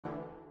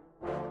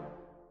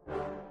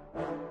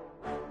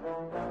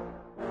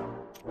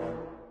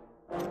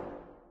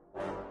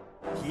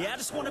Yeah, I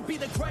just wanna be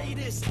the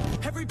greatest.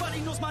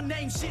 Everybody knows my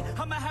name, shit.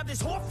 I'ma have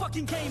this whole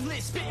fucking game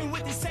list, spitting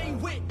with the same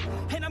wit,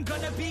 and I'm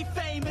gonna be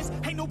famous.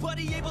 Ain't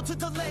nobody able to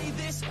delay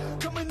this.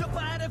 Coming up,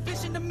 I had a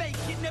vision to make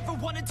it. Never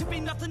wanted to be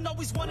nothing,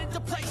 always wanted to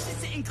play shit.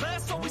 Sit in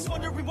class, always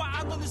wondering why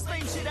I'm on the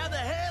same shit. How the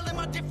hell am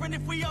I different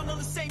if we all know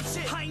the same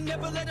shit? I ain't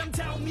never let them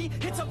doubt me,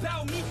 it's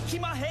about me.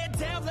 Keep my head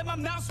down, let my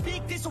mouth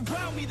speak. They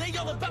surround me, they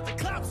all about the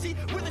clout, see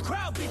where the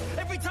crowd be.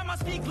 Every time I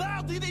speak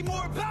loudly, they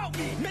more about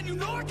me. Man, you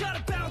know I got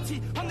a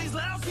bounty on these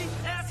lousy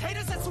ass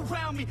haters that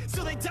surround me.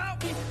 Still they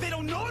doubt me, they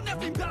don't know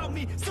nothing about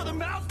me. Still the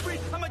mouth free,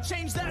 I'ma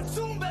change that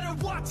soon. Better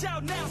watch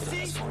out now,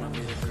 see? I just wanna be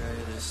the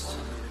greatest.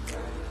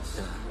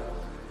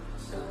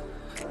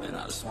 Yeah. And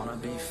I just wanna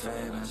be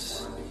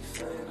famous.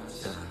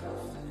 Yeah.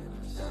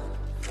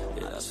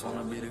 Yeah, I just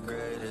wanna be the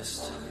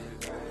greatest.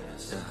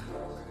 Yeah.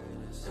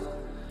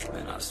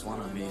 And I just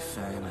wanna be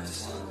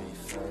famous.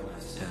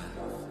 Yeah.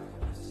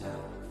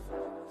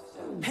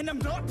 And I'm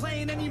not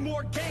playing any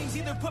more games.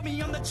 Either put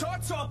me on the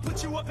charts or I'll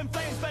put you up in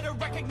flames. Better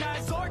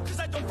recognize art, cause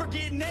I don't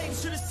forget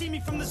names. Should've seen me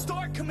from the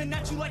start, coming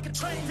at you like a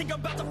train. Think I'm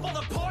about to fall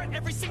apart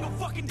every single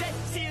fucking day.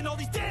 Seeing all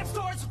these damn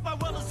stars with my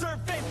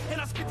well-deserved fame. And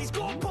I spit these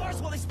gold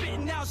bars while they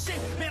spitting out shit.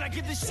 Man, I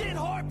give this shit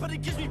hard, but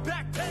it gives me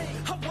back pain.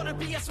 I wanna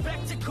be a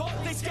spectacle,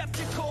 they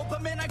skeptical.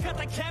 But man, I got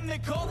the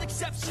chemical,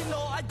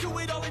 exceptional. I do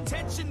it all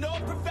intentional,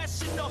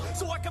 professional.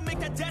 So I can make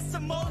that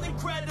decimal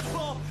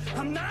incredible.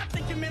 I'm not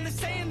thinking, man, they're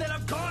saying that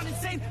I've gone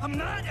insane. I'm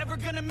not ever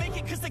gonna make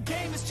it cause the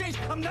game has changed.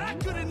 I'm not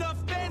good enough,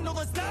 man, no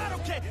that's not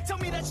okay. Tell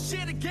me that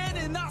shit again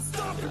and I'll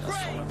stop the I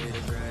just wanna be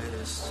the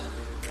greatest.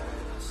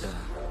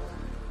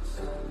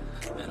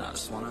 Yeah. And I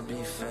just wanna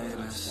be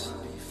famous.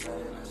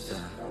 Yeah.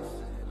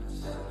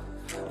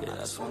 Yeah, I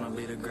just wanna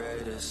be the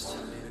greatest.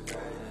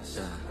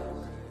 Yeah.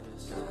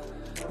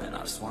 And I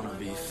just wanna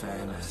be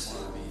famous.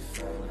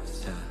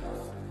 Yeah.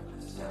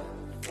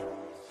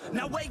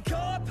 Now wake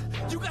up,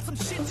 you got some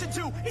shit to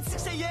do. It's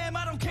 6 a.m.,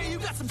 I don't care, you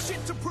got some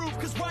shit to prove.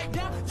 Cause right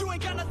now, you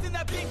ain't got nothing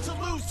that big to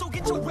lose. So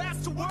get your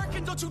ass to work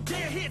and don't you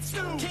dare hit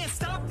snooze. Can't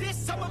stop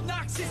this, I'm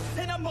obnoxious.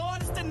 And I'm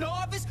honest and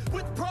novice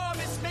with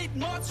promise. Made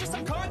monstrous,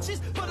 I'm conscious,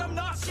 but I'm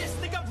nauseous.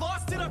 Think I've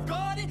lost it, I've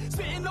got it.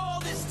 Spitting all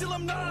this, still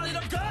I'm not it.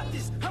 I've got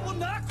this, I will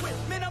not quit.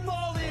 Man, I'm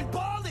all in,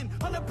 ballin'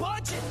 on a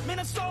budget. Man,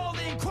 I'm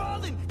stalling,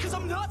 crawling, cause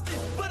I'm nothing.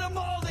 But I'm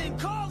all in,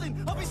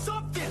 calling, I'll be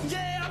something.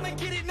 Yeah, I'ma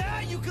get it now,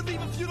 you can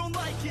leave if you don't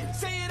like it.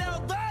 Say it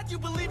out loud, you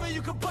believe it,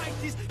 you can bite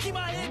this. Keep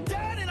my head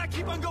down and I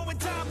keep on going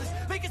timeless.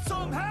 Make it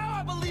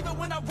somehow, I believe it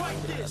when I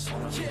write this. I just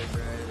wanna be the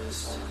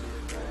greatest.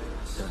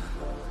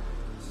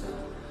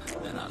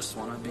 Yeah. And I just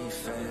wanna be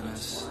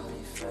famous.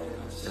 Yeah.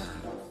 Yeah,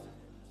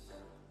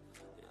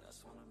 I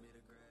just wanna be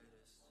the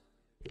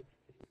greatest.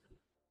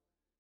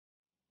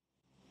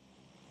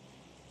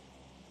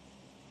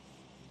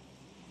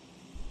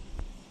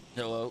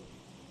 Hello.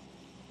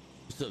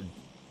 What's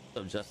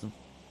up, Justin?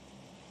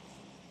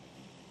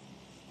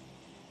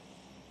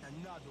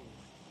 Another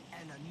one,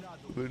 and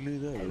another We one,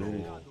 need that. and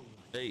another one,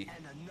 Hey.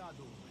 and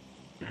another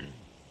one.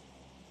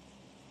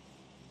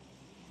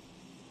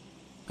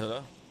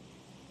 Hello?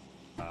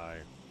 Hi.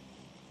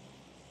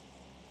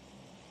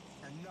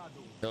 Another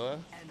one, Hello?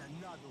 and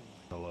another one,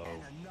 Hello.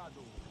 and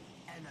another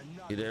one, and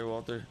another You there,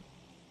 Walter?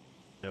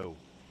 No,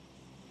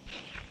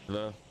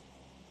 Hello?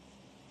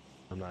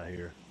 I'm not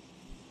here.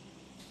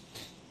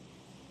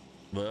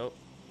 Well,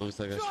 looks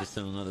like I should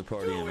send another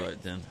party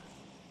invite then.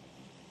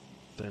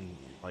 Then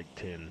like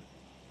 10.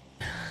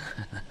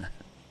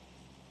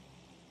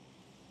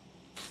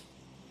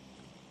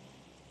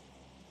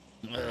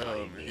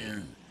 Oh,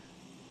 man.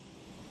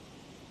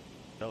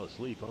 Fell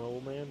asleep, huh,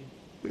 old man?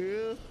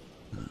 Yeah.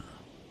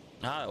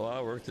 Well,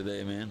 I worked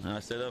today, man. I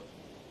stayed up.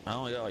 I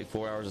only got like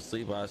 4 hours of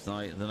sleep last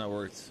night, and then I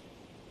worked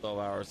 12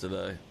 hours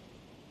today.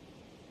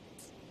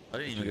 I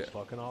didn't even You get.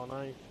 fucking all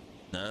night?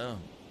 No.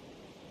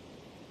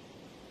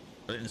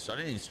 I didn't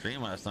even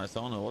stream last night, so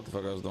I don't know what the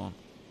fuck I was doing.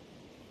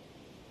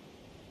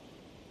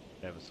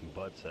 Having some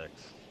butt sex.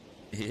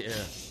 Yeah.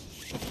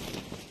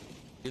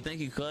 Good, thank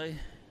you, Clay.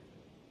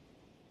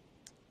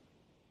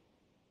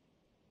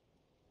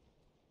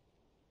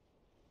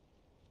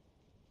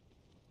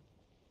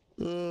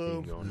 You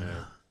can go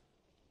now.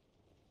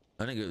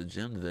 I didn't go to the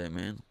gym today,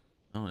 man.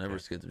 I don't ever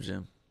skip the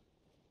gym.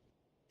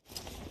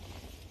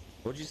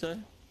 What'd you say?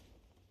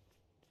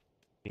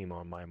 Team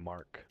on my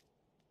mark.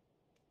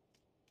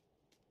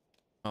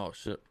 Oh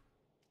shit.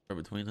 Right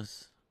between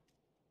us.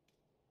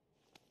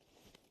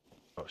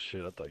 Oh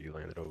shit, I thought you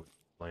landed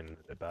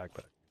the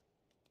backpack.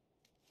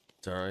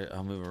 It's alright,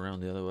 I'll move around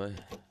the other way.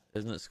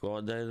 Isn't it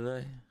squad day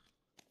today?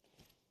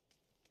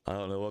 I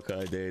don't know what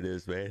kind of day it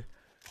is, man.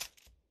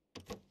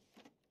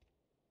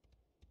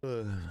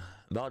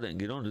 About didn't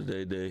get on the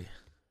day.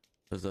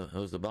 It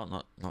was about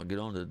not get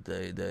on the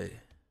day.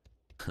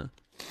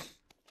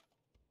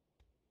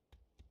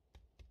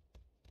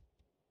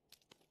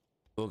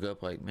 Woke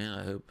up like, man,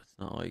 I hope it's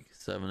not like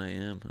 7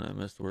 a.m. and I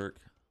missed work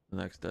the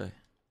next day.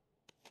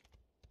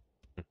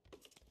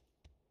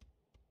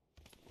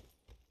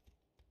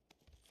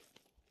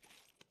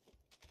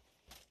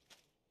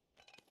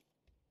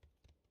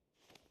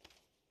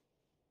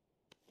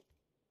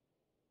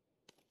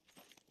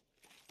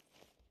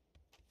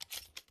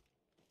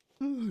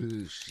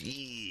 Ooh,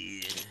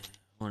 shit.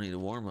 I need a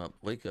warm up,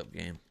 wake up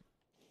game.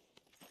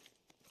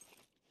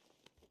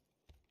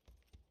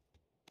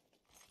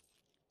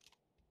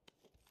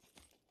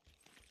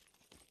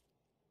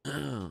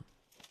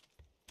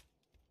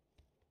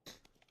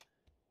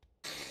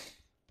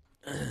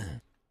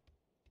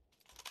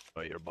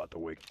 Oh, you're about to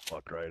wake the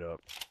fuck right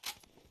up.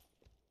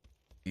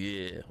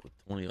 Yeah, with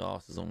 20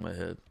 losses on my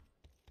head.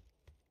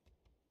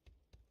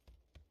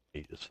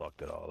 He just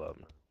fucked it all up.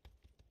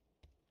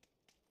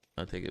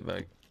 I take it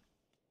back.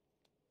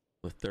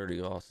 With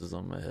 30 losses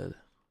on my head.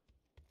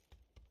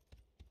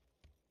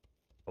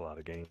 A lot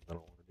of games. I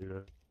don't want to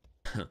do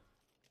that.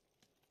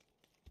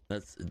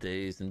 That's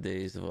days and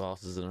days of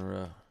losses in a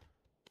row.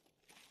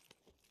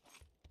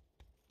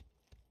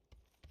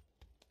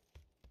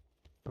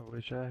 I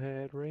wish I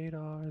had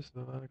radar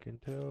so I can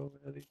tell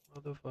where these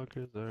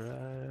motherfuckers are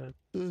at.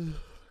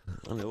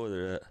 I know where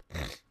they're at.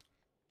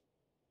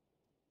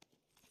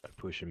 They're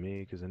pushing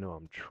me because they know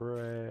I'm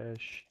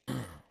trash.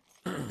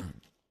 I'm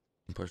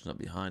pushing up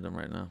behind them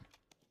right now.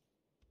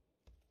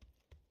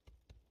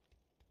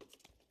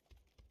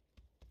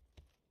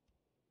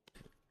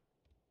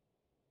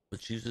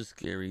 But you's a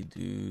scary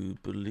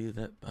dude. Believe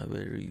that by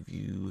very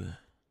view.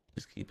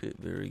 Just keep it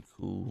very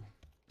cool,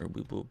 or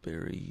we will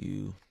bury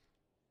you.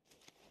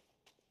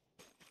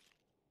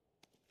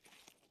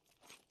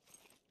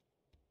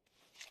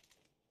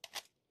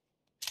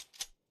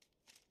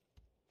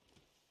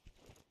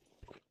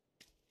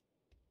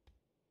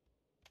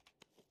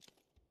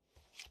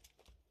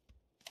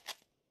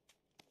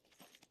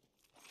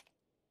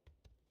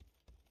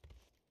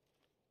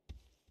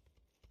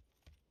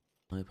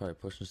 They're probably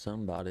pushing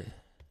somebody.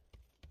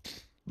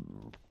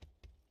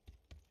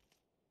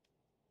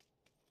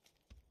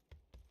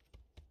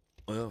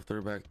 Well, if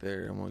they're back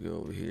there, I'm gonna go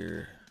over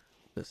here.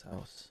 This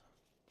house.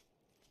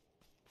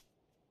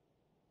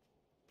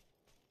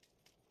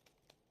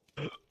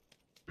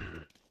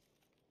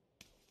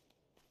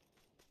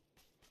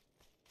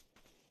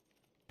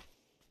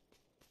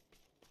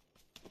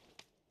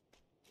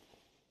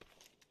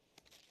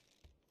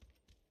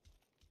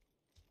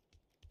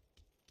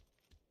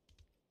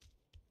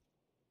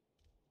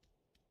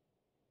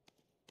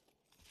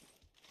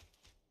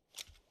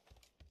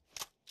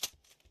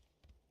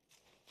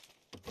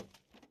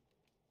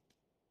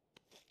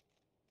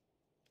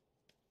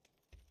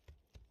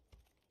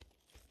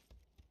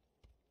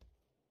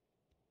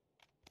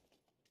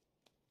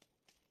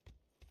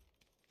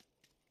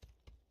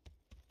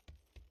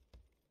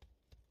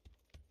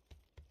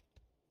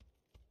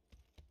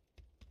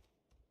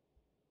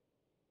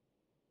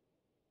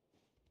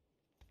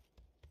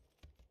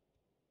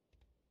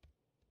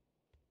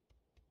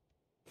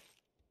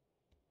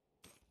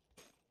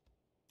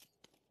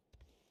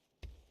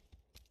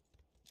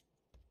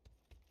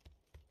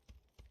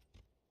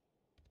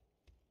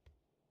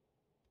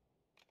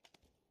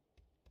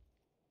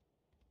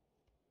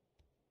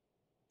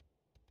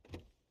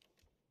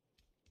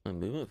 My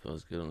movement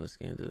feels good on this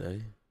game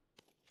today.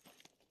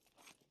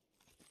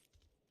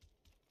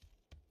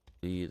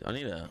 I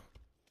need a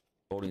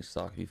holding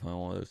stock if you find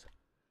one of those.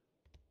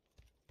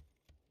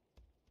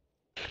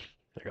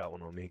 I got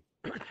one on me.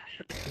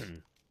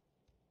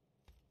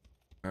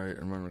 Alright,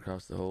 I'm running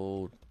across the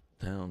whole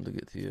town to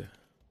get to you.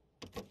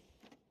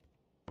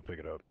 I'll pick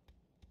it up.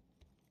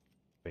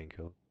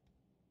 Painkiller.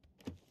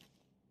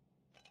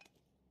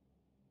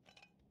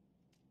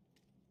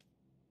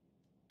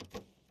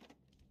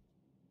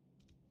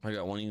 I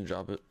got one, you can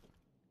drop it.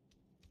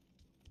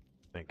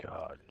 Thank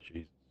God.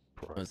 Jesus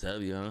Christ. That's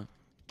heavy, huh?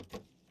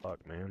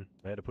 Fuck, man.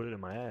 I had to put it in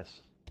my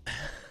ass.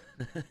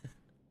 It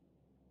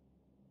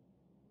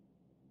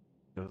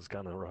was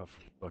kind of rough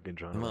fucking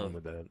trying to run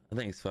with that. I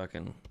think it's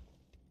fucking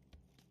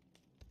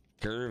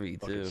curvy,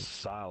 Fucking too.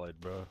 solid,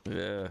 bro.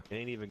 Yeah. It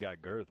ain't even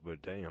got girth, but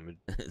damn,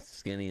 It's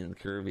skinny and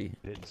curvy.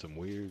 hitting some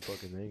weird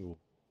fucking angle.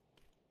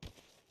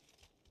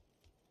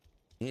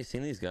 You ain't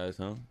seen these guys,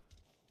 huh?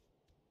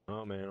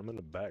 Oh, man, I'm in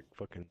the back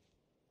fucking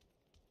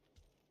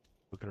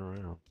looking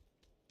around.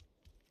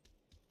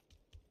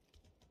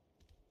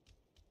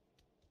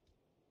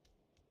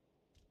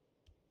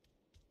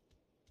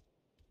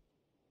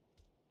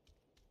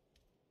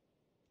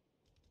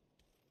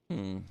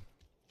 I'm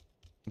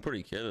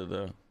pretty kitted,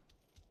 though.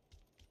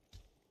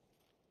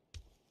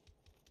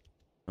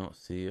 I don't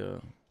see,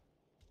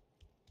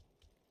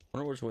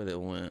 wonder which way they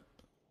went.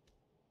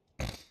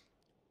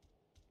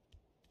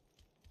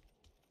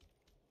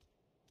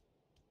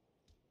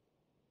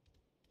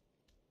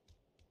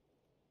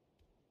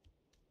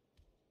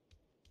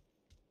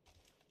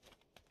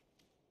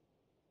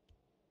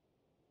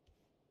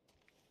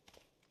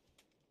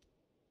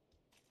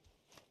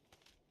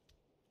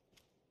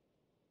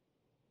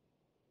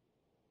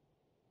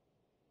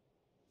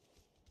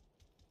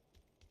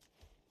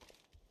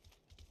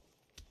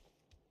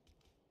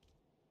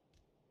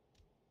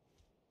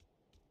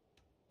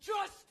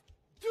 Just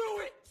do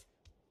it!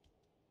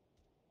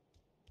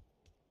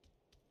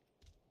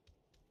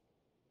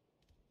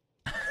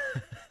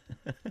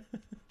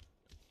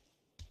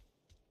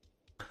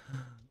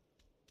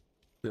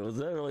 Was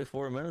that really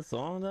 4 minutes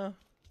long, though?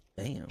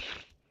 Damn.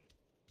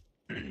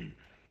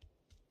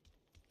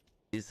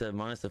 He said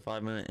minus the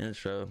 5-minute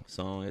intro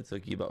song, it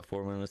took you about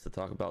 4 minutes to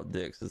talk about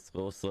dicks. It's a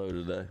little slow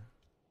today.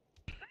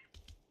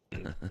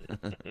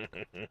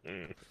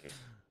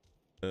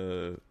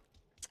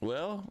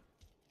 Well,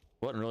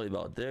 wasn't really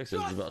about dicks. It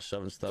was about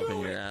shoving stuff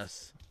in your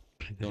ass.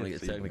 You want to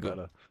get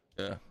technical?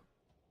 Yeah.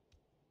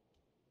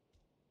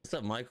 What's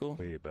up, Michael?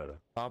 Way better.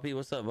 Poppy,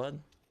 what's up, bud?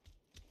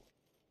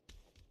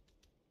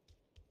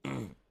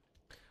 We're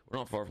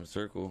not far from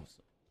Circle.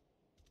 So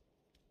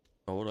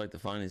I would like to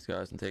find these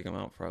guys and take them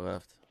out before I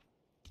left.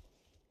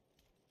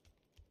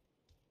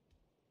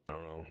 I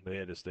don't know. They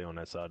had to stay on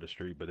that side of the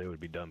street, but they would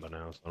be done by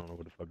now, so I don't know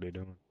what the fuck they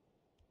doing.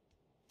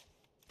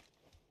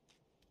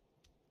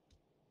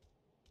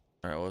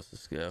 Alright, well, let's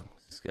just go.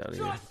 Let's get out of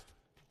here. Just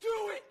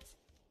do it!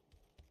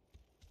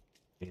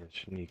 Being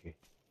sneaky.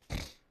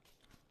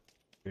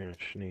 Being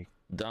sneaky.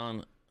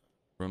 Don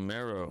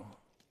Romero.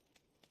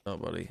 Oh,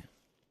 buddy.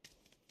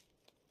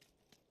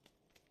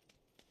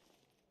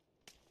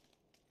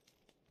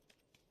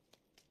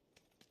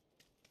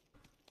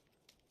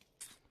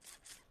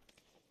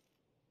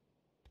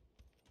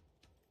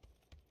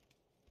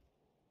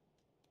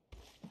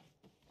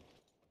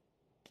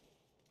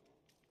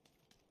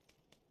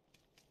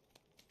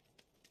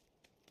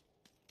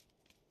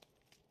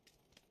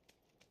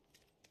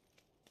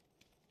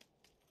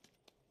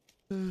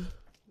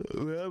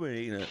 I've been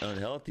eating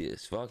unhealthy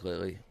as fuck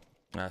lately.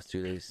 Last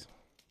 2 days.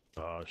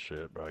 Oh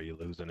shit, bro, you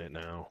losing it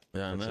now.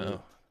 Yeah, I That's know. it.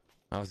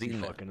 I was You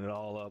eating fucking it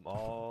all up.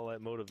 All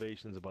that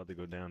motivation's about to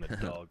go down to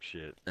dog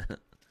shit.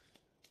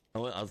 I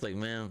was like,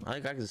 man, I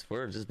think I can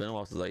swear it's just been a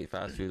while since I ate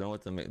fast food. I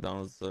went to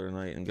McDonald's the other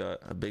night and got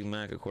a Big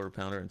Mac, a quarter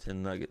pounder, and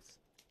 10 nuggets.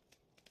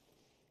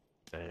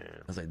 Damn.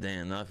 I was like,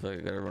 damn, now I feel like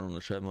I gotta run on the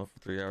treadmill for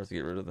 3 hours to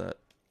get rid of that.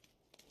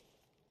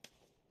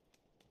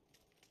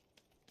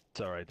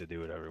 It's alright to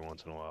do it every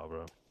once in a while,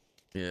 bro.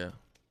 Yeah.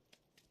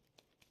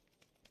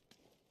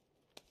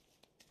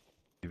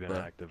 You've been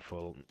But active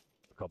for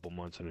a couple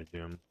months in the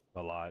gym.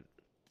 A lot.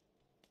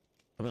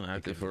 I've been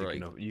active for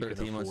like you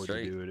 13 months afford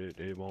straight. to do it.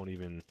 It won't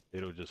even.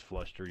 It'll just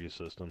flush through your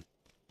system.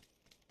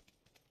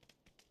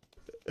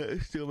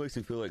 It still makes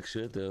me feel like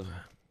shit though.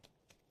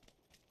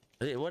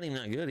 It wasn't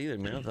even that good either,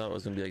 man. I thought it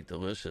was gonna be like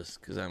delicious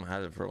because I haven't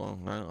had it for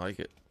long. I don't like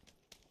it.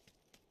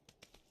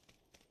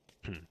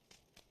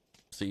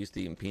 So used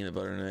to eating peanut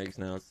butter and eggs.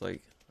 Now it's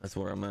like that's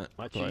where I'm at.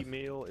 My cheat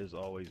meal is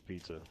always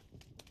pizza.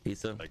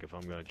 Pizza. Like if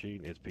I'm gonna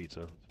cheat, it's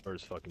pizza. It's the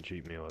first fucking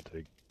cheat meal I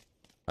take.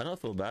 I don't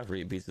feel bad for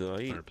eating pizza though.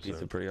 I eat 100%.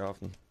 pizza pretty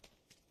often.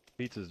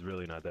 Pizza's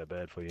really not that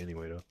bad for you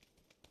anyway, though.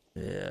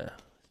 Yeah,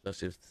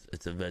 especially if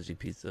it's a veggie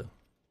pizza.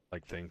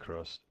 Like thin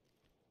crust.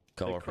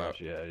 Cauliflower.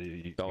 Yeah,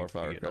 you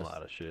Cauliflower getting a crust.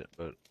 lot of shit,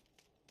 but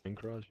thin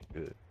crust,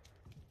 you good.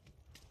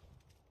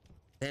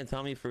 Damn,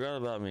 Tommy, you forgot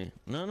about me.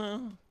 No,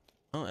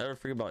 I don't ever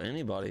forget about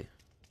anybody.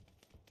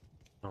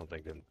 I don't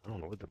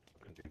know what the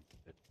fucking dude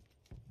did.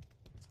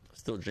 I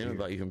still dream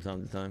about you from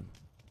time to time.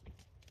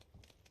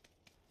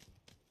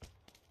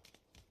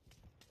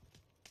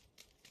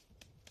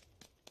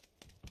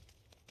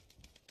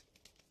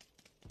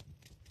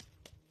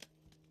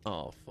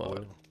 Oh fuck.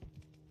 Oil.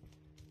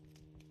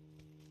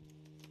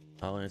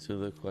 I'll answer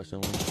the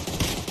question. Oh,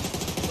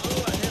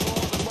 I hit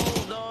one with the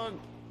ball, dog.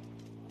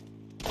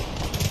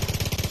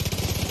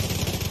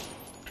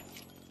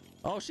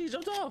 Oh, she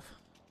jumped off.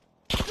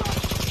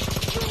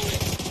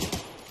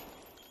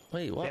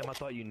 Wait, what? Damn, I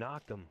thought you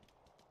knocked him.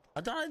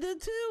 I thought I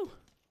did too.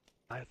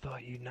 I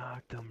thought you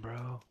knocked him,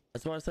 bro.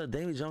 That's why I said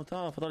Davey jumped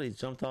off. I thought he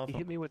jumped off. He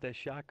hit me with that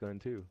shotgun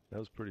too. That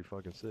was pretty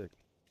fucking sick.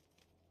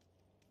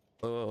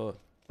 Oh,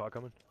 Bot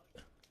coming?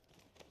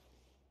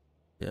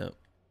 yeah.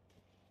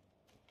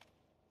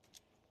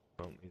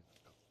 Oh,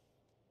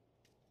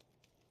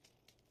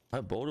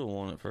 I bolted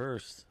one at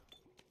first.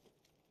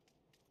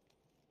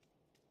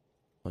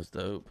 Was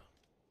dope.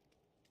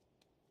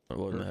 It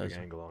wasn't perfect as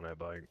angle on that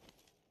bike.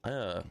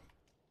 I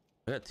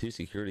got 2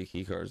 security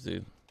key cards,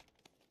 dude.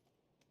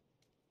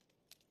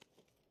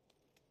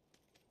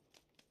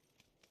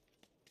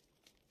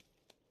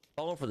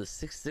 Follow for the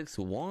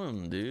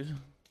 661, dude.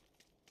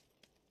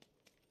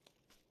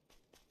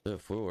 They're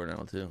forward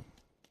now too.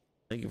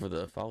 Thank you for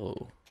the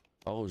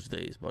follows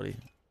days, buddy.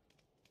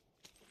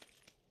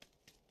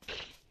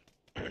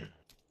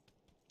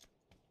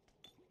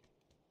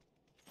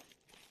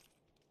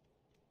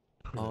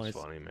 Oh, That's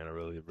funny, man. I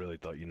really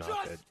thought you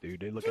knocked that dude.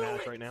 They looking at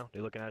us right now. They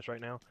looking at us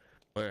right now.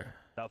 Where?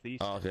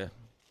 Southeast. Oh, okay.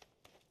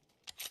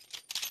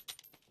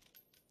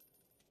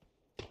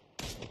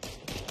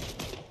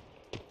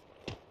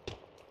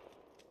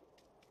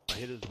 I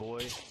hit his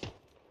boy.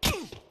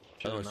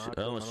 That one's Knocked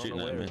him. I shooting don't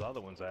know at where me. his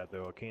other one's at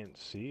though. I can't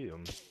see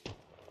him.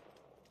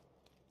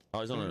 Oh,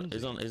 he's on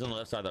the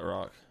left side of that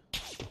rock.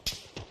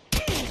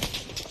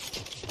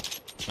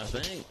 I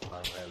think.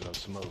 I don't have no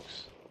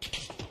smokes.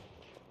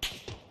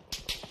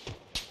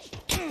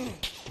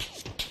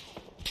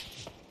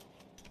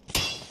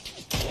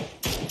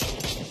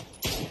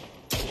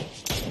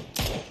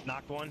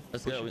 Knocked one.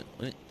 Let's go.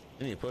 We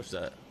need to push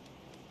that.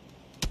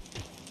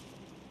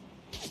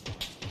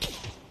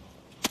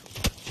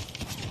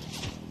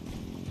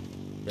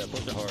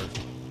 push it hard.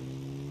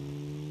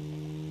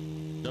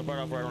 Jump right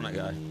off, right on that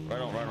guy.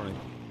 Right on him.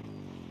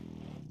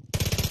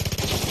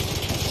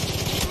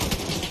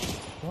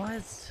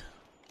 What?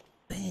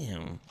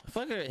 Damn. I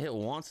feel like I got hit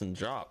once and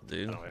dropped,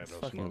 dude. I don't have It's no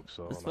fucking, smoke,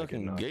 so it's I might get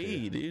fucking knocked gay,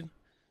 here. dude.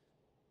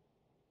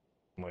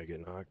 Might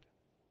get knocked.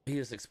 He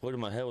just exploded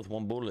my head with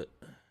one bullet.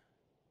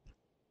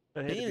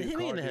 I had Hit to be a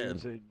me in car the dude,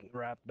 head. so he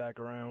wrapped back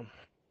around.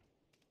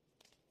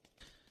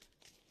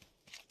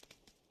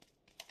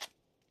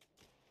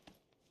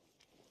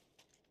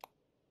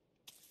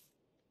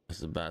 This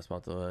is a bad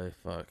spot to lay.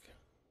 Fuck.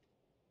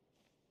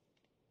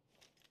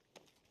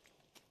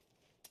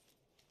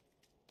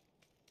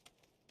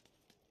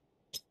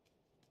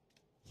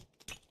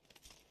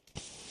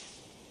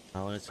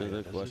 I'll answer the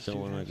this is question too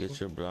when I nice. get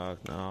your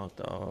block knocked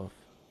off.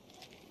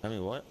 I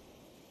mean, what?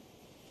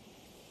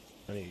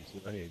 I need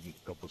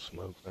a couple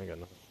smokes. I ain't got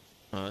nothing.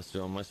 Oh, that's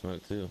still on my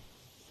smoke too.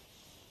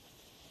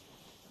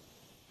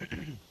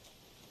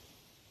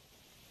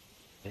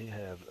 They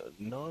have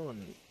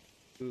none.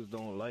 Dudes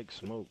don't like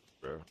smoke,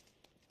 bro.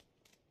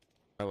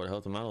 I would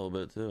help them out a little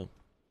bit too.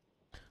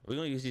 Are we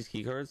gonna use these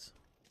key cards?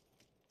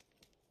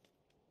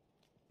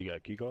 You got a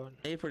key card?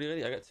 Hey, pretty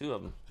lady, I got 2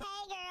 of them.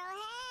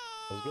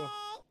 Let's go.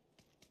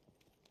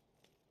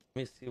 Let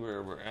me see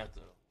where we're at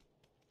though.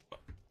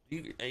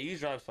 You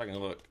drive so I can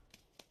look.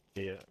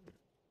 Yeah.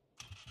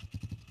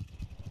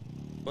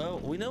 Well,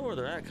 we know where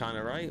they're at, kind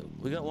of, right?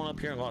 We got one up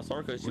here in Los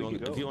Arcos. We can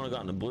If go. you want to go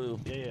out in the blue.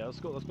 Yeah. Let's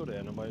go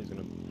there. Nobody's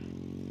gonna.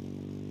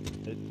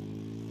 The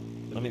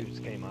Let me- dude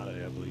just came out of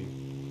there, I believe.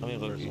 Let me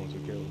look. First ones were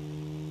killed.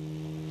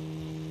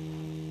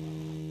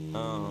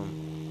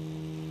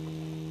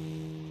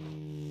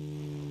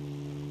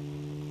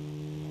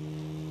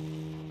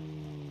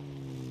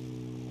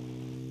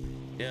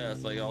 Yeah,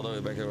 it's like all the way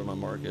back there where my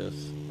mark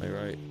is. Like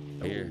right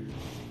here.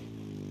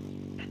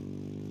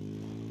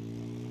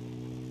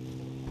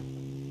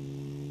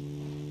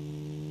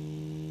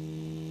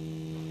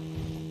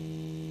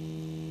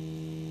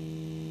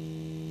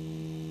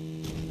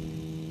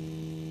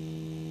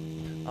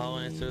 I'll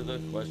answer the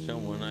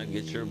question when I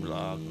get your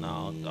block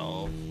knocked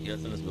off. Yeah,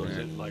 it's in this building. Is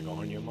Right? it like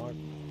on your mark?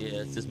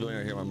 Yeah, it's this building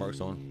right here. My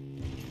mark's on.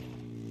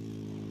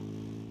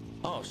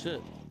 Oh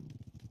shit!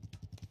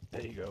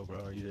 There you go,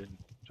 bro. You didn't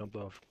jump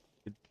off.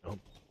 Good jump.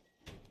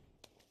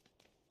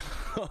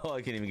 Oh,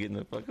 I can't even get in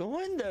the fucking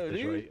window, It's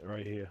dude.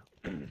 right here.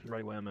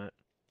 Right where I'm at.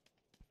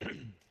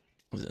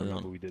 Was it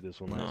Remember not, we did this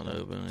one last not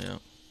time? open?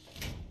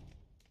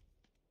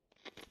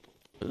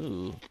 Yeah.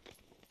 Ooh.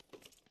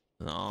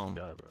 God,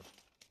 bro.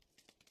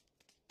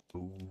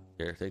 Ooh.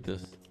 Here, take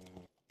this.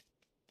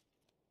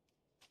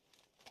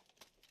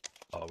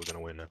 Oh, we're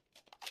gonna win now.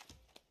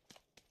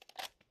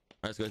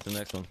 Let's go to the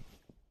next one.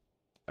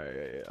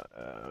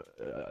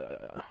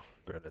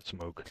 Grab that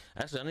smoke.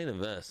 Actually, I need a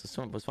vest.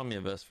 Let's find me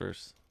a vest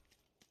first.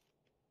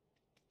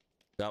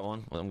 Got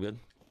one. Well, I'm good.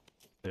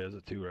 Yeah, there's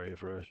a 2 right here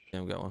for us.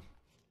 Yeah, I've got one.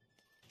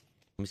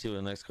 Let me see what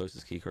the next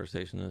closest key card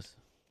station is.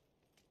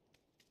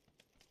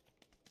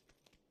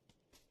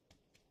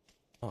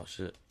 Oh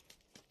shit.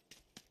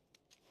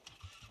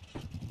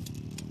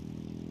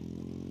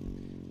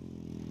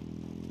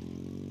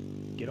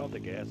 Get off the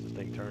gas. This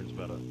thing turns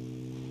better.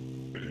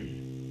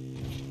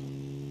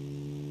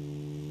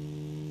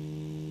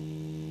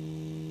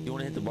 You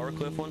want to hit the bar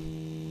cliff one?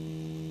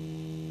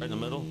 Right in the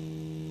middle?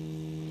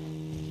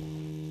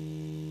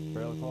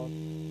 Trailer park?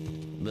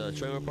 The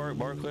trailer park,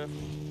 bar cliff?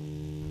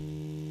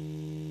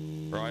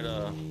 Right,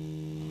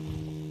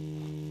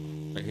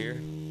 right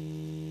here.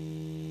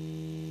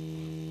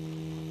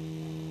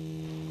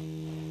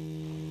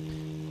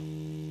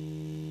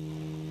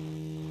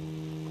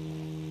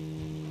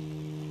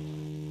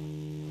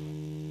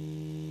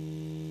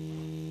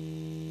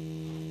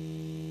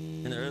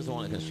 And there is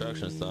one at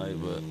construction site,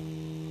 but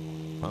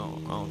I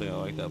don't think I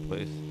like that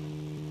place.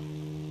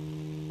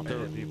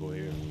 There are people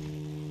here.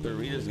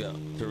 Torita's got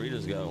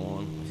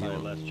one. If you Probably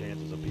want- less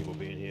chances of people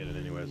being here than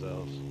anywhere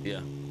else.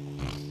 Yeah.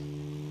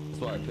 That's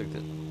why I picked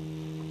it.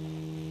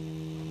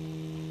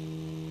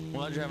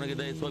 Well, glad you're having a good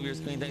day. 12 years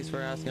clean. Thanks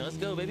for asking. Let's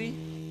go, baby.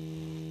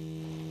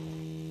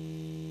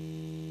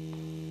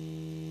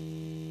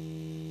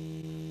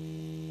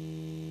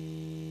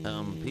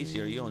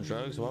 PC, are you on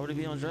drugs? Why would he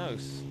be on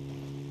drugs?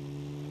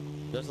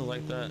 Justin's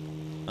like that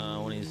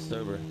when he's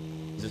sober.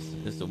 He's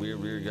just a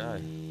weird guy.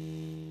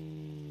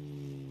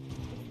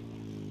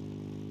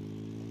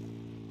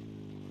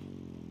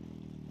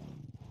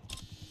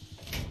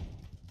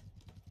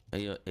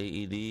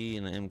 AED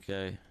and an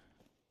MK.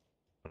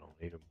 I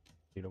don't need them.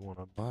 Need one of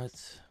them.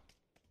 What?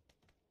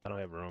 I don't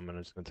have room and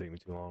it's gonna take me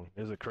too long.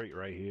 There's a crate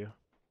right here.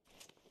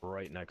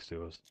 Right next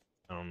to us.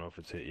 I don't know if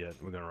it's hit yet.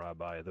 We're gonna ride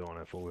by it though on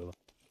that 4-wheeler.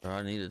 Bro,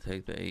 I need to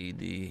take the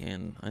AED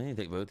and I need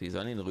to take both these.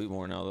 I need to loot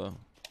more now though.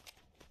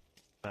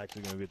 I'm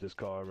actually gonna get this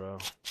car, bro.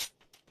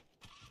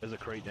 There's a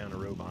crate down the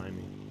road behind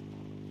me.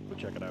 Go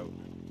check it out.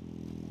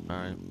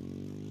 Alright.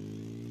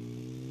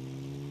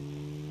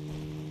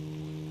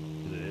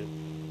 Is it?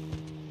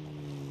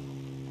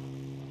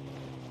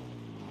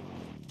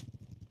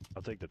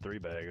 I'll take the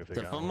 3-bag if they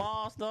The got one.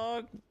 FAMAS,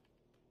 dog.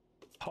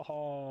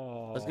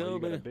 Oh, Let's go, you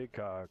got baby. a big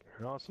cock.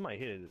 Oh, somebody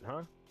hit it,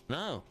 huh?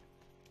 No,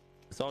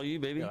 it's all you,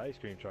 baby. Got an ice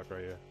cream truck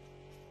right here.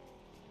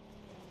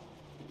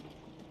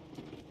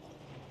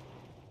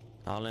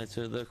 I'll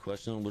answer the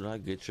question. Would I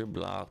get your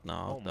block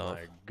knocked Oh off?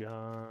 my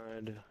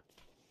god.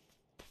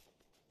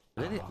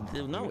 They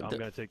no, I'm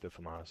gonna take the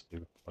FAMAS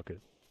too. Fuck it.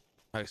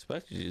 I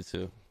expected you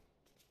to.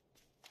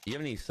 You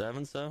have any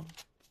sevens though?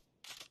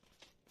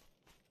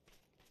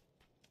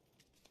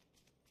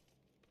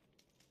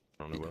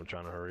 I don't know, but I'm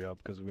trying to hurry up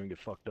because we're gonna get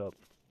fucked up.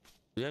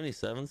 Do you have any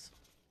sevens?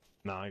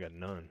 Nah, I got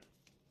none.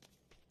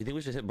 You think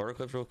we should hit border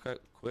clips real quick?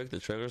 The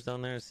triggers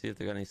down there, see if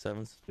they got any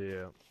sevens.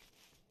 Yeah.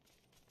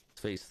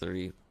 It's phase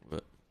 3,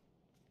 but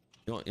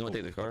you want to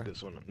take the Fuck car?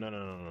 this one.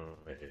 No.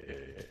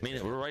 Hey. I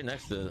mean, we're right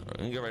next to it.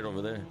 We can go right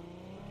over there.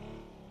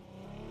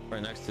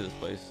 Right next to this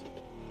place.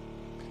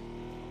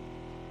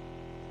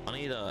 I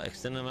need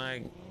extended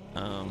mag,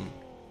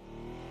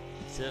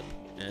 tip,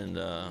 and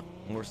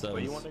more sevens. Where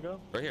you want to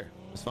go? Right here.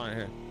 It's fine right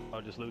here.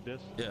 I'll just loot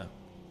this. Yeah.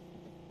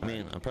 I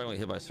mean, I'm probably gonna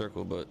hit by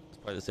circle, but it's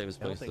probably the safest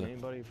I don't place think to.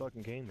 anybody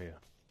fucking came here.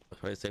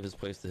 Probably the safest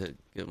place to get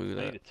I looted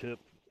need at. a tip.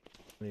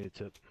 I need a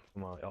tip for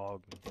my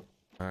AUG.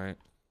 All right.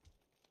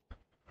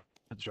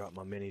 I dropped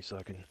my mini so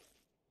I can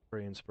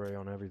spray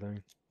on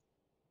everything.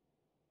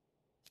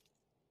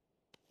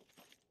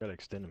 Gotta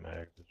extend the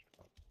mag.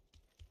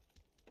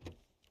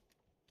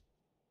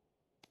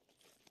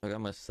 I got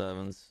my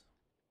sevens.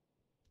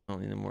 I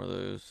don't need any more of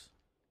those.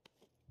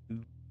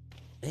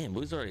 Damn,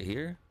 Blue's already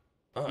here?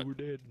 Fuck. We're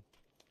dead.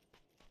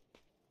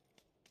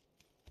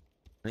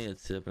 I need a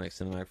tip and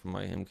extend mag for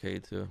my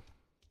MK too.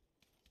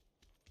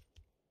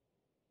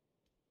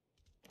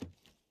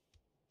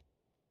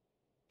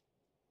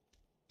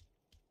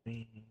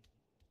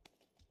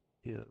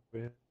 Yeah,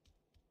 red.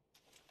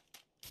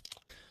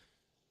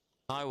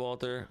 Hi,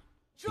 Walter.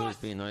 You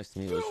just being nice to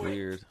me was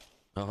weird.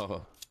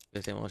 Oh,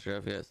 guess I haven't watched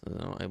your FPS. I'm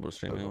not able to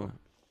stream anymore.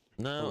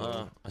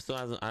 No, I still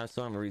haven't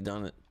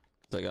redone it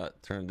because I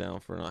got turned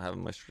down for not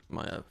having my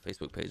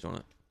Facebook page on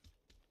it.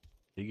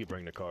 You can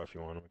bring the car if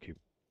you want. I'm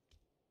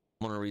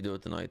I'm gonna redo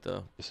it tonight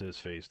though. This is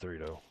phase 3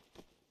 though.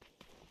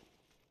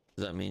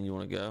 Does that mean you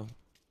want to go?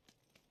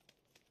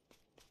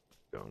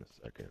 Go in a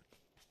second.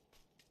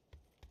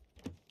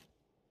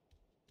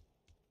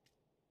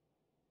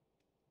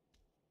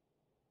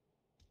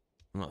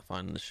 I'm not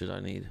finding the shit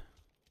I need.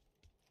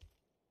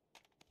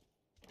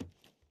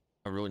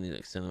 I really need to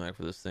extend the mag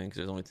for this thing because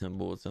there's only 10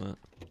 bullets in it.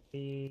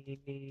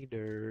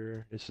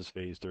 Neither. This is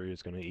phase 3.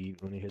 It's gonna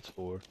eat when it hits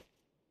 4.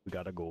 We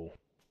got a goal.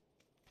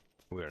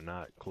 We are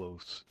not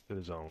close to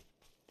the zone.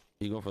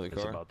 You going for the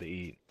It's car? about to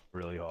eat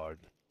really hard.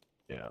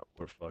 Yeah,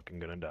 we're fucking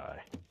gonna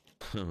die.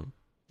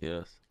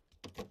 Yes.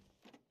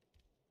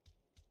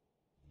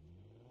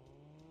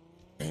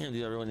 Damn,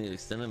 dude, I really need to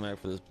extend the mag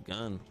for this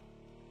gun.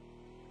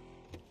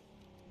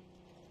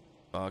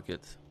 Fuck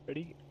it.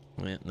 Ready?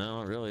 Yeah, no,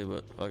 not really,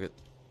 but fuck it.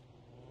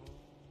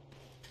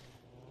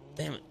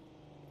 Damn it.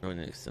 I really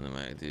need to extend the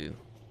mag, dude.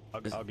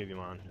 I'll give you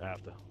mine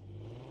after.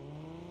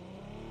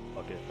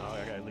 Fuck it.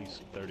 I got at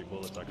least 30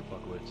 bullets I can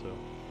fuck with, so.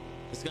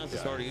 This gun's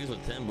just Yeah. hard to use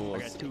with 10 I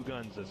bullets. got 2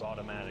 guns that's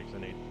automatics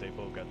and they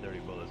both got 30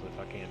 bullets. If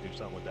I can't do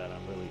something with that,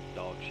 I'm really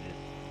dog shit.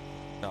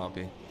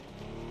 Copy.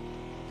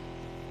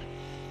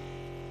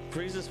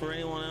 Freezes for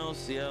anyone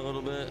else? Yeah, a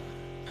little bit.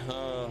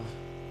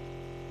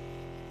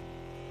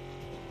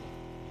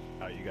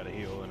 You gotta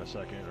heal in a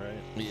second, right?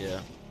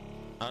 Yeah.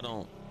 I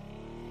don't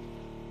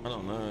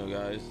know,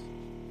 guys.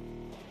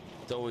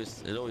 It's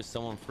always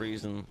someone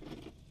freezing.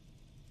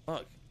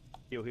 Fuck.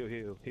 Heal.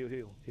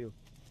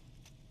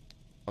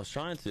 I was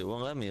trying to. It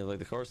won't let me. Like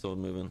the car's still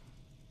moving.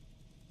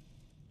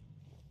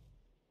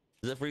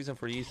 Is that freezing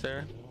for you,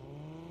 Sarah?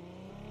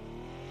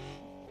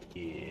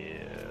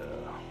 Yeah.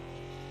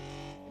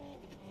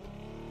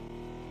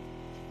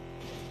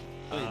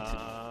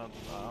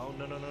 Oh,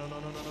 no.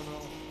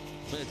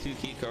 We had 2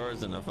 key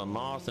cards and if a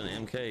Moss and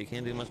an MK, you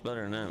can't do much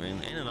better than that, man.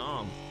 And an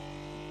ARM.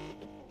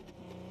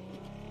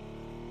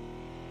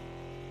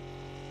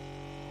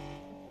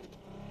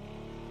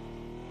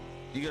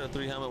 You got a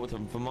 3 helmet with a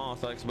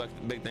FAMAS, I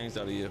expect big things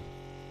out of you.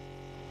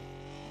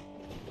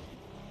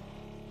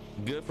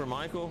 Good for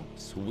Michael?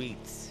 Sweet.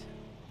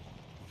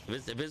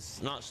 If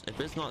it's not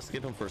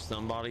skipping for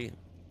somebody,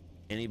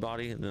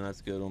 anybody, then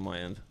that's good on my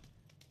end.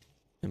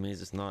 It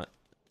means it's not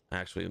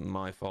actually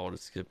my fault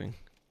it's skipping.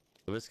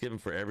 If it's skipping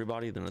for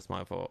everybody, then it's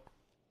my fault.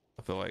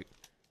 I feel like.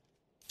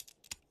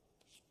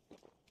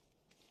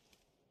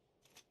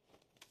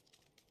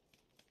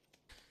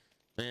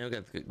 Man,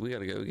 we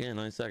gotta go again.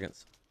 9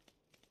 seconds.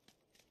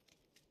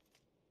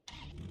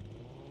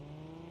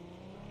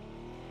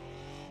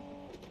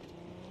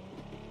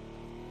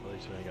 At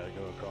least we ain't gotta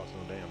go across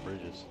no damn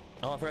bridges.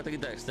 Oh, I forgot to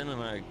get that extended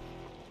mag.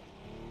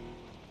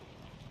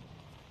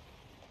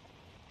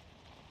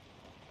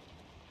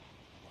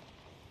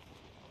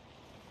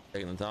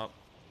 Taking the top.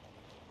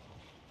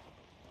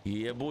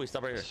 Yeah, boy,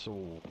 stop right here.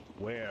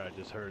 Swear I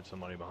just heard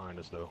somebody behind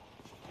us though.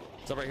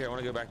 Stop right here. I want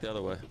to go back the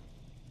other way.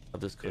 Up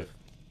this cliff. Yeah.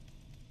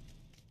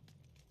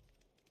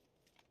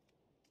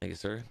 Thank you,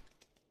 sir.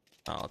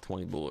 Oh,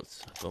 20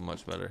 bullets. I feel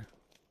much better.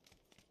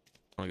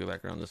 I'm gonna go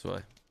back around this way.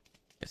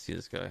 I see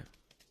this guy.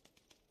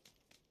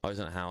 Oh, he's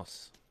in a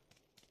house.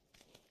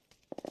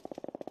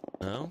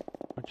 No?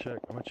 I'm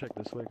gonna check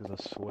this way because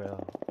I swear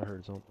I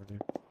heard something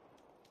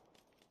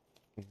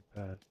here.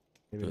 Pad.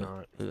 Maybe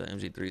not. Ooh, that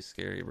MG3 is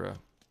scary, bro.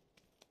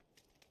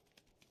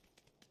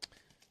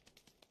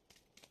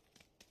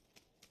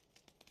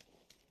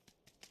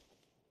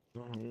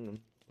 What the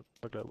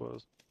fuck that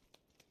was?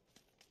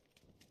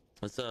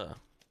 What's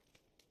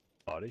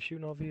Oh, they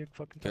shooting off the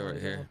fucking Go tires.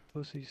 right here.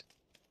 Pussies.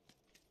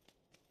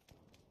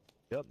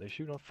 Yep, they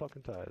shooting off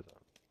fucking tires.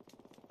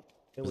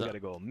 Then Was we that- gotta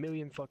go a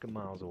million fucking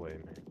miles away,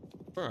 man.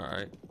 We're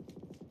alright.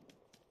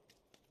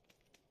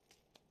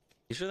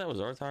 You sure that was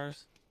our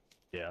tires?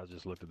 Yeah, I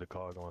just looked at the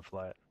car going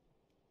flat.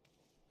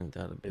 Ain't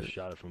that a They bitch?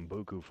 shot it from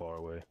buku far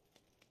away.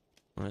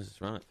 Let's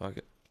just run it. Fuck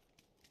it.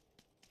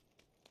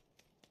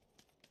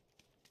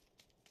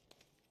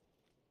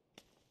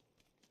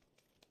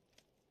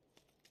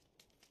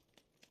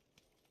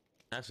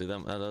 Actually,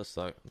 that does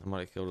suck. That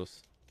might have killed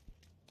us.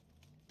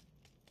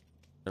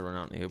 They run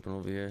out in the open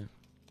over here.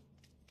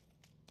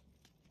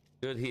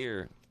 Good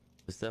here.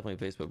 It's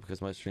definitely Facebook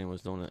because my stream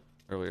was doing it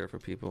earlier for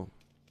people.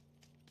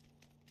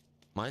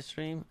 My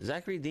stream?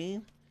 Zachary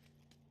Dean?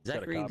 Got a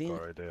Zachary cop Dean?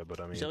 car right there,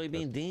 but I mean, Shelly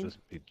Bean Dean? This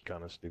be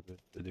kind of stupid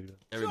to do that.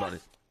 Everybody.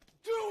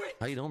 Do it!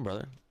 How you doing,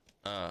 brother?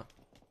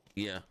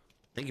 Yeah.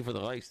 Thank you for the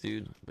likes,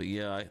 dude. But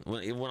yeah,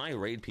 when I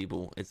raid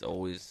people, it's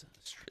always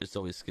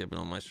skipping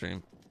on my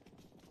stream.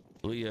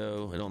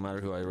 Leo, it don't matter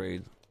who I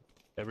raid.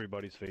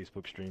 Everybody's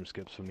Facebook stream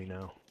skips for me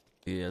now.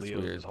 Yeah, it's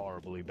Leo's weird. is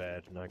horribly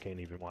bad, and I can't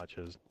even watch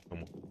his.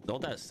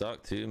 Don't that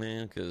suck too,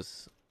 man?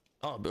 Cause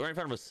but right in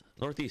front of us,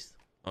 northeast.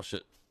 Oh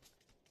shit!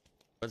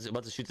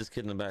 About to shoot this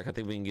kid in the back. I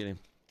think we can get him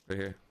right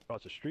here.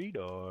 Across the street,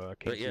 or I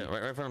can't. But yeah,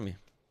 right in front of me.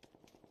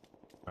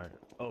 All right.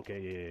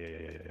 Okay.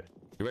 Yeah.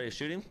 You ready to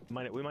shoot him?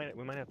 We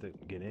might have to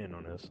get in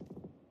on this.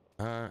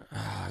 I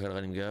gotta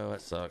let him go.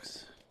 That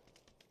sucks.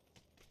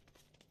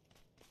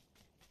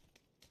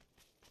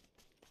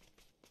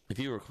 If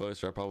you were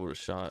closer, I probably would have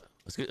shot.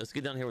 Let's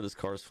get down here where this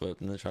car's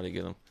flipped and then try to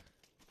get him.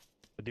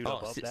 The dude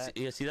above that.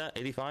 See that?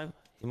 85?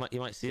 He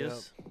might see Yep.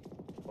 us.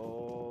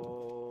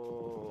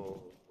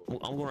 Oh.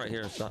 I'm going right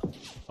here and stop.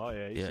 Oh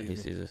yeah. He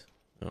sees us.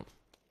 Yep.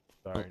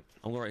 All right.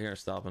 I'm going right here and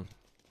stopping.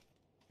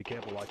 Be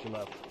careful. Watch your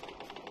left.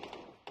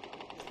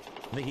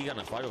 I think he got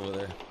in a fight over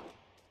there. All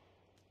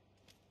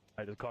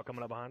right. There's a car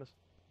coming up behind us.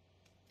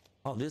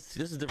 Oh, this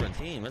is a different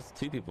team. That's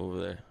two people over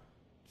there.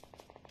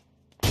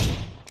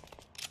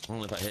 I don't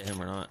know if I hit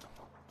him or not.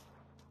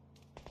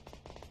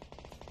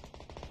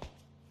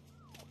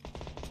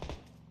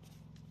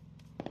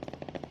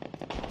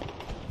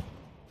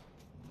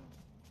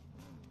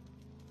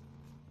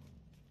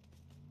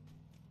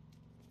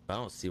 I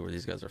don't see where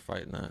these guys are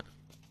fighting at.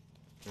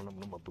 I'm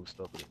gonna boost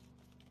up with it.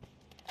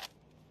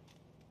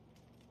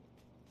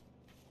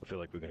 I feel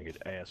like we're gonna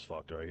get ass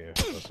fucked right here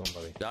by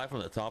somebody. Guy from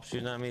the top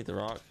shooting at me at the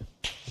rock.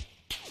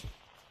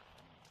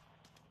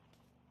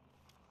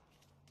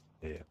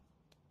 Yeah.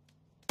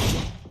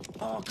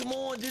 Oh, come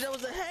on, dude. That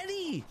was a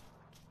heady.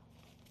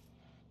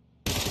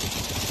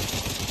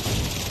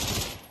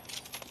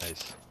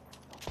 Nice.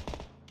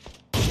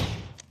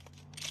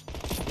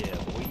 Yeah,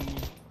 boy.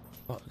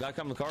 Oh, guy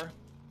come in the car.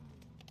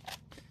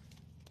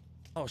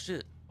 Oh,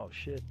 shit. Oh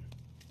shit.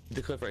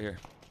 The cliff right here.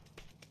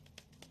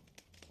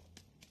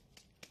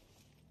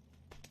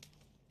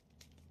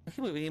 I can't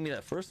believe he gave me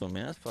that first one,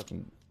 man. That's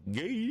fucking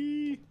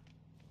gay.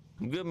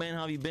 I'm good, man.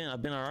 How have you been?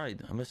 I've been alright.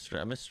 I missed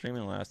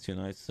streaming the last 2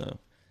 nights, so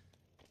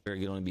figured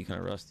it'd only be kind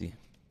of rusty.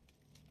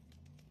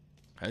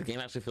 The game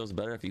actually feels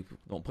better if you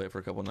don't play it for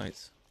a couple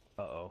nights.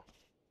 Uh-oh.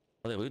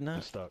 Are they looting I'm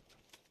that? stuck.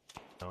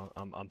 No,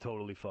 I'm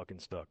totally fucking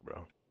stuck,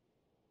 bro.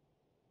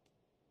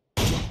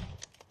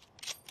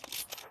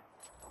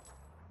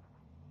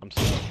 I'm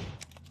stuck.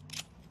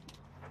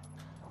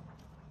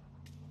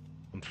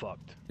 I'm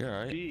fucked. You're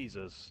alright.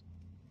 Jesus.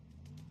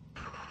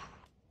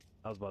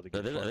 I was about to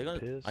Are get they fucking gonna,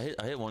 pissed. I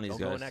hit one of these Don't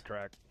go in guys. that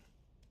crack.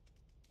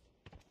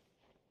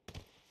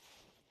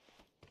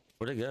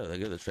 Where'd they go? They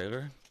go to the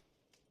trailer?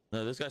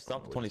 No, this guy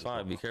stopped at Oh, where's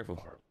 25. Be this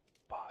careful.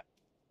 bot?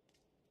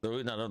 They're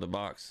looting out of the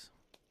box.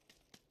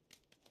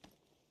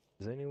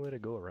 Is there any way to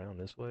go around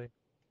this way?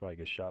 Probably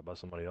get shot by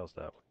somebody else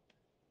that way.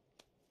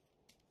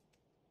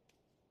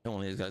 Hit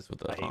one of these guys with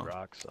the. I hate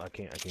rocks. I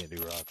can't do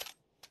rocks.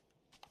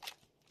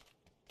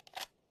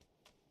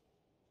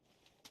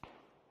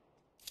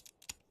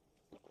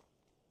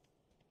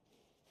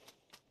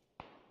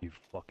 You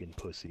fucking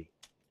pussy.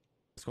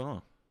 What's going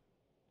on?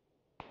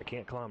 I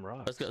can't climb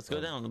rocks. Let's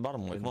go down the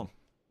bottom way. Come on.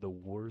 The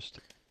worst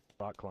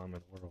rock climber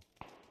in the world.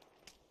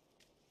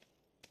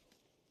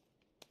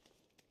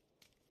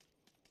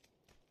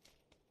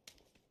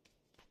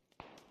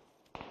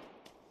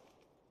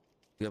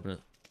 Get up in it.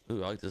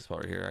 Ooh, I like this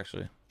part here,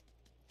 actually.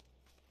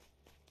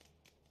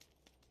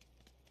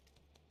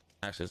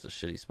 Actually, it's a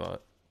shitty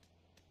spot.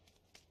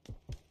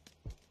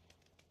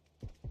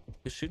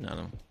 Who's shooting at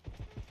him?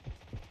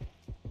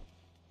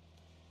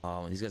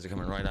 Oh, these guys are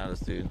coming right at us,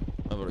 dude.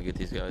 I'm able to get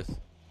these guys in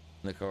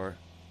the car.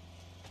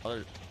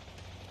 Oh,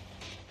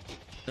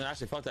 No,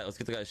 actually, fuck that. Let's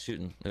get the guys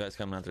shooting. The guys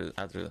coming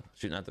after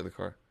shooting after the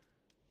car.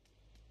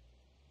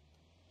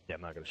 Yeah,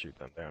 I'm not gonna shoot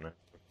them down there.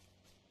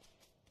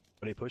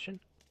 Are they pushing?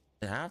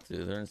 They have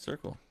to. They're in a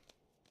circle.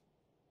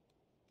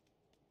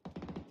 I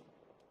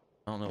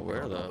don't know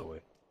where Another though. way.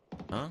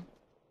 Huh?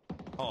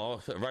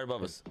 Oh, shit, right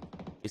above us.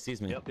 He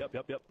sees me. Yep.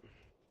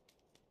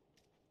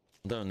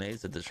 Throwing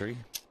nades at the tree.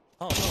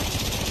 Oh no.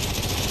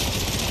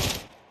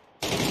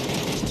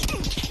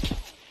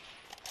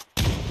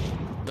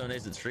 Throwing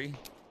nades at the tree.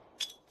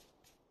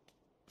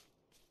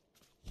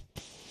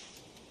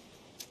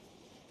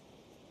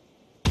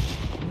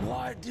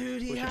 What,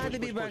 dude? He had to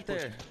be back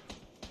there.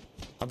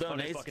 I'm Oh, throwing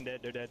they're nades. fucking dead.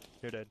 They're dead.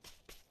 They're dead.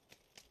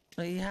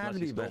 He had Unless to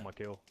he be stole back. my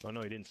kill. Oh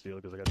no, he didn't steal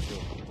it because I got the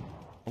kill.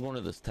 I'm going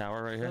to this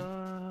tower right here.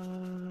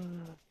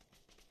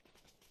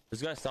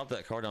 This guy stopped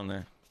that car down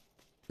there.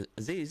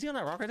 Is he on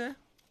that rock right there?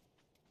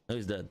 No,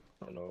 he's dead.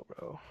 I don't know,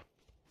 bro.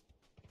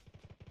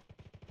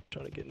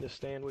 Trying to get in this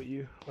stand with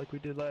you like we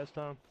did last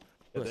time.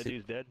 Oh, If that see-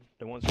 dude's dead,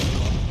 the one's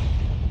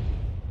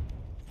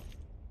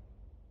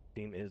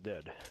team is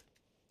dead.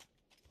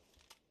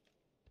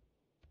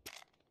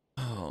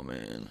 Oh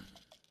man.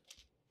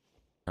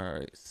 All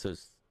right, so if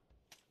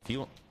you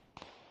want,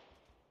 I'm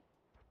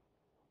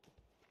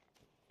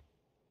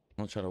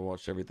gonna try to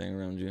watch everything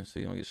around you so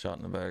you don't get shot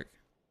in the back.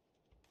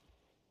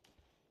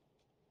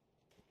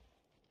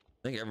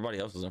 I think everybody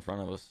else is in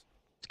front of us.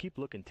 Just keep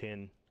looking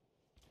 10,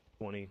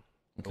 20.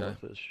 Okay,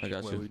 north-ish, I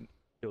got where you. we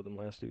killed them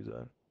last dudes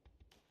at.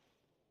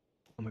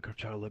 I'm gonna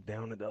try to look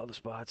down at the other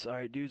spots. All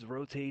right, dudes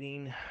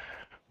rotating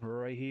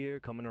right here,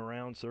 coming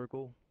around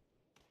circle.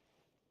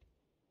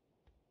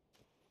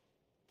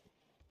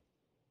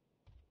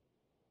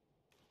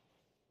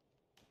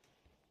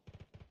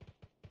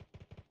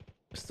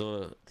 There's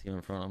still a team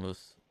in front of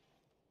us.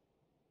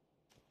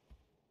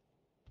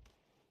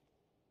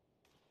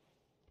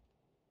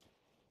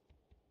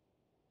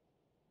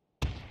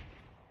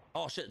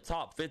 Oh shit,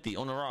 top 50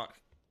 on the rock.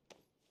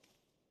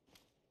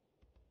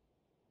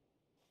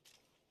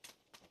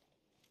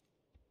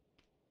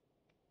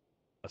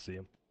 I see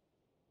him.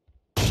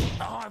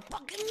 Oh, I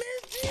fucking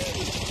missed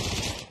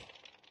you!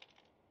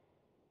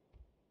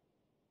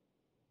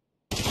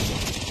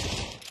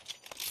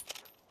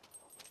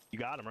 You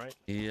got him, right?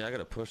 Yeah, I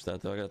gotta push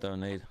that though. I gotta throw a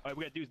nade. All right,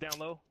 we got dudes down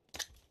low.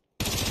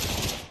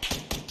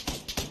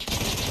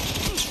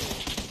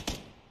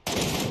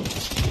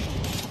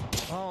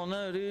 Oh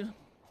no, dude.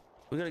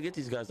 We gotta get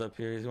these guys up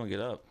here. He's gonna get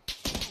up.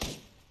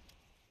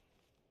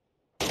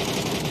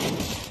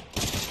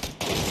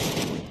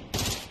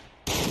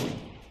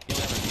 You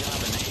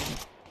have a nade?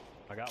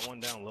 I got one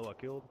down low. I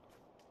killed.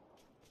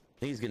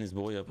 He's getting his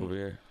boy up over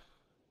here.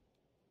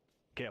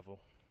 Careful.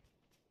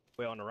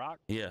 Wait, on the rock?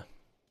 Yeah.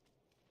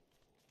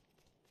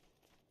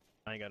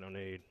 I ain't got no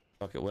nade.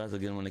 Fuck it. We'll have to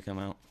get him when they come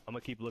out. I'm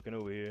gonna keep looking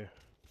over here.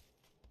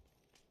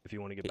 If you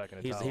want to get back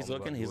in the tower. He's I'm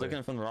looking. about He's to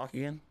looking from the rock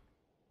again.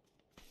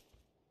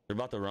 They're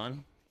about to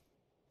run.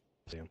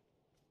 see him.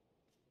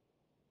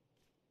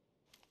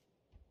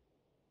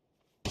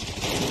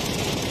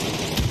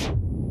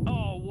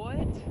 Oh,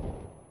 what?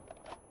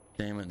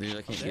 Damn it, dude.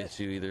 I can't get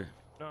you either.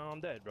 No, I'm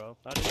dead, bro.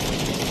 I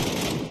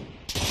didn't...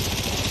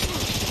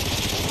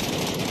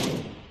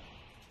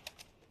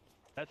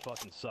 That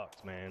fucking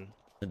sucks, man.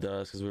 It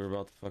does, because we were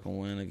about to fucking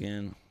win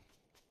again.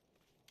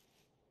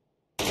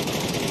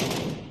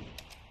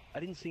 I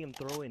didn't see him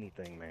throw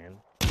anything, man.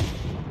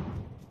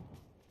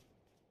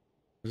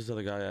 Where's this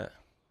other guy at?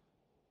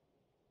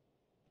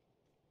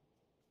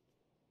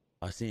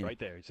 I see him. Right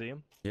there, you see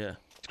him? Yeah.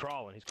 He's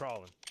crawling, he's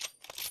crawling.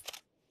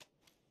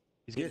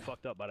 He's getting Yeah.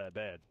 fucked up by that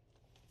bad.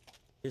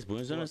 His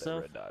wounds on Look at that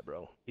himself? red dot,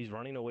 bro. He's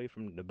running away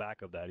from the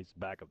back of that. He's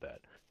back of that.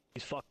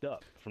 He's fucked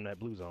up from that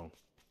blue zone.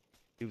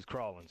 He was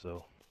crawling,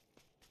 so.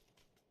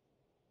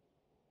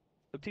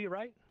 Look to your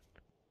right.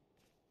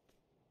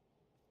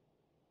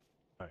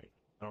 Alright.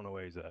 I don't know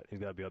where he's at. He's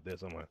gotta be up there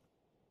somewhere.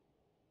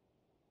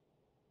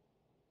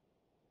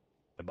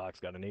 The box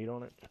got a nade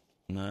on it.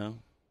 No.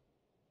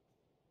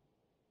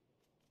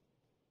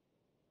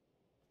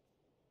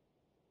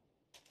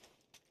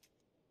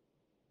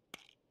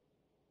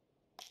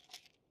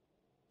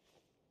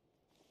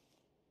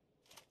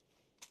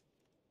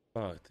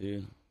 Fuck,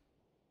 dude.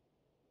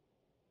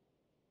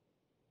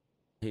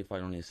 I hate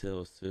fighting on these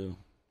hills, too.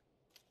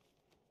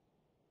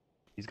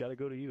 He's gotta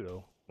go to you,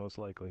 though. Most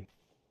likely.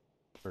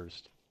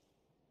 First.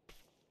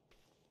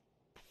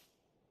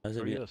 How's it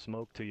Throw be? you a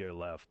smoke to your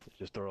left.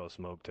 Just throw a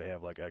smoke to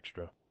have, like,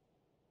 extra. If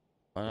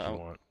I'm you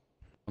want.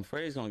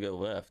 afraid he's gonna go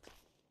left.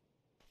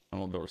 I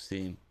won't be able to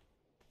see him.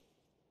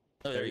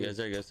 Oh, there he goes,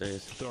 there he goes, there he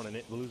is. Throwing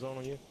a blue zone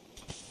on you.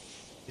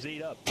 He's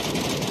eat up.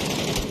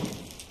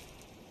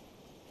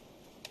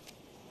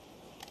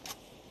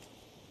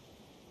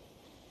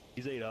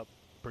 He's ate up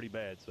pretty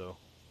bad, so.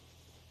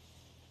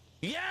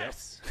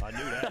 Yes! I knew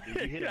that, dude.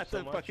 You hit him That's so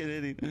a much. fucking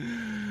idiot. Bro,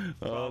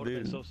 I Oh, would have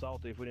dude. been so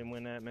salty if we didn't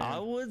win that, man. I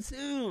would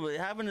too, but it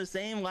happened the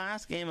same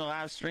last game of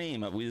live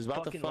stream. We was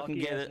about to fucking lucky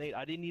get ass it. nade.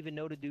 I didn't even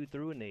know the dude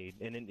threw a nade,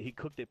 and then he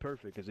cooked it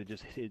perfect because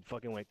it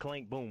fucking went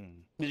clank,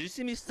 boom. Did you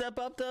see me step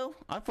up though?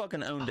 I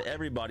fucking owned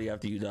everybody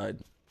after you died.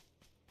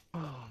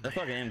 That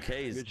fucking MK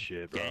is Good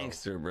shit, bro.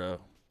 gangster, bro.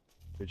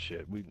 Good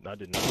shit. I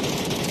did not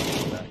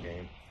lose that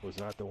game. Was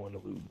not the one to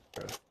lose,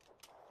 bro.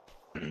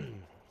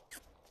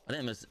 I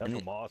didn't miss That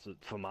any.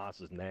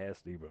 FAMAS is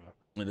nasty, bro.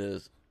 It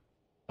is.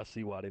 I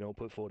see why they don't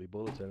put 40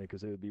 bullets in it,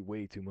 because it would be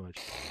way too much.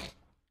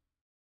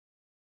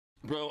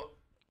 Bro,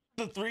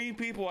 the 3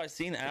 people I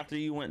seen after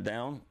you went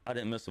down, I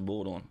didn't miss a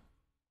bullet on.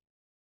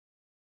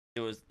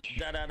 It was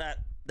da-da-da,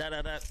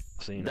 da-da-da,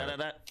 Seen da-da-da.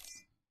 that.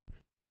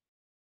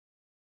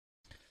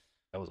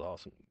 That was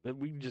awesome.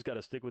 We just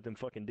gotta stick with them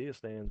fucking deer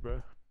stands,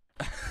 bro.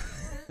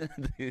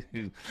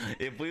 Dude,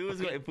 if we were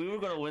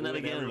gonna win that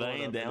Win again, everyone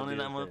laying up in down the in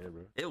that deer month,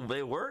 stand, bro.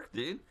 it worked,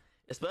 dude.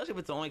 Especially if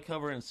it's only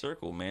cover in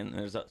circle, man.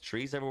 There's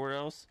trees everywhere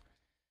else.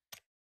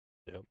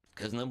 Yep.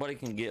 Because nobody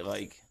can get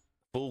like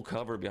full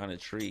cover behind a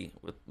tree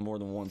with more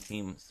than one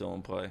team still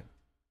in play.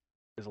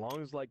 As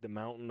long as like the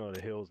mountain or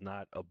the hill's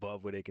not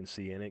above where they can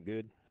see in it,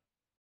 good.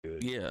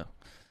 Yeah,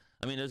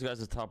 I mean, those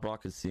guys at top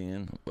rocket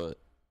seeing, but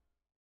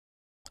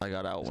I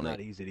got out It's when not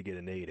easy to get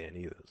a nade in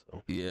either.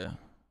 So yeah.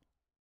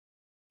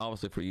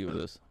 Obviously for you it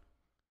is.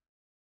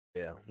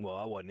 yeah, well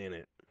I wasn't in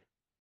it.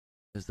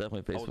 It's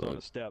definitely I was on Facebook.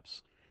 the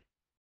steps.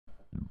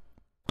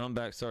 I'm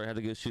back. Sorry, I had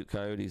to go shoot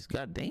coyotes.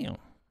 God damn.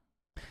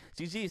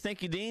 GG's.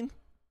 Thank you, Dean.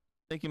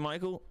 Thank you,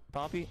 Michael.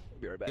 Poppy.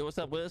 Be right back. Yo, what's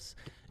up, Wiz?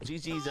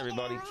 GG's,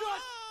 everybody. Just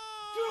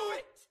do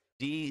it!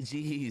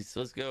 GG's.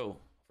 Let's go.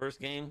 First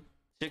game,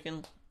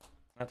 chicken.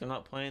 After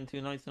not playing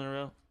 2 nights in a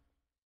row.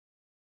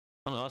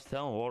 I don't know. I was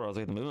telling Walter, I was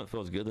like, the movement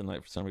feels good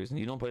tonight for some reason.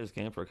 You don't play this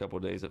game for a couple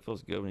of days. It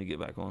feels good when you get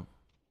back on.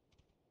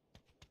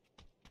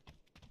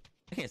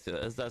 I can't say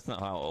that. That's not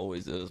how it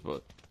always is,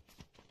 but.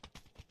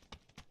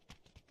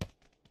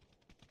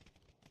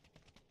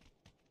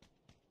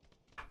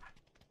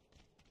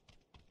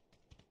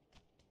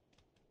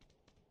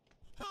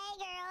 Hey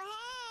girl,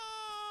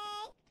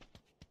 hey!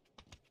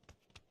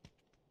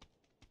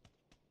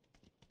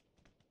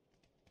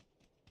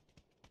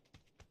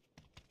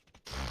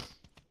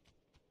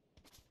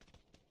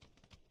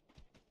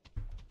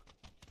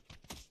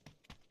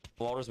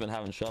 Walter's been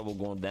having trouble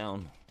going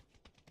down.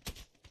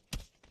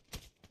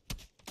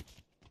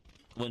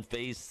 When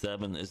phase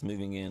 7 is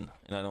moving in,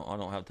 and I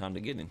don't have time to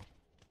get him.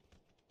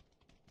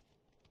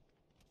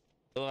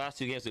 The last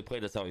 2 games we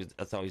played, that's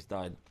how he's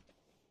died.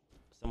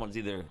 Someone's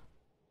either,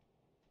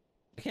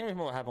 I can't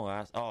remember what happened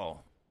last. Oh,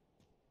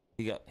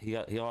 he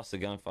lost a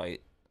gunfight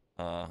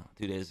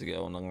 2 days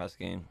ago in the last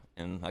game,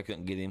 and I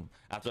couldn't get him.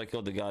 After I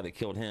killed the guy that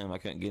killed him, I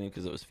couldn't get him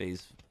because it was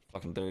phase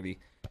fucking 30.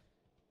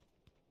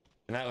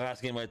 And that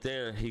last game right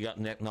there, he got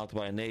knocked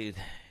by a nade,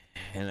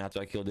 and after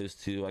I killed those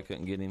 2, I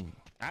couldn't get him.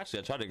 Actually,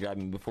 I tried to grab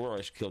him before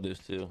I killed those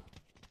 2.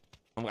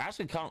 I'm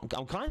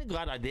kind of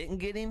glad I didn't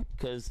get him,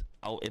 because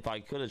if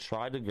I could have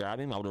tried to grab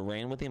him, I would have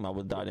ran with him. I would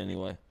have died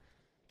anyway.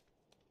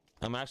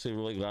 I'm actually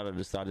really glad I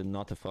decided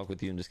not to fuck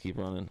with you and just keep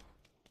running.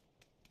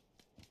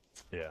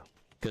 Yeah.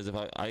 Because if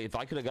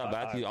I could have got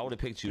back to you, I would have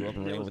picked you up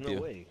and There ran was with no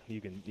you. way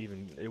you can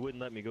even. It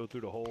wouldn't let me go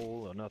through the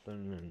hole or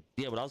nothing, and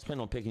Yeah, but I was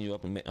planning on picking you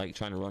up and like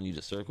trying to run you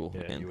to circle.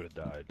 yeah, and you would have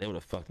died. they would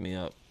have fucked me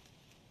up.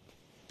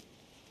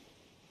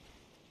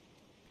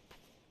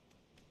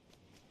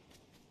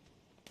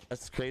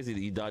 That's crazy that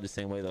you died the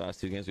same way the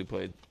last 2 games we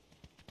played.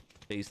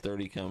 Phase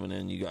 30 coming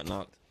in, you got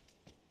knocked.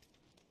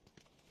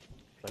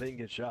 I didn't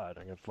get shot.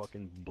 I got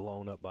fucking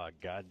blown up by a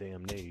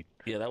goddamn nade.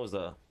 Yeah, that was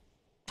a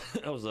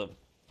that was a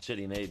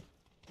shitty nade.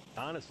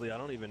 Honestly, I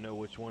don't even know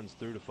which ones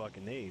threw the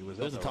fucking nade. Was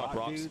It was that the the top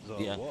rock rocks. dudes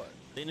or Yeah, what?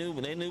 they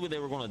knew they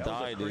were going to That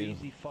die, was a dude.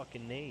 crazy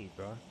fucking nade,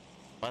 bro.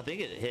 I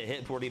think it hit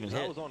before it even 'Cause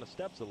I hit. was on the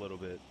steps a little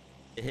bit.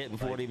 It hit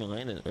before like- it even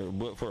landed, or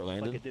before it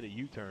Like landed. it did a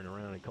U-turn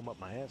around and come up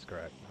my ass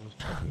crack. That was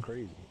fucking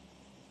crazy.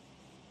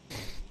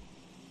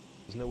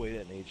 There's no way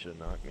that nade should have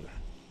knocked me.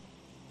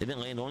 It didn't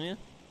land on you.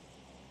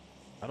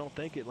 I don't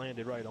think it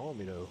landed right on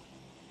me though.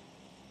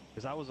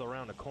 Cause I was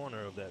around the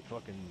corner of that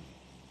fucking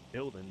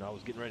building. I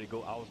was getting ready to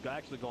go. I was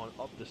actually going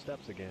up the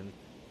steps again.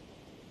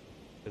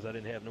 Cause I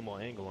didn't have no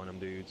more angle on them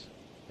dudes.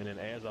 And then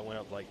as I went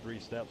up like 3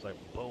 steps, like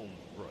boom,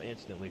 bro,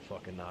 instantly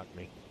fucking knocked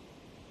me.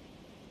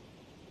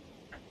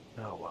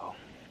 Oh well.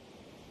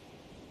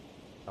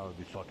 I would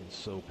be fucking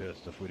so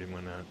pissed if we didn't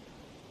win that.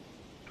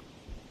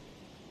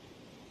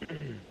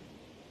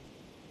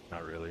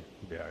 Not really.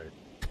 Be alright.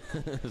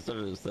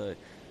 Started to say.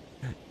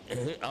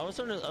 I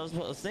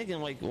was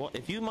thinking like, what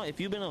if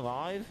you've been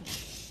alive,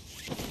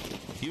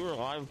 if you were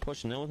alive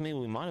pushing in with me,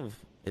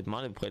 it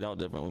might have played out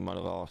different. We might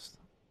have lost.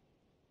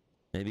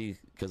 Maybe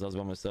because I was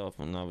by myself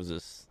and I was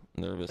just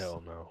nervous.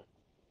 Hell no.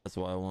 That's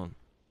why I won.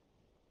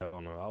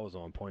 Hell no. I was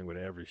on point with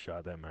every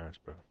shot that match,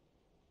 bro.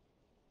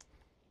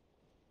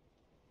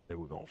 They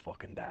were gonna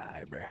fucking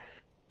die, bro.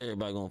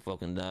 Everybody gonna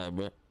fucking die,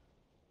 bro.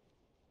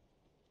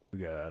 We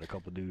got a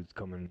couple dudes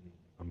coming,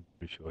 I'm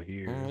pretty sure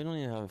here. We don't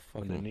even have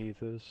fucking.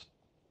 Underneath us.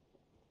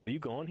 Are you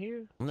going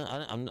here?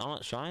 I'm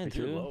not trying If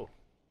you're to. low.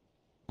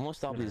 I'm gonna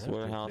stop You're these gonna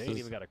have to. They warehouses. ain't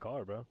even got a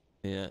car, bro.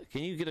 Yeah,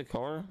 can you get a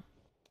car?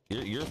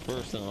 You're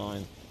first in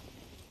line.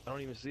 I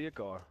don't even see a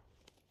car.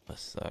 That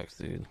sucks,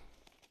 dude.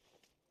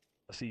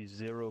 I see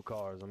 0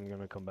 cars. I'm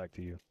gonna come back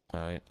to you.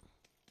 All right.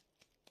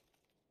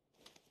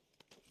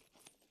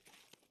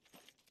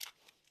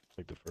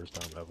 Like the first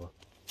time ever.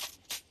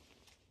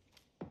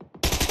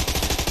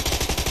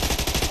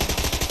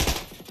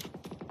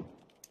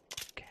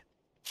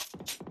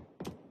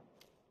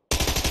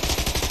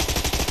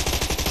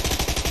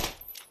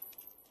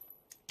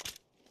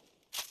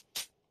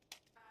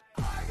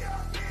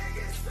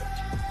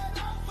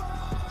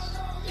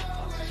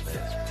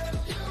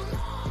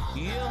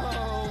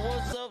 Yo,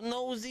 what's up,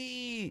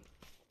 Nosy?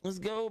 Let's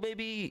go,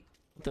 baby.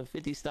 The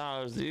 50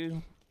 stars,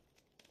 dude.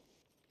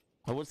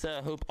 I would say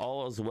I hope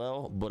all is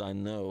well, but I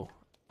know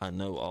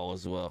all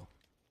is well.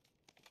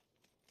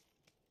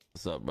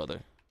 What's up, brother?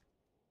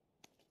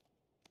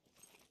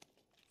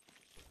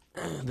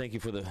 Thank you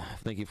for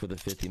the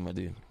 50, my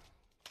dude.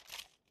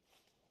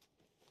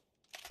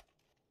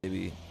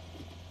 Baby.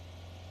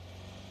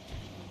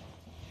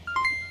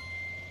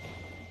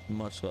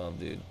 Much love,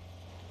 dude.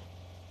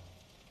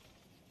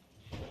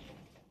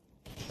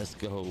 Let's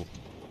go.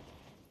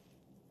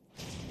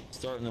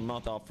 Starting the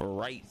month off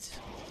right.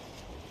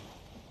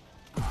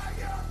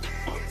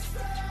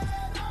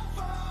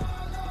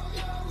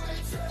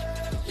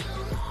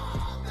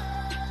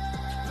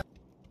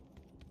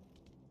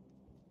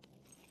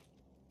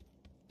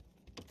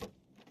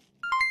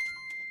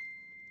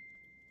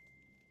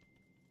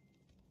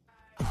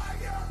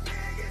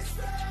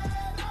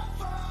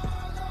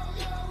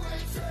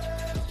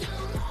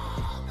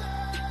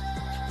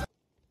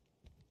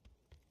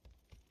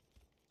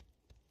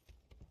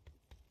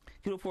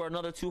 Get up for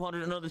another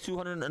 200, another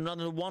 200,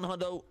 another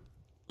 100.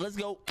 Let's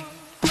go. We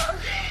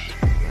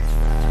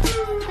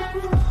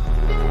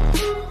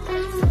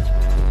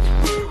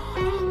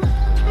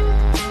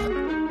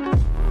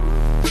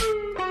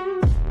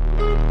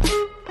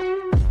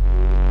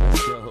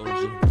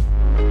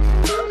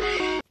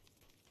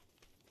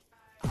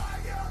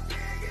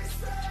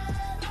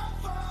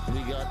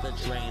got the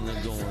train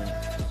going.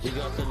 We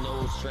got the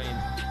nose train.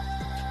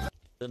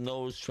 The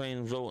nose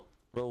train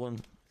rolling.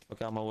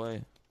 Fuck out my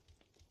way.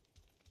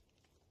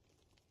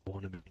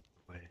 Want to be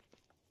away.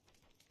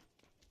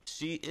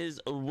 She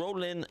is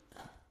rolling.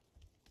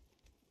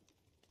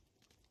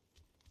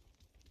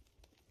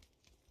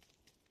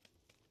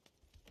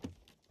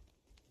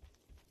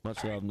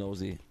 Much love,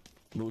 Nosy.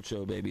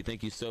 Mucho, baby.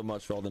 Thank you so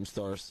much for all them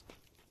stars.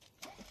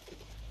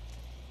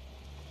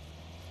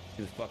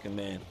 You the fucking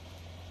man.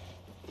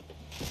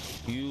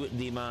 You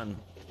the man.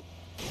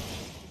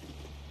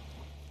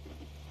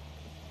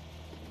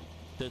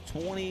 The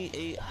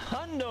 28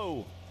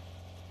 hundo.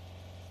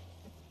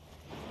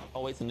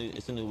 Oh wait,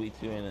 it's a new week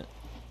too, ain't it?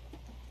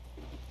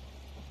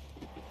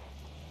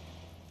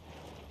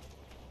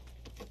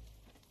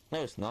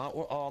 No, it's not.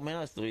 Oh man,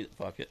 let's delete it.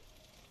 Fuck it.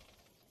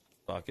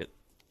 Fuck it.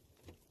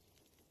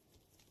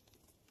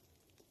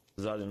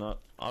 'Cause I do not.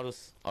 I'll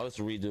just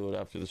redo it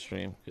after the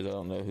stream because I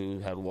don't know who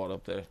had what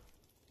up there.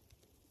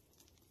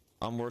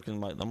 I'm working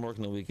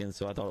the weekend,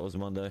 so I thought it was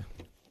Monday.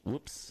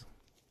 Whoops.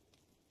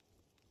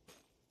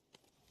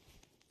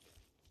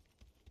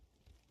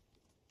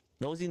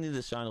 Nosy needs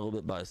to shine a little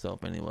bit by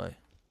itself anyway.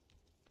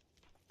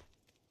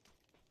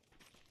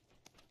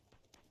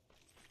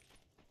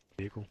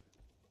 Vehicle.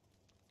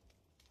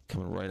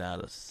 Coming right at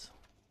us.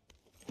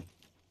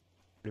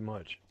 Pretty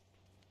much.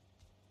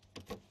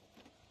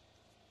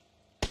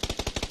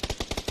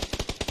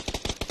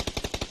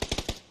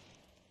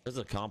 There's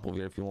a comp over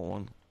here if you want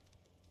one.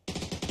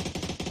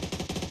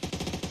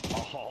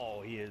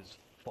 Oh, he is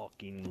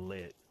fucking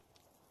lit.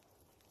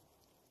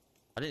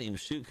 I didn't even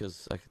shoot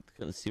because I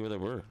couldn't see where they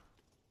were.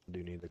 I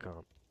do need the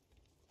comp.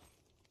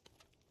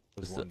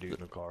 There's This one the- dude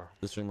in the car.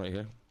 This room right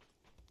here.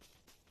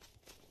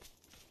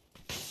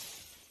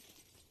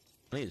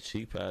 I need a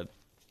cheek pad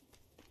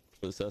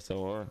for this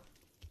SLR.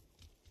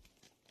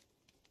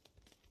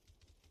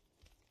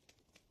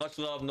 Much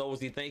love,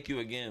 Nosy. Thank you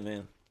again,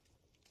 man.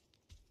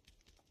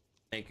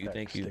 Thank you,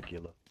 thank you.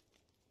 Testicular.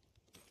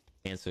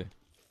 Answer.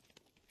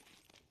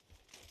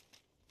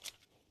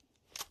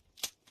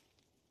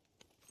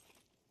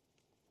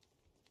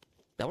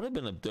 That would have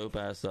been a dope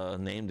ass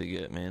name to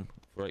get, man,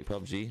 for like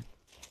PUBG.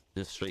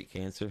 Just straight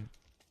cancer.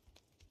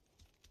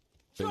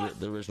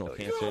 The original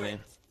cancer name.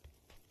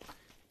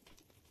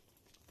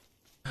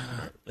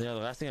 Yeah, the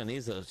last thing I need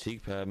is a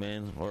cheek pad,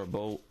 man, or a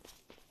bolt.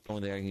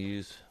 Only thing I can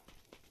use.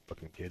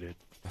 Fucking kidded.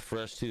 A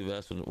fresh 2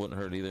 vest wouldn't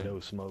hurt either.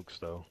 No smokes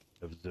though.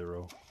 Of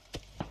 0.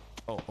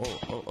 Oh,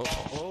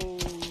 Oh,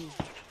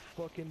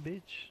 fucking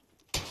bitch.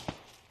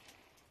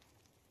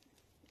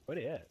 Where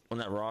they at? on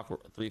that rock,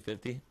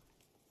 350.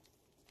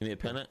 Give me a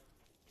pennant.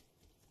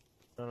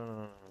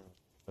 No.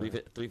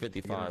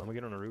 355. I'm gonna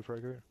get on the roof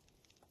right here.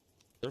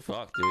 They're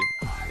fucked,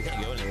 dude. They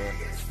can't go anywhere.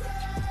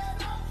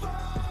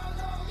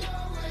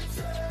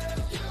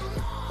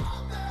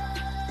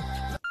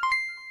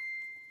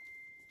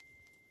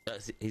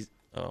 He's.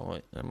 Oh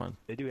wait, never mind.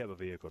 They do have a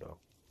vehicle though.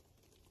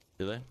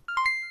 Do they?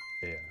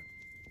 Yeah.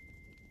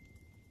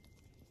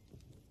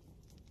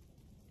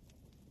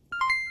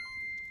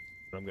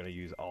 But I'm gonna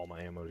use all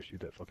my ammo to shoot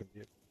that fucking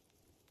vehicle.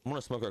 I'm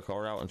gonna smoke our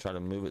car out and try to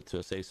move it to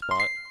a safe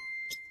spot.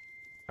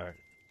 Alright.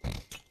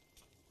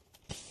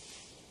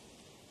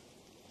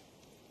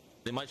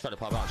 They might try to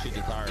pop out and shoot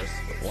the tires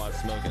while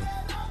it's smoking.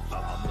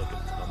 I'm looking.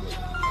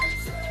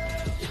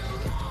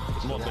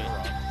 Come on, baby.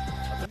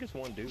 I think it's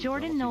one dude.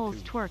 Jordan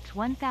Knowles twerked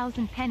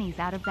 1,000 pennies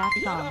out of that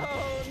song.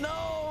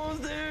 No,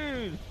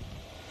 dude.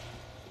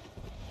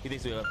 He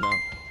thinks we left now.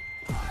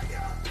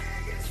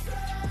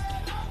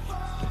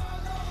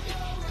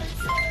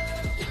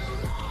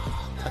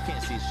 I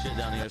can't see shit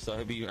down here, so I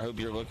hope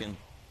you're looking.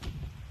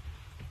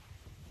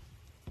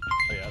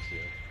 Oh yeah, I see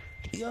it.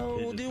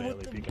 Yo, dude,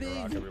 with the peeking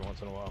a rock every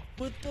once in a while.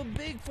 with the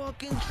big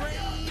fucking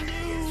train, dude.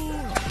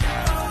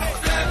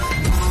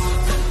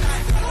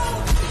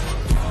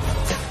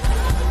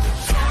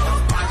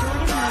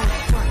 Jordan Knowles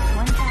twerked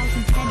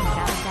 1,000 pennies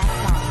out of that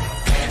song.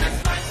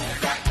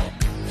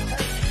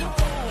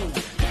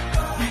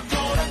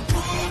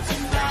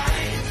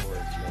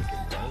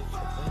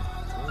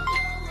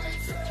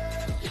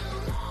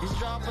 He's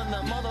dropping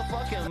the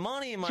motherfucking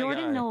money, my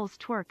Jordan guy. Knowles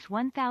twerked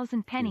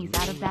 1,000 pennies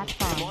out of that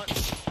song. What?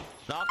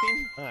 Knock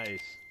him?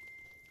 Nice.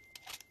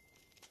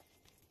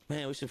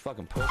 Man, we should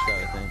fucking push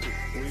that, I think.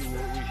 We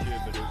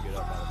should, but he'll get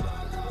up out of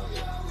time.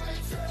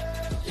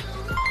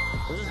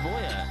 Where's this boy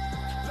at?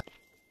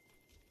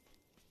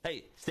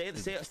 Hey, stay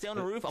on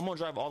the roof. I'm gonna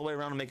drive all the way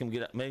around and make him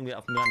get from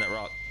behind that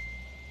rock.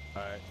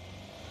 All right.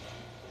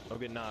 I'll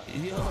get knocked.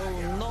 Yo,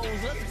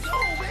 Nose, let's go,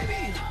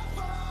 baby!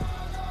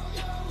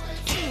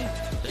 Damn,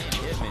 he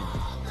hit me.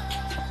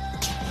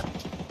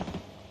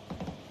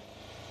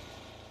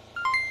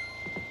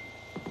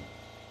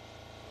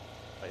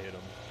 I hit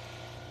him.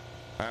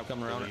 Alright, I'm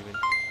coming around. Leaving.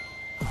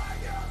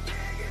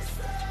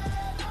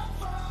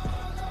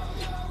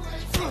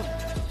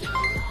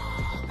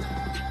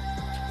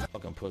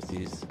 Fucking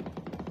pussies.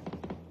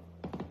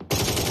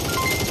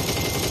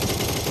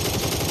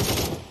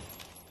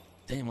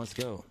 Damn, let's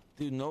go.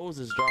 Dude, Nose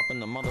is dropping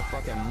the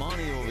motherfucking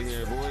money over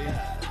here, boy.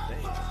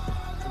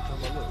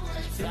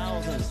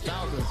 Thousands,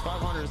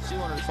 500s,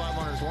 200s,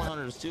 500s,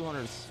 100s,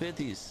 200s,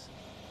 50s.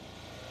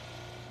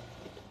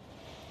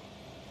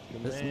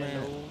 This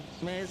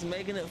man is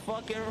making it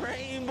fucking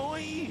rain,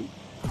 boy.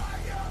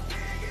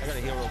 I gotta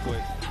heal real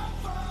quick.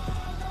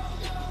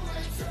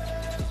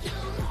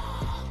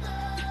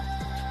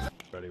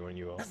 Ready when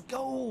you are. Let's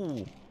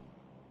go.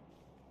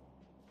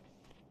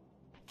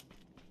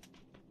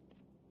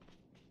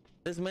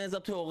 This man's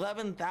up to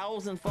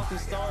 11,000 fucking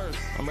stars.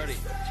 I'm ready.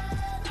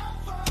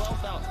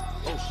 12,000.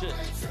 Oh shit. I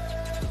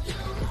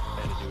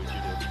had to do what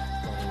you did.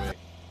 Only way.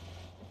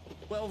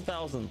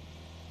 12,000.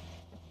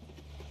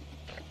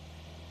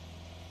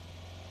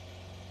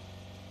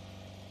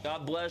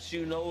 God bless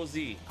you,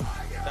 Nosy.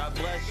 God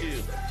bless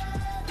you.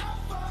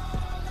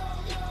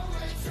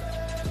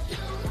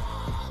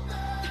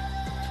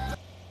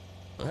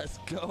 Let's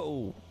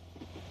go.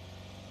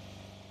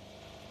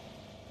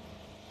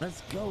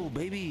 Let's go,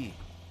 baby.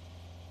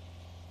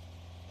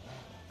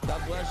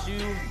 God bless you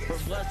for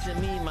blessing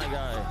me, my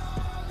guy.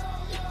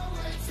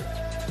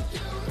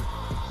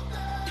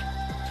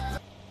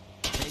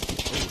 Thank you.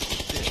 Oh,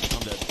 shit.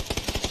 I'm dead.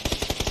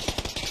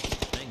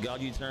 Thank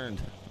God you turned.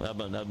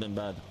 That'd been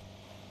bad.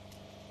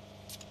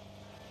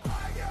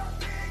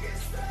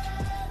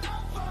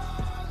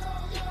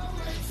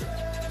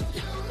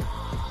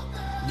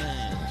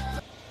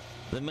 Man,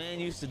 the man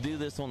used to do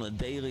this on the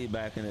daily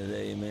back in the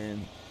day,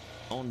 man.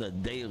 On the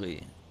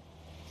daily.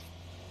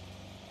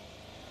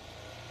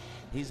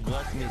 He's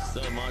blessed me so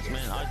much,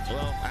 man.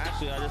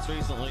 Actually, I just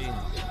recently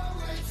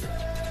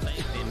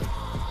thanked him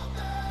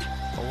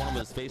on one of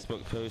his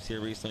Facebook posts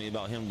here recently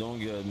about him doing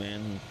good,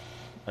 man.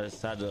 I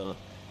just had to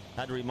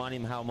remind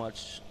him how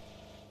much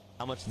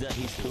debt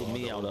he's pulled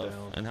me out of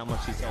and how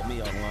much he's helped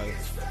me out in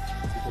life.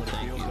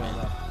 Thank you, man.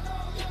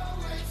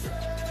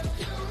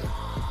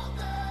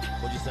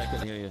 What'd you say? I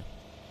couldn't hear you.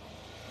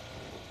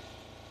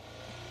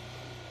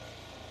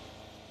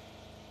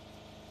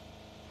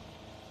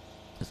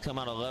 Just come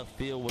out of left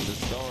field with the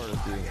stars,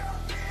 dude.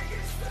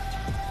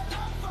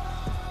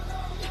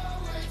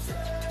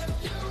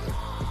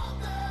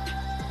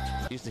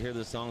 I used to hear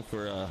this song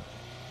for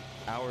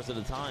hours at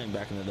a time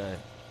back in the day.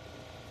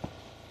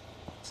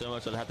 So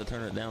much I'd have to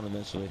turn it down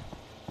eventually.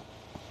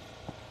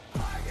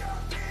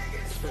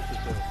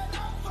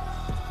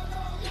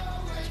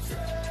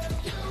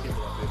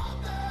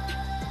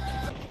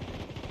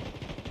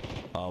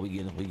 Oh, we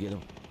get him. We get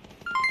him.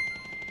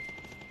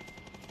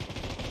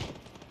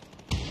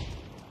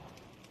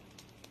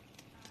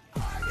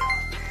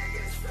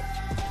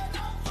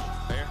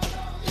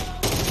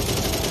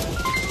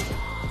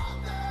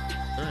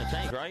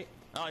 Right?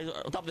 Oh, he's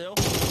on top of the hill.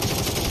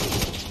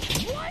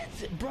 What?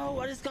 Bro,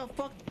 I just got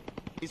fucked.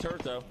 He's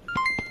hurt though.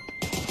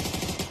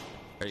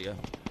 There you go.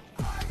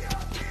 I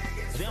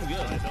think I'm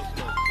good.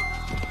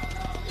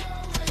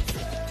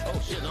 Oh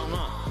shit, no I'm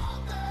not.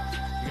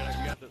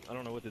 You got the, I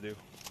don't know what to do.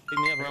 Pick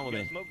me up and run with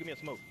me. Smoke, give me a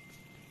smoke.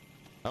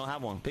 I don't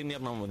have one. Pick me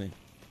up and run with me.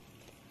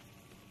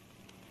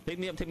 Pick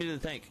me up, take me to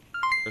the tank.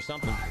 Or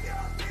something.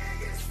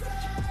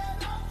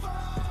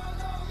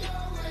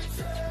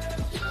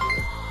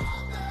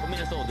 I mean,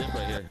 it's all dip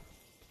right here.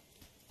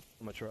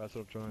 I'm gonna try. That's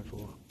what I'm trying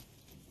for.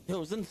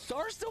 Yo, is the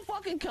star still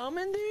fucking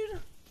coming, dude?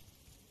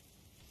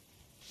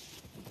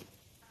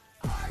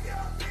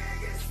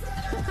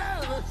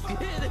 Let's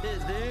get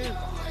it, dude.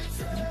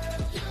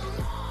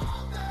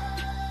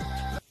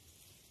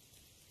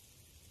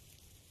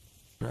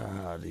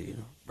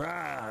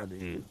 Bruh,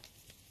 dude.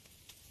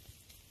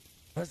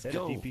 Let's That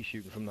go. DP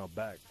shooting from the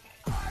back.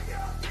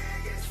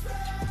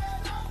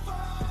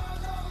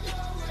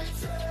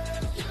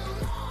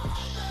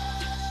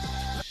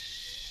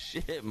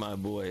 Shit, my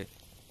boy.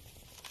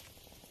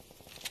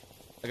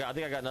 I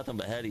think I got nothing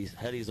but headies.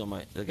 Headies on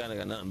my. The guy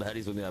got nothing but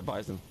headies with me. That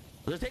Bison.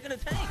 They're taking a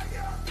tank.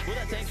 Where'd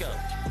that tank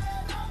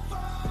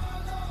go?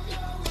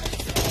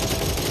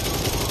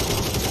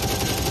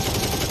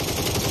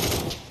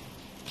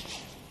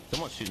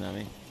 Someone's shooting at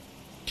me.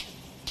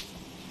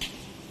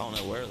 I don't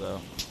know where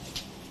though.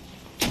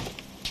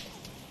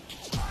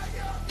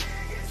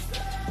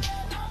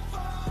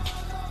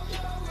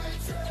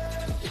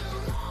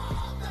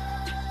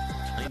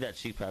 I need that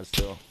cheek pad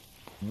still.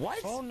 What?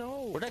 Oh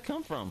no! Where'd that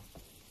come from?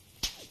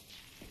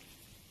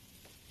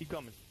 Keep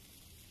coming.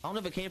 I don't know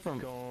if it came from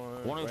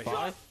Going 105.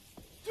 right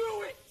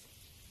Do it!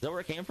 Is that where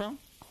it came from?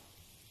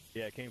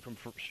 Yeah, it came from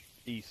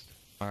east.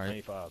 All right.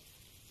 95.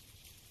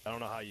 I don't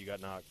know how you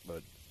got knocked,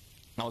 but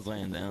I was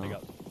laying down.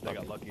 they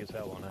got lucky as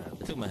hell on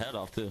that. It took my head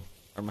off too,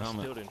 or my I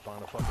helmet. still didn't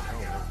find a fucking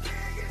helmet.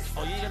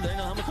 Oh, you ain't got no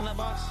helmets in that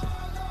box?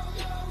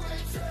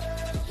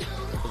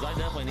 Cause I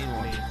definitely need I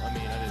one.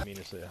 didn't mean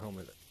to say a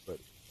helmet, but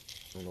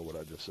I don't know what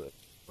I just said.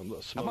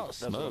 Smoke. How about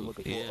That's what I'm smoke?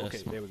 looking for. Yeah, Okay,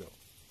 smoke. there we go.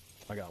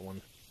 I got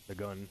one. The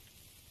gun.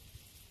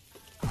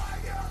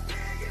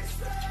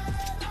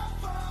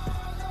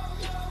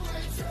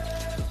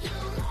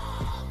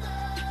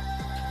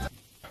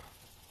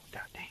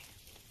 God dang.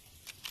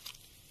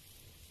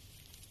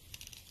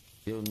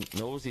 Yo,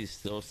 Nosey's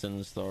still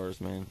sending stars,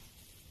 man.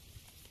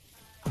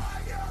 I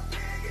might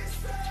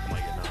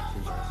get knocked too,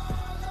 man.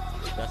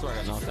 That's where I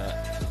got knocked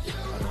at. I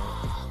know.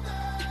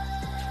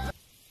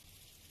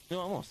 You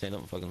know, I'm gonna stand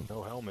up and fucking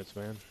No helmets,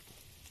 man.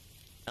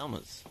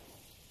 helmets.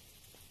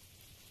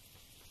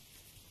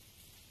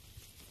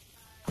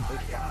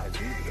 There's 5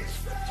 dude.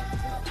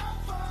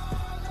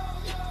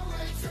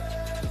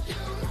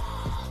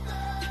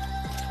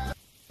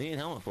 You need a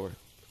helmet for it.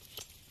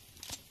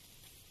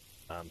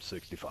 I'm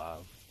 65.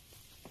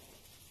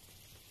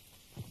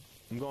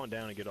 I'm going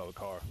down and get out of the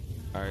car.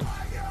 All right.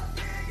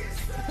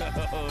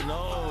 Oh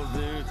no,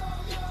 dude.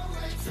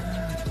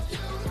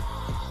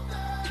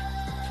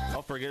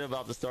 I'll forget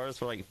about the stars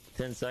for like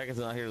 10 seconds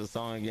and I'll hear the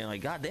song again.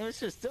 Like, God damn, it's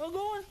just still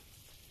going?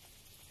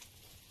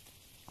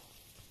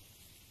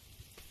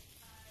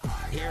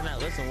 Hearing that,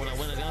 listen, when I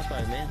win a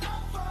gunfight, man.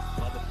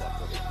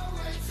 Motherfucker.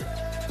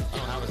 I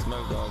don't have a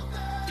smoke, dog.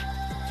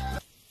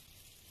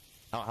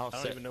 How I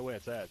don't even know where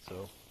it's at,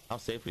 so. How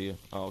safe are you?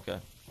 Oh, okay.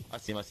 I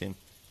see him.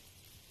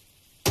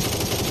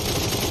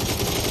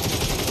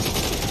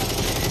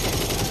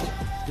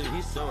 Dude,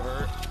 he's so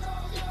hurt.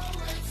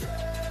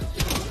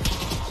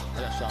 I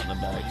got shot in the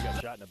Oh, back. you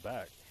got shot in the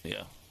back.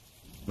 Yeah.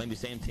 Maybe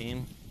same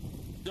team.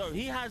 Yo,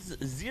 he has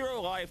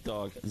 0 life,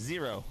 dog.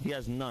 0. He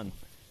has none.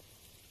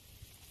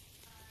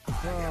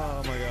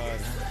 Oh my god.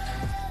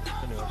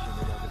 I knew I shouldn't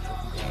have got this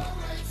fucking car.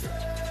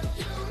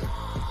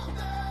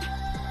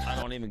 I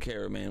don't even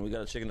care, man. We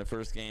got a chick in the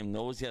first game.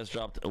 Nosy has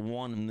dropped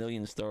 1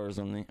 million stars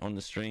on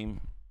the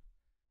stream.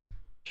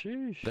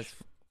 Sheesh. Let's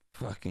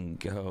fucking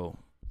go.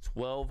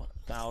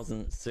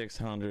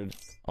 12,600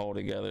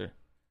 altogether.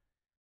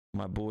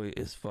 My boy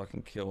is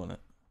fucking killing it.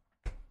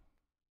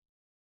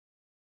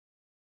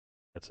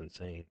 That's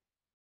insane.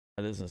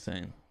 That is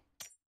insane.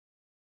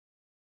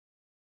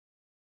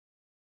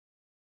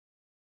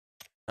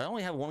 I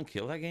only have 1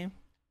 kill that game.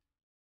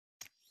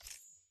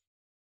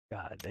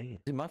 God damn.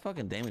 Dude, my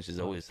fucking damage is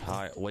always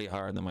high, way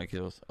higher than my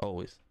kills.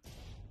 Always.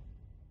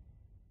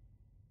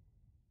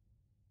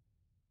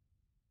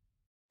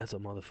 That's a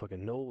motherfucking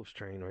nose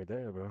train right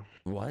there, bro.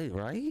 Why,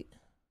 right?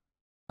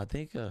 I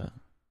think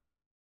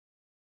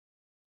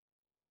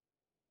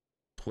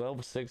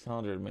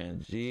 12,600,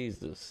 man.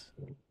 Jesus.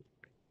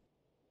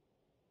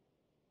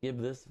 Give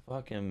this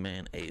fucking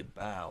man a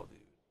bow, dude.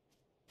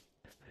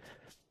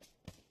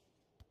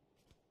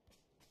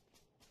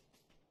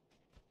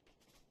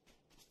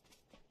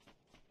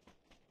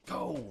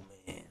 Go,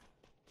 man.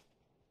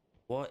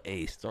 What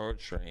a star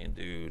train,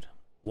 dude.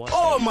 What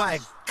Oh a my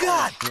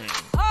God! train.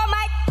 Oh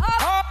my,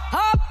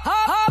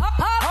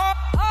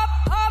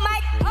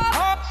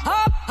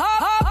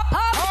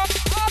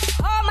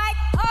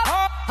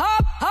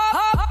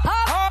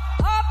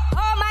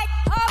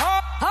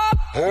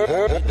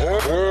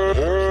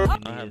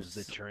 I have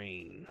the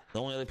train.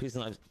 the only other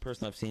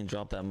person I've seen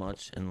drop that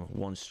much in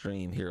one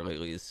stream here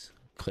lately is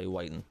Clay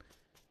Whiten.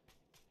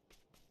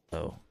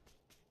 Oh,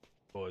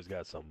 Boy's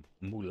got some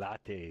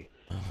mulate.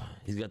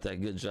 he's got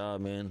that good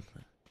job, man.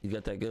 He's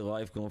got that good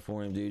life going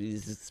for him, dude.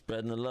 He's just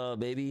spreading the love,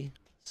 baby.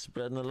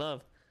 Spreading the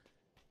love.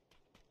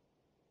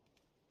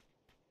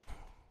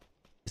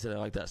 He said, I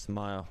like that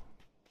smile.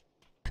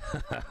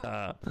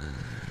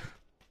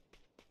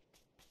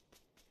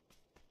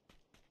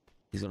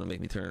 He's gonna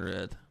make me turn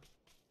red.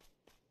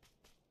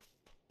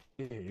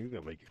 Yeah, you're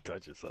gonna make you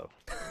touch yourself.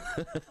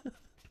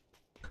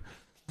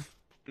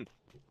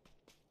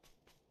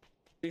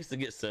 I used to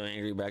get so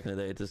angry back in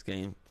the day at this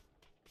game.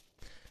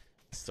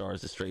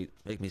 Stars just straight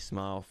make me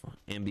smile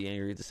and be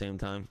angry at the same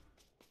time.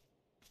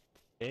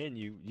 And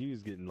you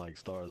was getting like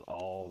stars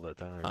all the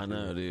time. I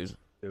know, dude.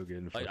 Still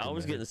getting Like I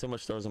was getting so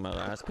much stars on my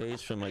last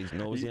page from like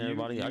nosy and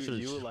everybody. I should.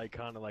 You were like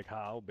kind of like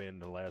how I've been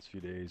the last few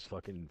days,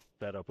 fucking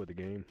fed up with the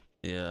game.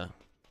 Yeah.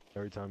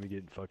 Every time you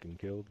get fucking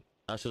killed.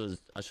 I should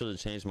have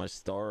changed my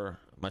star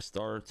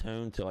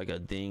tone to like a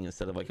ding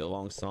instead of like a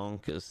long song,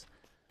 because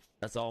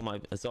that's all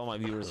my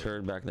viewers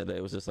heard back in the day.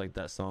 It was just like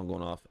that song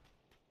going off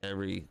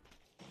every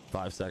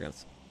 5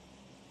 seconds.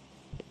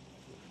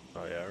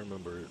 Oh yeah, I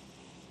remember it.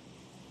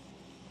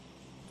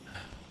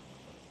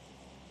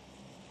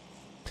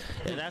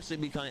 It'd actually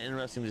be kind of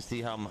interesting to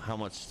see how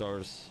much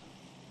stars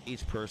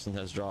each person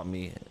has dropped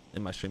me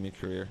in my streaming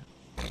career.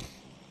 How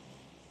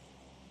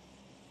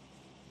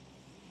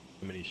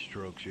many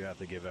strokes you have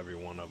to give every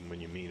one of them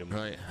when you meet them.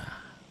 Right.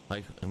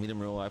 Like, I meet them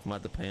in real life, I'm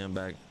about to pay them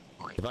back.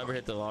 If I ever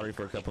hit the lottery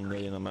for a couple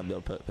million, I might be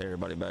able to pay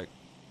everybody back.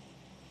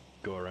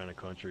 Go around the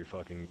country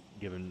fucking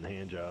giving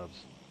hand jobs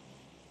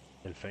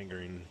and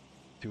fingering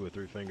 2 or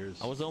 3 fingers.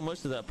 I was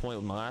almost to that point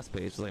with my last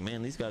page. I was like,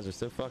 man, these guys are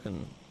so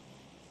fucking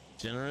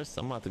generous.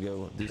 I'm about to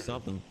go do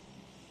something.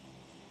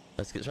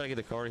 Let's try to get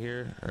a car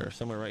here or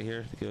somewhere right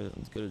here to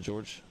go to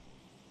George.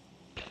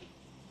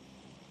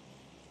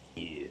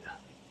 Yeah.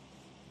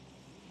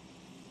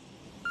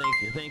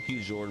 Thank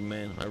you, Jordan,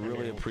 man. I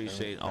really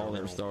appreciate all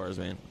them stars,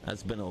 man.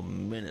 That's been a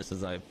minute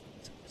since I've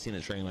seen a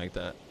train like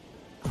that.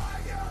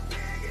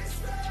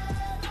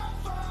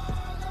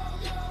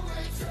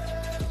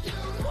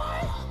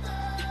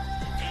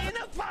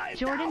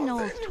 Jordan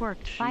Knowles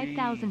twerked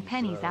 5,000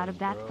 pennies out of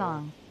that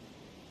thong.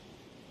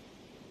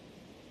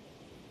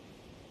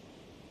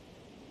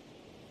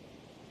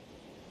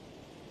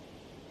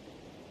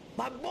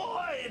 My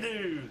boy,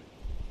 dude.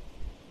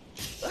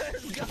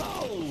 Let's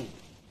go.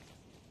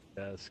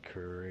 That's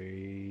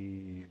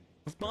crazy.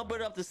 Let's bump it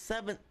up to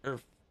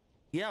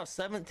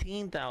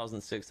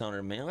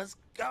 17,600, man. Let's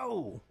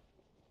go.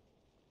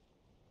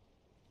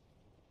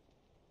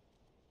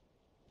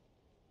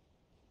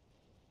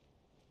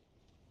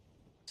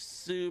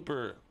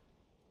 Super.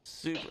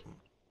 He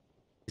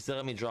said,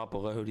 let me drop a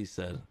load, he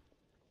said.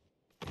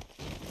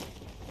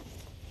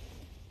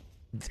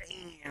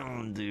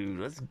 Damn, dude.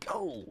 Let's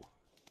go.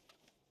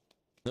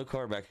 No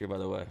car back here, by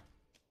the way.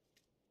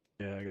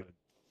 Yeah, I got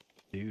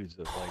dudes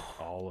that like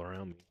all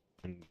around me,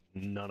 and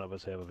none of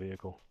us have a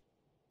vehicle.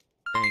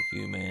 Thank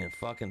you, man.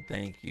 Fucking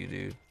thank you,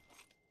 dude.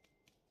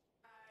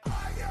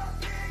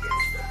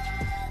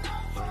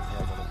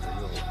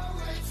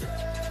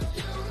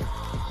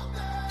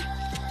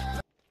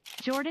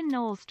 Jordan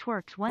Knowles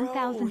twerked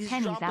 1,000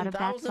 pennies out of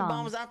that song.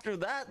 Bombs after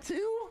that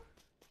too?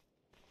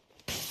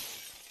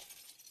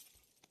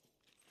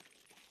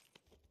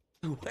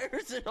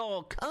 Where's it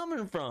all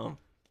coming from?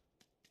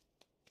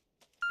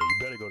 Hey, you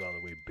better go the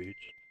other way, bitch.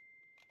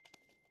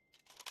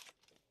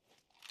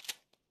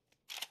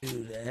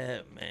 Do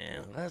that,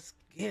 man. Let's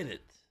get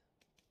it.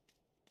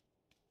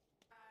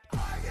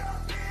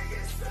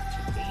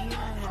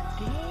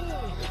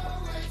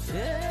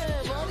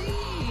 Yeah,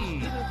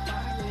 buddy.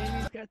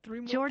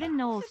 Jordan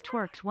Knowles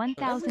twerked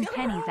 1,000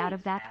 pennies out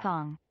of that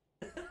thong.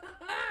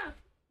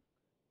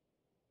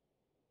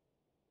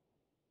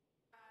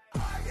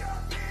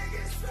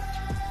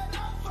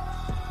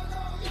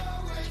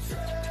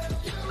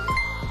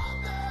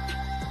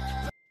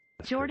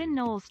 Jordan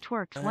Knowles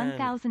twerked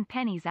 1,000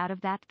 pennies out of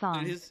that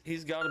thong. Dude,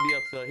 he's got to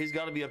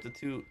be up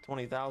to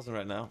 20,000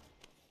 right now.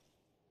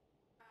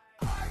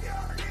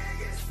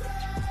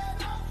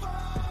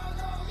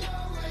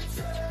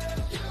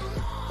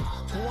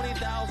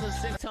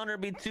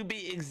 20,600 to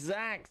be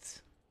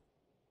exact.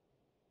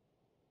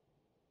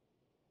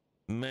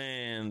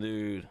 Man,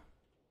 dude.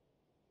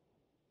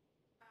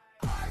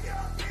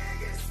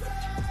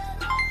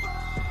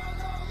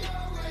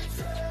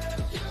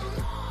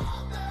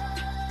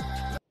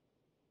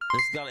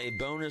 This got a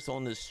bonus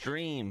on the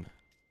stream.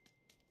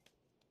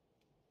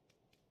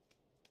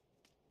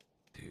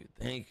 Dude,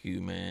 thank you,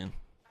 man.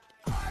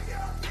 I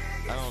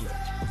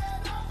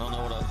don't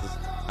know what else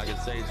I could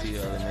say to you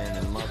other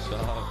man than much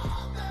dog.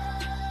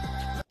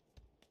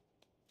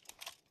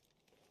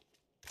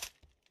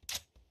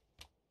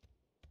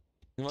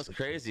 And what's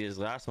crazy is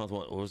last month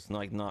was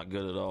like not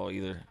good at all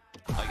either.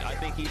 Like I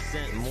think he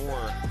sent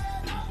more.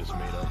 You just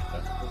made up.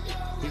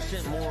 He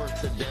sent more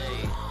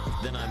today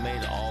than I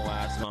made all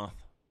last month.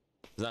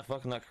 Is that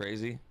fucking not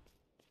crazy?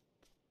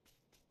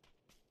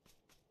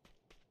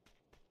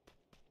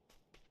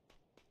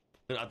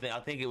 I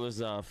think it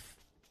was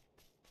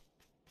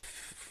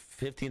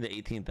 15 to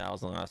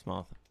 18,000 last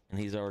month, and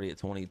he's already at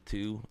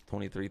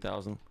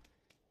 23,000.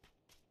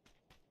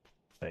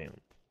 Damn.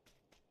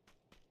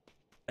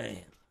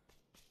 Man.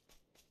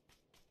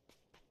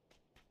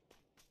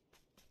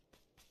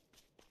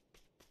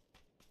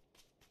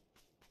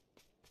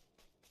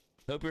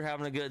 Hope you're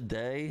having a good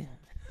day.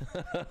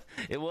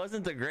 It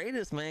wasn't the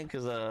greatest, man,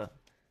 because I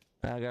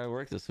gotta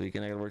work this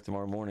weekend. I gotta work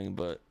tomorrow morning,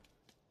 but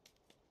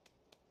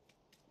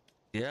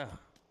yeah,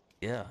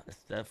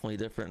 it's definitely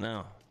different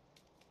now.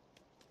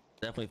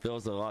 Definitely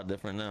feels a lot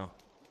different now.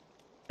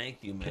 Thank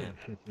you, man.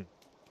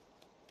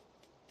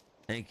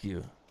 Thank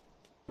you.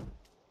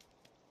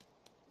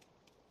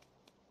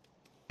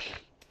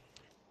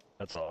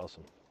 That's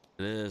awesome.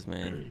 It is,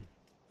 man.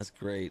 That's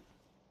great.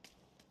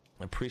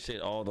 I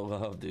appreciate all the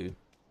love, dude.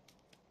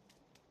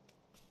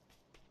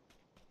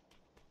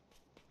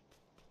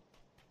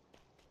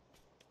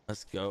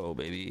 Let's go,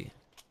 baby.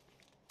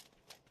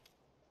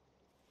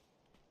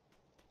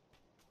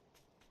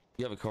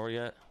 You have a car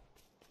yet?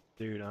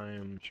 Dude, I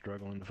am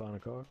struggling to find a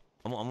car.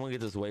 I'm gonna get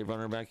this Wave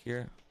Runner back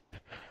here.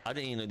 I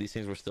didn't even know these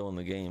things were still in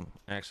the game.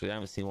 Actually, I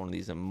haven't seen one of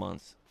these in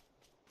months.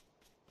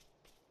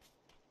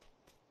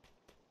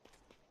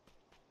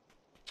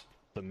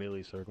 The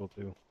melee circle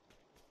too.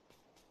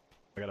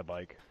 I got a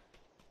bike.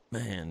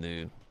 Man,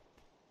 dude.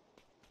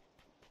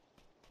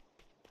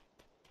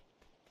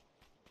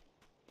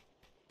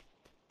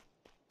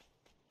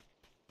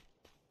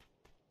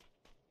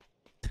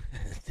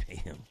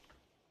 Damn.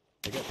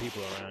 They got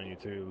people around you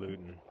too,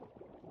 looting.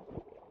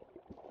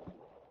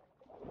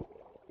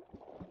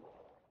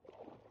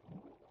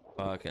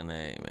 Fucking A,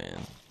 man.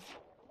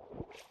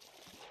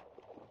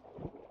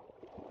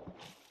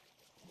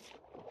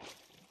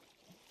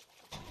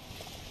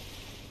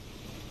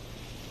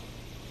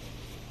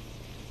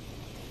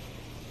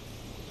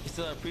 He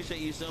said, I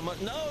appreciate you so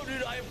much. No,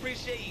 dude, I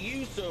appreciate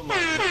you so much.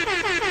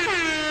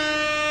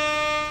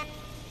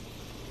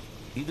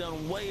 You've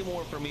done way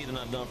more for me than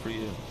I've done for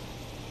you.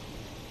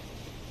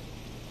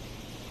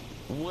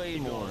 Way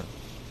Keep more. going.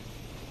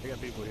 I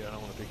got people here. I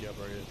don't want to pick you up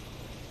right yet.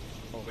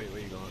 Oh wait,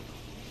 where you going?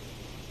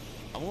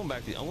 I'm going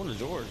back to. I'm going to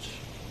George.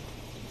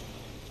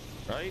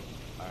 Right?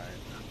 All right.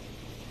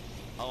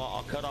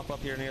 I'll cut off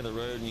up here near the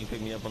road, and you can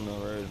pick me up on the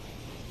road.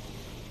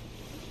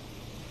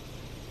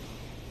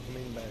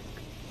 Coming back.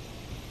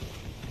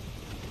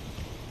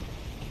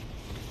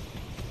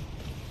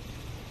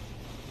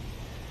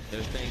 Yo,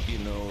 thank you,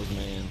 Nose,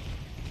 man.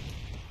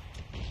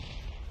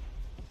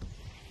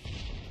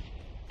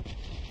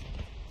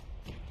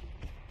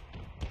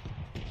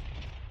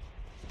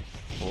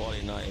 What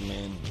a night,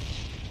 man.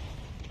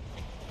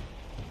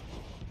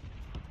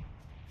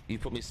 You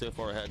put me so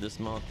far ahead this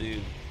month,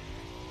 dude.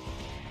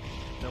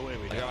 No way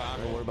we I don't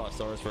have to worry about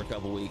stars for a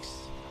couple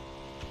weeks.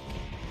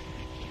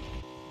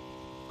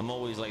 I'm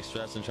always like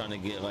stressing trying to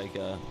get like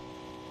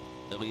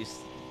at least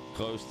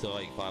close to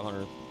like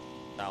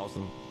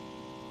 500,000.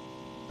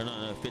 Or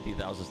no,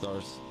 50,000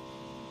 stars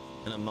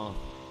in a month.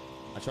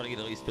 I try to get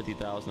at least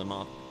 50,000 a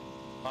month.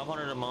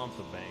 500 a month.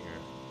 It's a banger.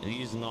 And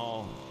using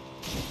all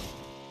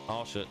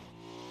shit.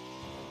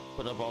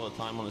 Putting up all the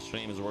time on the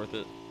stream is worth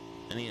it.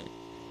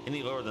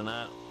 Any lower than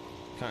that,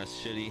 kind of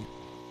shitty.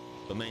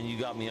 But man, you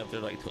got me up there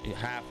like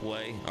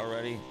halfway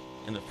already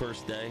in the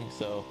first day.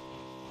 So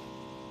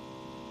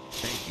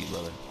thank you,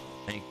 brother.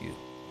 Thank you.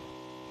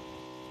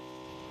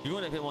 You're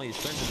going to hit one of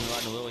these fences and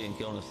riding a Lily and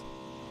killing us.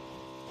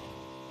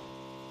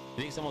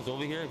 You think someone's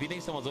over here? If you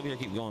think someone's over here,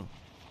 keep going.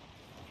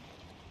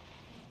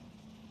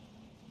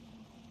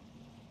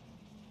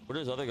 Where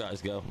does other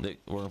guys go that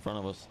were in front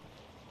of us?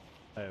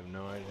 I have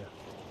no idea.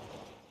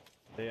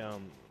 They oh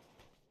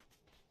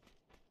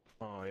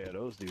yeah,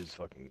 those dudes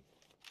fucking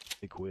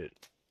they quit.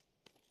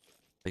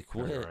 They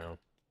Turned quit. around.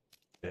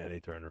 Yeah,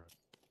 they turned around.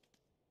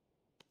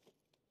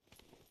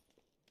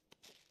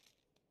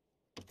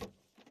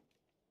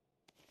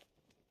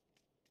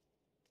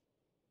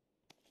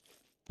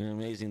 You're an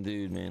amazing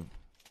dude, man.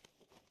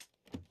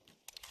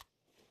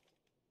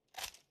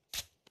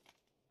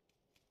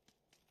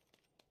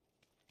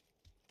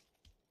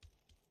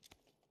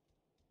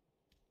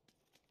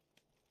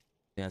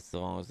 Yeah, it's the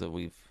longest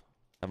that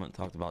haven't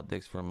talked about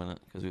dicks for a minute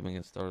because we've been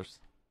getting stars.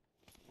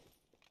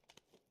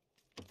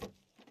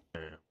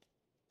 Yeah.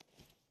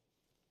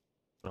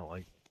 I don't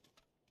like.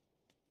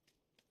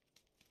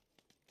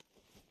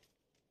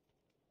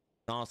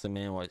 Honestly,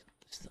 man, like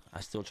I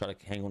still try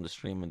to hang on to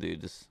streaming,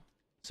 dude. Just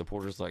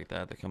supporters like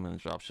that come in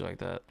and drop shit like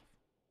that.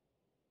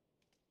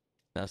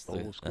 That's the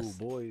Old school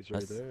boys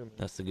right there, man.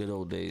 That's the good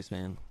old days,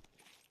 man.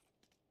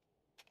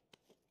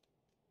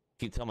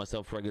 Keep telling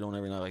myself before I get on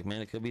every night, like,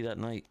 man, it could be that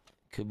night.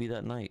 Could be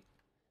that night.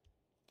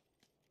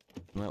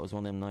 And that was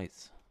one of them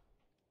nights.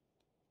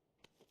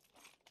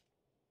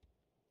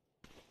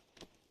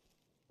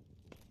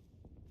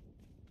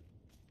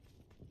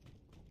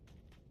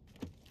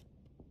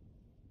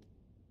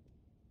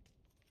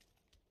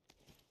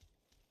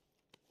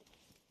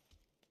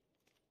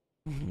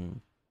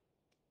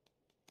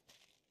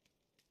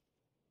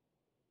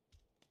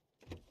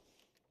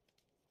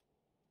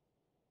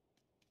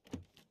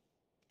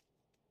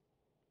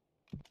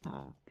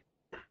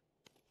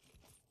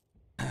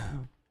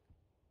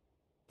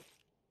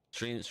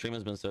 Stream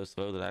has been so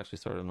slow that I actually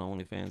started an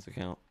OnlyFans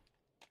account.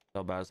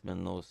 How bad it's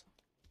been those.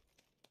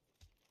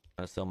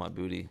 Trying to sell my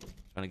booty.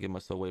 Trying to give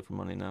myself away for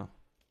money now.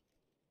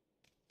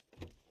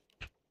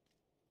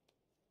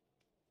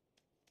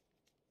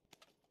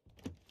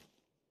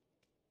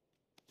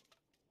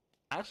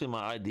 Actually,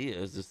 my idea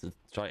is just to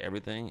try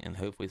everything and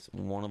hopefully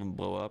one of them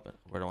blow up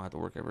where I don't have to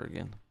work ever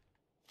again.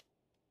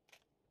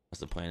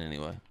 That's the plan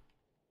anyway.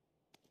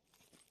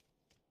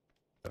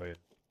 Oh yeah.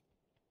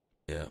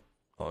 Yeah.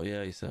 Oh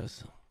yeah, he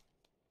says.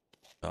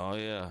 Oh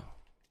yeah.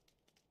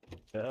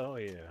 Oh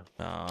yeah.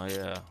 Oh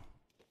yeah.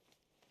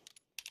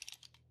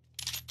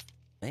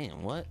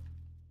 Damn, what?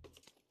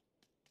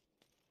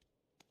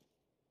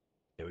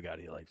 Yeah, we got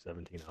here like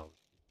 17 hours.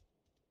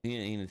 You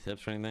didn't eat any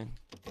tips or anything?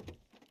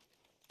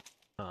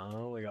 I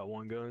only got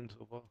one gun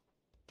so far.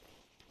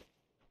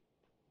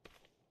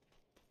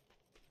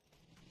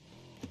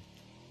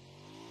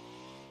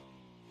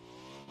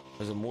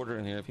 There's a mortar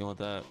in here if you want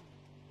that.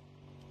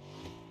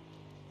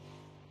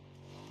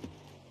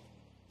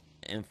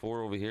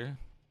 M4 over here.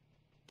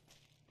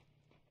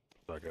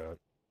 I got.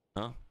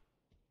 Huh?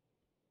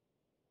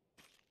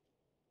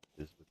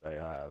 This is what they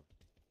have.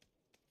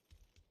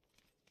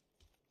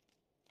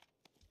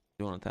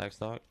 You want a tag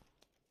stock?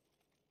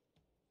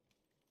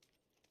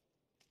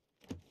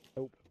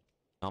 Nope.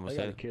 I got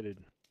Compensator? it kitted.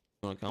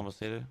 You want a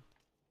compensator?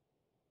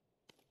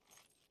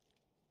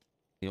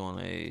 You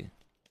want a...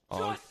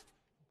 Just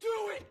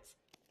do it!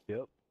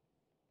 Yep.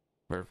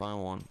 Better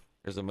find one.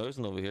 There's a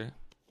Mosin over here.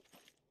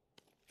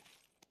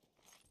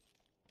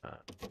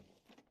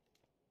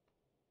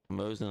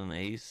 Mosin and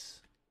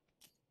Ace.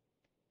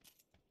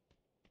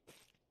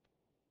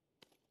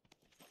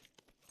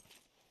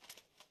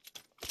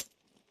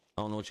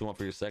 I don't know what you want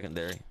for your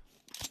secondary.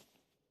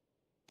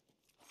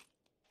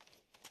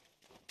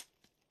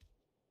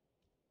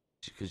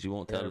 Because you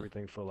won't Got tell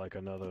everything for like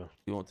another.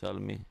 you won't tell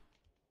me.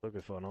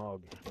 Looking for an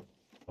AUG.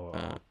 Or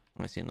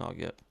I see a nog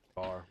yet.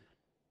 car.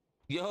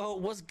 Yo,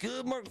 what's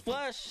good, Mark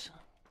Flash?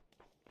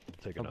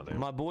 Take another.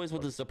 My boys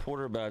with the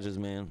supporter badges,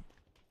 man.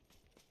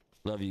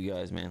 Love you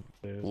guys, man.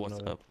 There's What's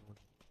another. up?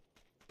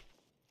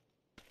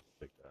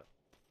 Take that.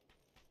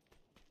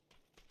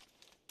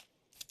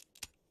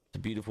 It's a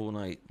beautiful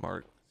night,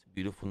 Mark. It's a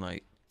beautiful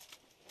night.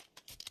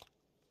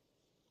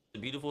 It's a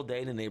beautiful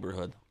day in the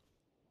neighborhood.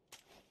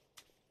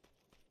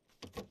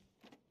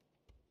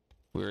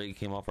 We already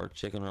came off our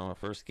chicken on our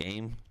first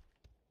game.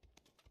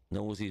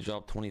 Nosy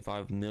dropped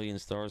 25 million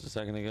stars a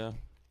second ago.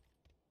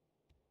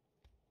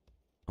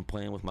 I'm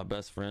playing with my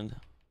best friend.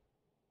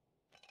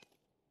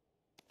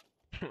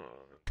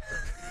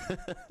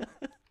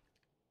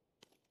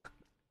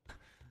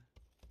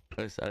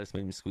 I just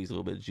made me squeeze a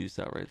little bit of juice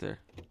out right there.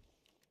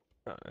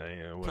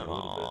 Yeah, well,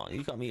 Aw,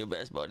 you got me your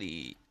best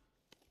buddy.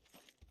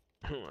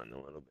 I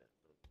know a little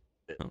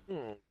bit.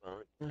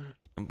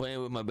 I'm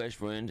playing with my best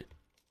friend.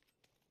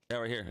 Yeah,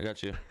 right here. I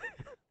got you.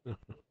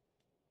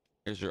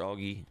 Here's your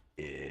Augie.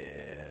 Yeah.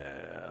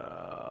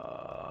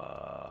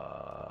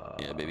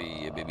 Yeah, baby.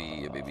 Yeah, baby.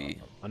 Yeah, baby.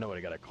 I know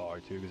I got a car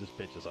too, because this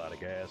bitch is out of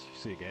gas. You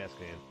see a gas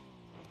can.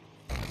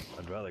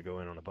 I'd rather go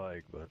in on a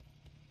bike, but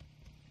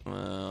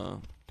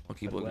I'll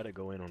keep I'd looking. rather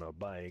go in on a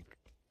bike.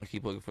 I'll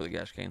keep looking for the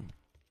gas can.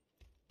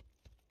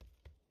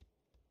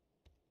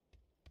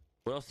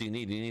 What else do you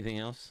need? Do you need anything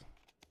else?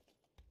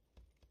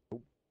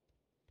 Nope.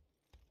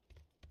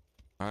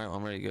 All right, well,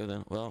 I'm ready to go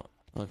then. Well,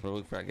 I'm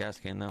looking for that gas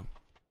can now.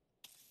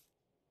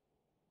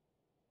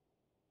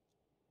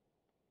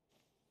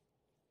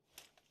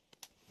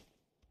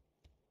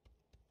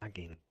 I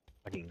gain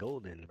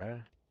golden,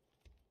 bruh.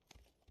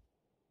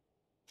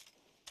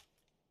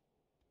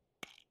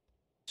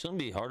 Shouldn't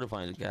be hard to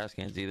find the gas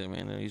cans either,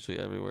 man. They're usually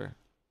everywhere.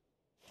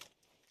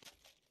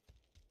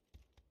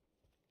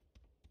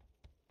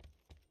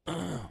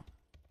 You're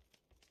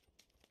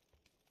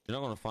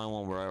not gonna find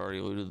one where I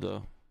already looted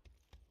though.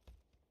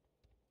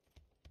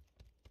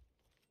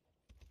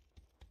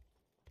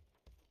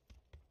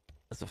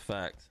 That's a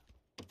fact.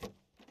 I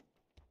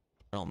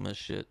don't miss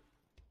shit.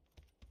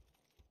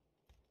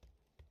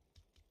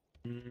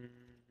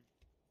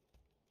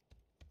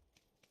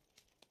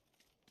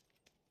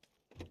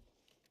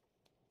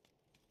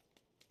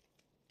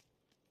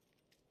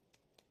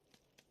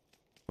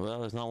 Well,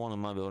 there's not one in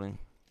my building.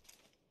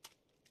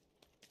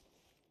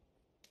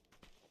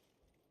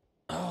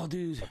 Oh,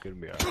 dude. That could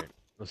be alright.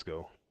 Let's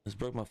go. This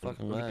broke my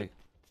fucking Let me leg.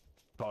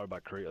 Car by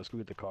crate. Let's go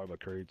get the car by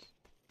crates.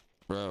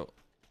 Bro,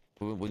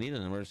 we need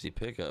an emergency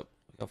pickup.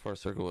 Look how far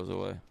Circle was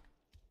away.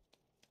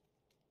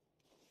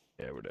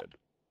 Yeah, we're dead.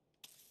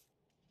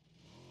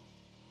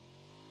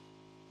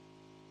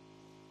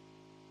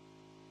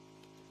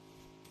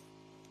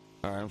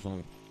 Alright, I'm just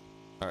gonna...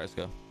 Alright, let's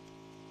go.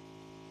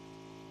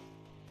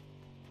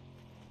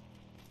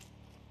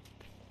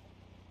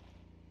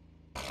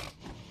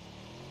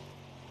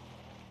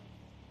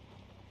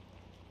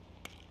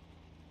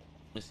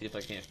 Let me see if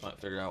I can't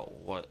figure out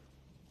what.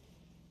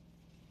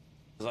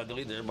 Because I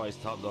deleted everybody's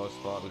top dog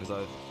spot because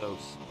I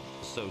was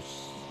so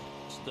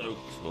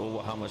stoked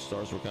on how much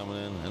stars were coming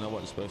in, and I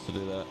wasn't supposed to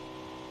do that.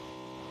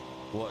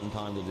 Wasn't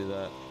time to do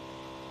that.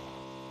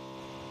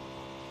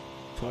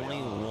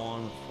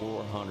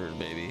 21,400,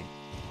 baby.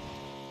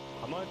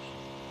 How much?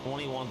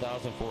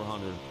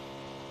 21,400.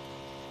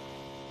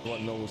 What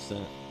Noah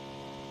sent.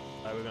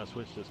 Alright, we're gonna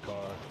switch this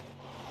car.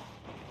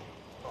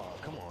 Oh,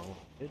 come on,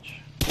 bitch.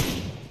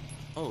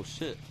 Oh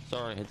shit!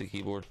 Sorry, I hit the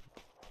keyboard.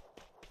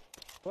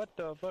 What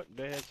the fuck?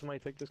 They had somebody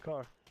take this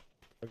car.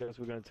 I guess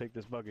we're gonna take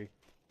this buggy.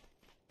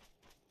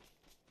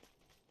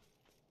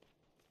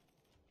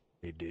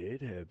 They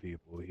did have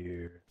people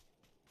here.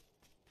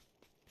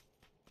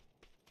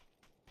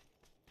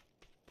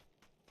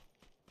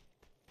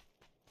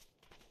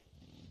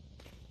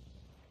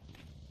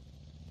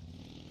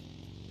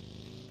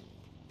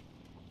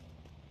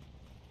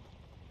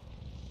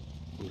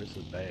 Ooh, this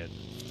is bad.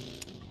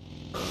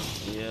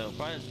 Yeah,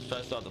 probably try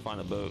to start to find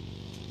a boat.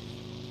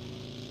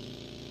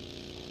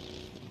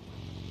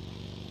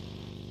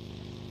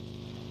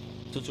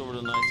 Switch over to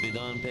the nice to be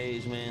done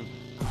page, man.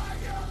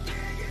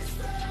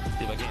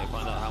 See if I can't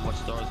find out how much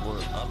stars were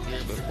up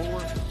here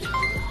before.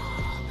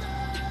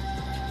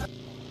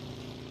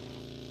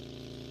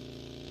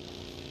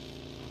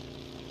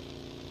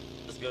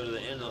 Let's go to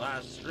the end of the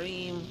last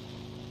stream.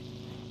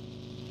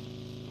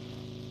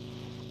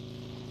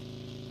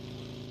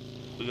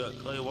 We got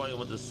Clay White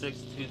with the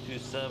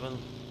 6227.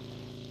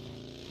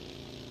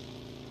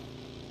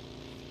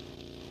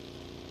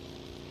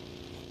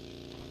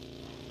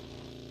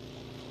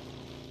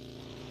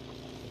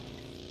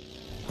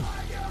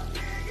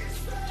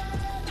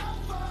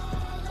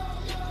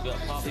 We got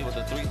Poppy with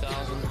the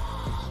 3000.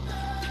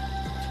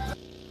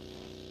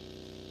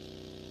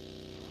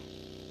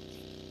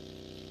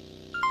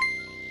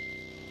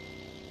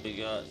 We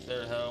got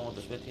Sarah Helen with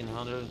the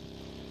 1500.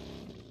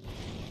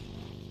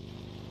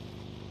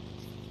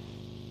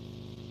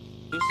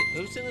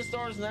 Who's in the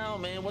stars now,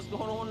 man? What's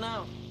going on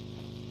now?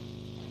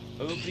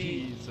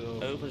 Opie,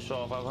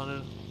 Openshaw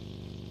 500.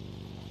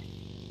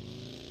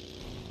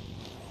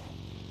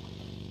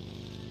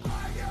 Is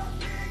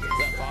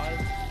that 5?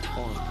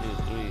 1,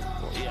 2, 3,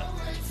 4. Yeah.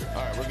 All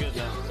right, we're good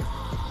now.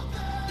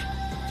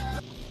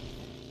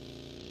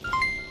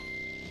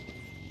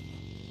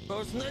 Bro,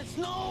 it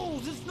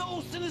snows! It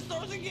snows! Send the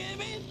stars again,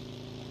 man!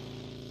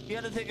 You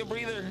had to take a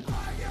breather.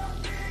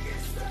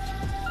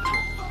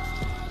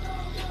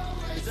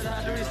 He said I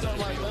had to restart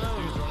my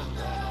phone.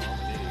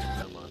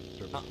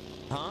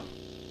 Huh?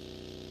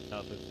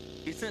 Nothing.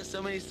 He sent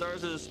so many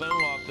stars that his phone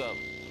locked up.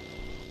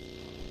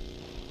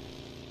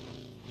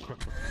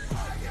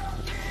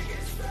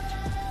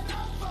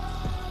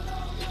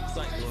 It's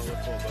like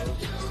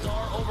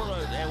star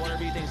overload. Hey,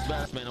 whatever you think's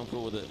best, man. I'm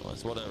cool with it.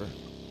 It's whatever.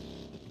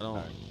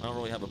 I don't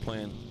really have a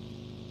plan.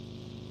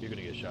 You're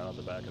gonna get shot out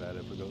the back of that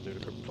if we go through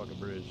the fucking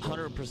bridge.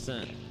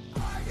 100%.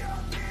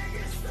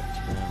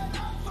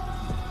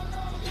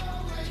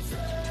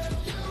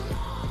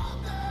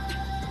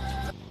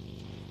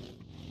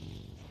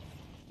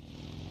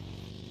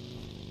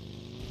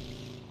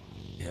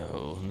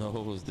 Yo,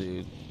 nose,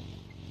 dude.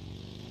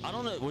 I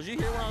don't know. Was you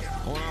here when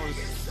I was?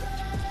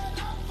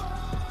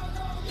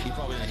 You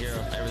probably didn't hear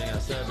everything I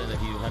said. Then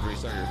if you had to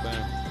restart your phone,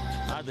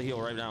 I had to heal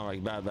right now,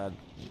 like bad. Got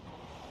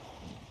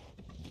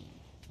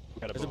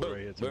a There's a boat boat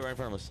right here, too. right in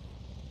front of us.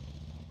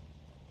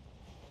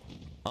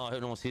 Oh, I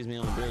hope no one sees me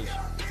on the bridge.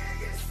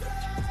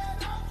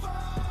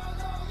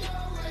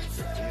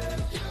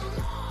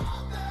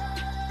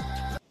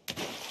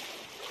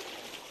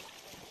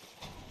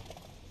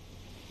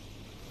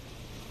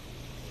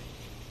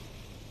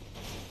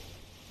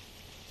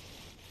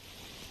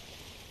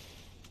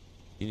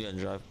 You gotta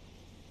drive.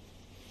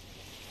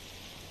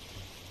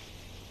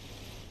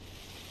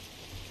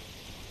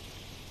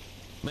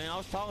 Man, I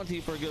was talking to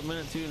you for a good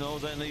minute too,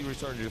 Knowles. I didn't know you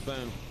restarted your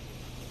phone.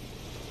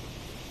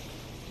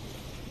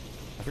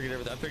 I figured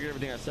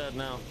everything I said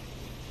now.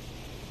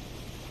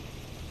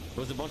 It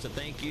was a bunch of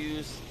thank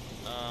yous.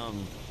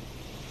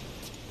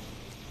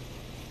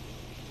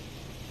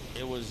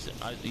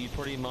 You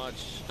pretty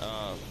much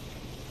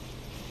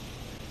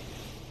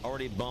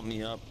already bumped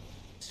me up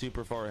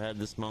super far ahead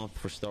this month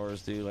for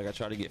stars, dude. Like I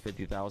tried to get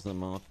 50,000 a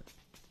month,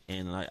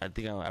 and I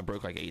think I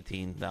broke like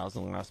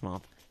 18,000 last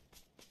month.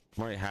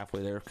 I'm already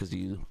halfway there because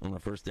you on the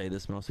first day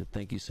this month, so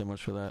thank you so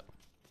much for that.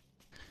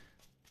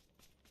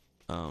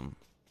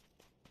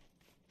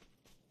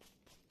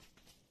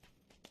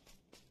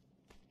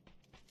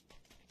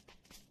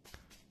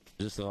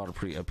 Just a lot of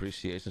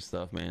appreciation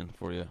stuff, man,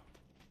 for you.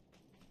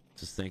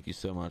 Just thank you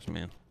so much,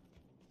 man.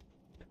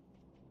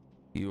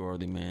 You are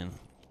the man.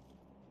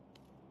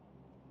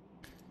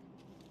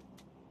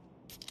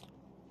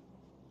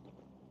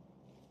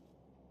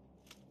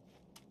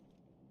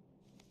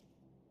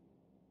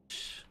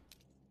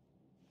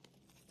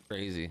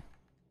 Crazy.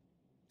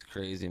 It's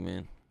crazy,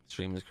 man.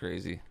 Stream is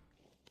crazy.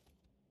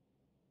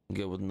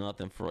 Good with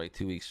nothing for like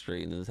 2 weeks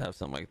straight and just have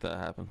something like that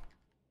happen.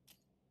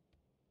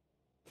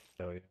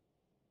 Hell yeah.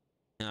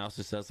 And I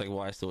also that's like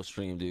why I still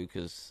stream, dude,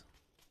 because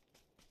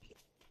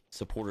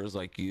supporters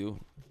like you.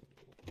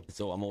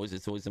 So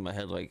it's always in my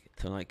head like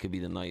tonight could be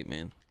the night,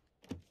 man.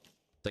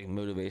 It's like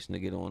motivation to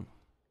get on.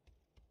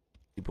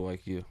 People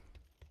like you.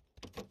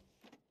 So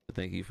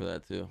thank you for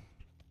that too.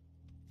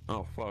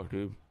 Oh fuck,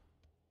 dude.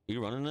 Are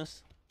you running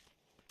this?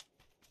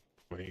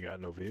 We ain't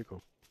got no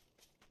vehicle.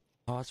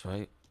 Oh, that's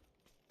right.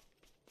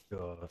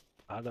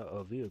 Out of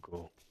a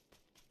vehicle.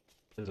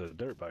 There's a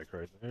dirt bike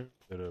right there.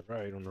 To the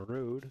right on the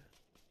road.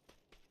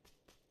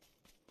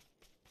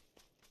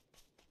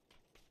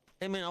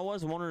 Hey man, I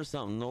was wondering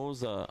something.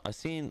 Those I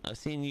seen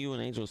you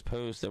and Angel's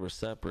posts that were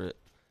separate,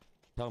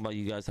 talking about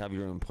you guys have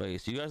your own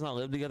place. You guys not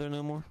live together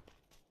no more?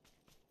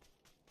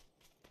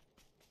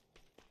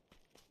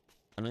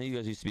 I know you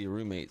guys used to be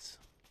roommates,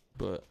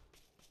 but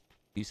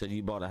you said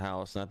you bought a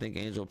house, and I think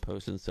Angel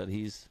posted and said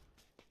he's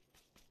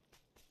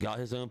got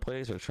his own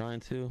place or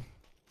trying to.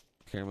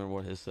 Can't remember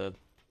what his said.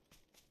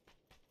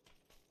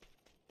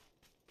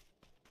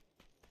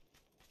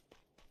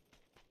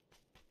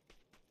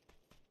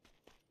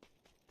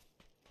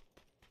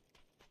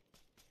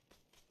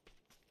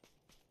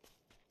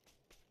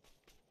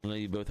 I know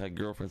you both had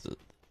girlfriends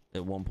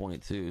at one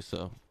point too,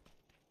 so.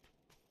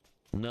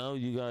 No,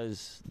 you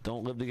guys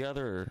don't live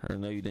together, or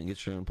no, you didn't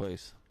get your own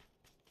place?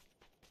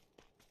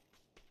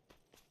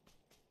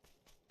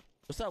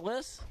 What's up,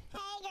 Liz? Hey,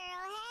 girl,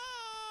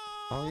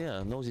 hey. Oh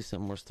yeah, Nosy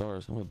sent more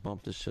stars. I'm gonna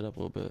bump this shit up a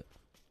little bit.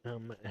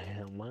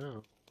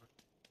 Wow.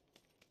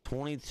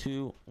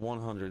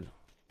 22,100.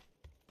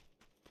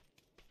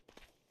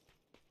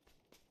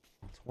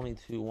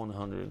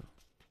 22,100.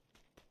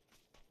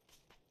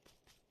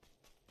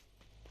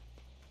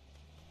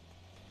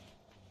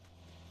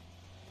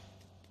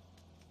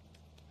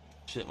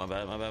 Shit, my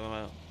bad.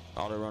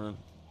 Auto running.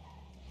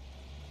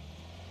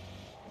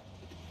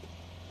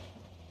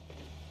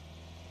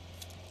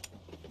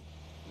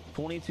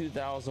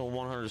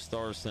 $22,100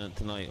 stars sent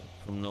tonight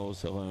from Noah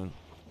Saloon.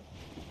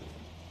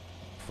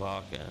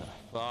 Fucking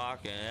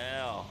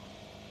hell.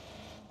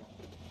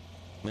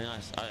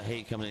 Man, I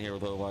hate coming in here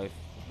with low life.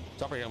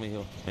 Stop right on me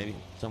hill, maybe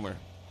somewhere.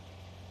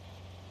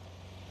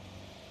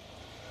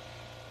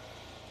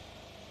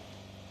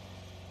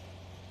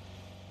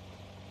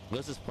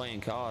 Liz is playing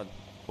COD,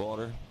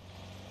 Walter.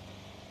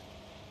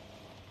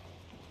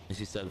 And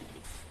she said,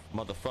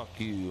 "Motherfuck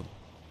you."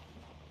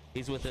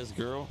 He's with this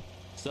girl.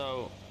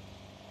 So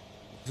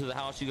the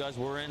house you guys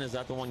were in, is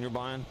that the one you're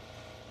buying?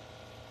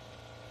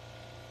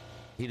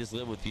 He just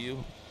lived with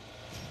you?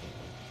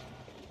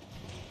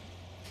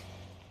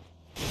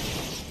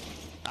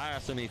 I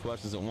asked so many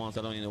questions at once,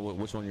 I don't even know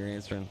which one you're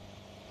answering.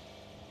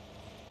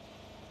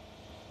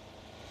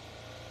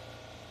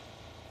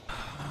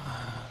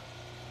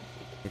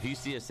 If you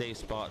see a safe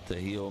spot to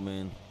heal,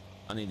 man,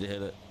 I need to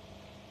hit it.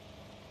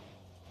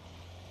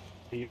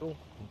 Heal?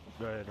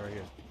 Go ahead, right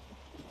here.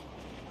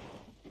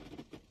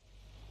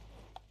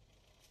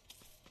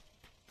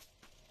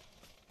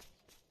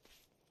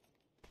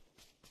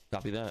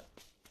 Copy that.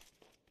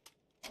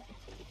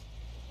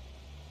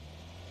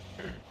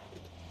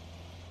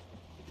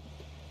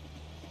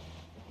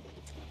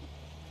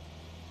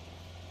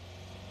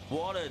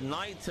 What a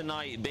night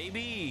tonight,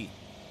 baby.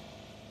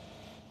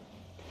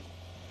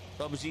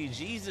 PUBG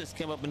Jesus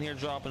came up in here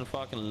dropping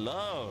fucking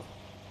love.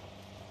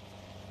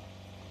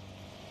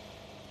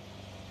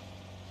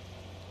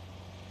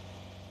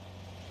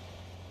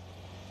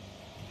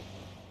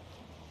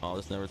 Oh,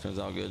 this never turns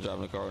out good,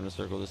 driving a car in a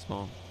circle this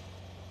small.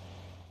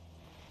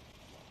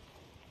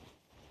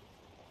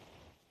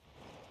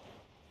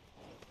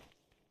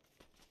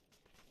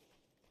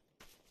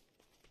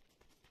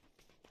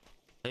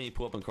 Then you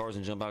pull up in cars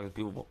and jump out with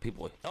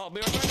people. Oh,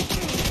 be right back.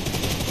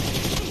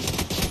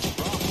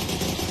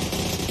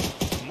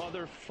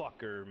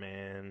 Motherfucker,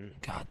 man.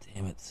 God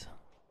damn it.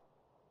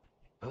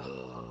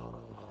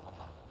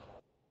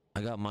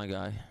 I got my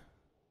guy.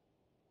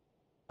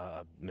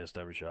 Missed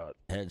every shot.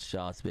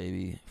 Headshots,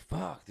 baby.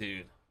 Fuck,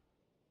 dude.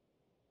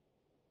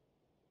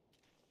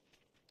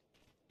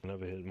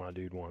 Never hit my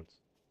dude once.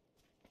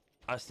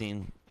 I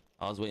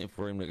was waiting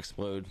for him to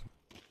explode.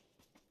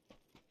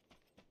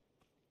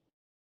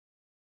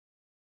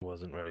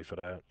 Wasn't ready for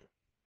that.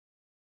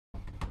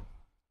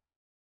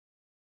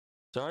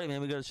 Sorry,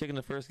 man. We got a chicken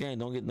the first game.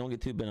 Don't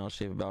get too bent out of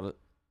shape about it.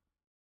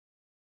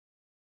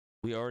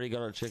 We already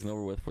got our chicken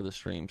over with for the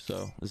stream,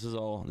 so this is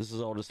all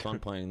just fun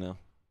playing now.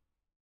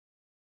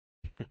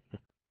 I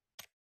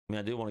mean,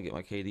 I do want to get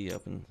my KD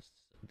up in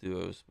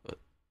duos, but.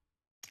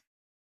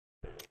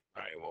 All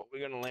right, well,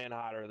 we're gonna land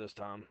hotter this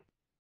time.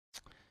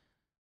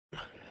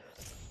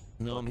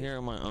 No, I'm here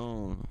on my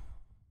own.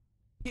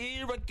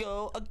 Here I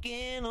go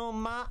again on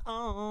my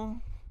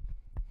own.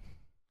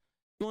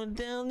 Going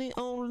down the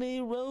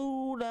only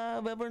road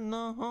I've ever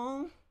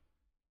known.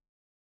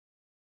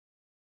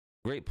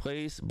 Great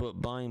place,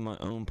 but buying my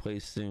own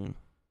place soon.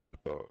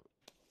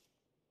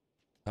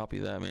 Copy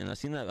that, man. I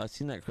seen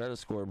that credit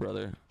score,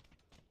 brother.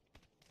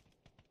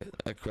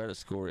 That credit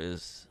score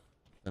is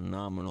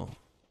phenomenal.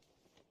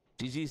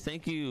 GG's,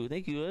 thank you,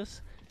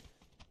 Liz.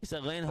 He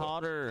said land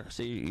hotter,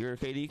 so your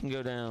KD can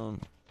go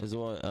down, is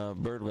what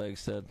Birdleg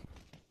said.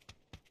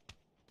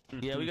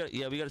 Yeah, we got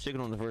a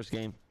chicken on the first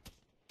game.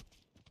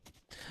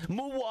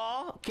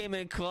 Muwa came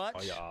in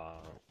clutch. Oh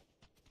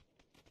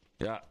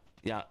yeah.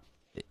 Yeah.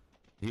 If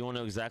you want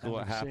to know exactly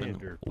what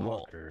happened,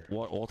 Walter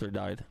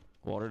died.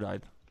 Walter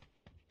died.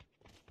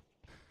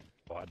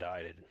 Oh, I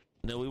died.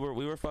 No, we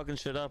were fucking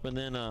shit up, and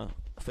then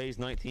phase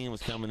 19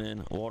 was coming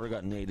in. Walter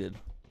got naded,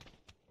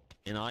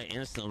 and I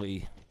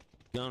instantly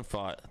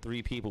gunfought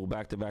 3 people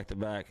back to back to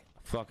back.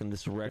 Fucking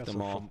just wrecked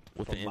them all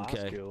with the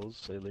MK.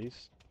 Skills, at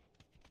least.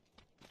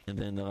 And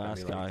then the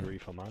last guy, like 3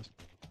 from us.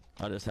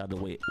 I just had to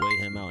wait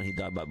him out, and he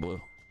died by blue.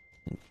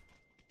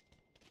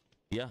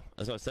 Yeah,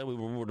 as I said, we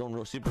were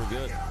doing super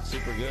good,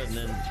 and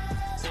then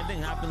same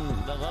thing happened.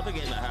 The other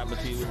game that happened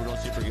to you, we were doing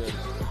super good,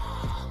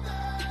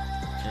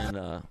 and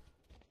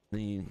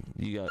then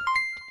you got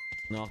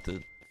knocked to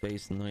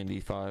face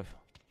 95.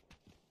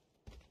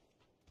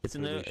 It's a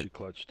no. She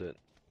clutched it.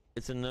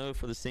 It's a no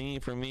for the singing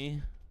for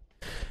me.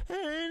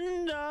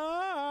 And I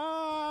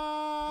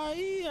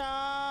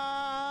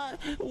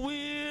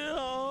will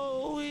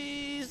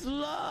always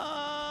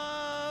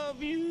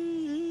love you.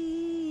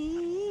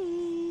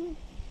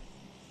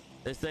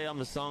 They say I'm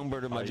the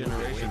songbird of my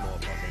generation.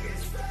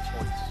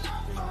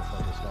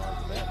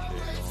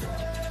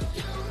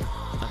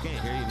 I can't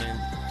hear you,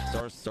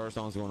 man. Star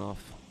song's going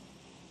off.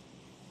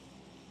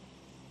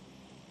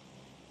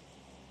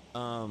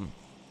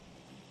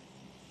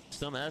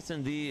 Some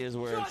S&D is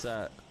where it's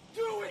at.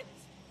 Do it!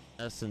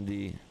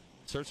 S&D.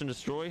 Search and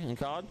destroy in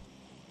COD?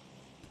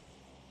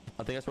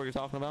 I think that's what you're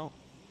talking about.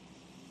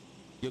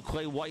 Yo,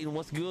 Clay Whiten,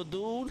 what's good,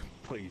 dude?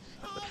 Please.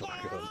 That's so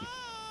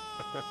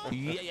good.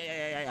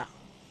 Yeah.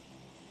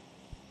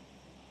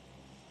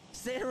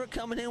 Sarah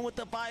coming in with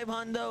the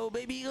 500,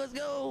 baby. Let's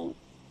go.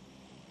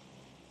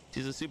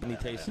 She's a super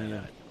tasting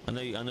you.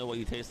 I know what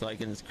you taste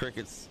like, and it's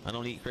crickets. I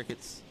don't eat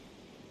crickets.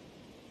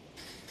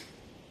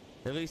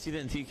 At least he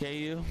didn't TK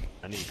you.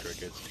 I need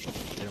crickets.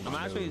 I'm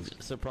actually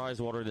surprised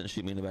Water didn't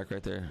shoot me in the back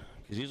right there.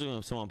 Because usually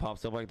when someone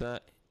pops up like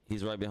that,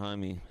 he's right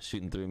behind me,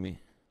 shooting through me.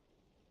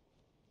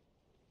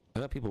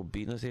 I got people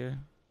beating us here.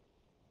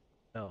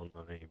 Hell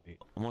no, ain't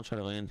beat. I'm gonna try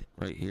to land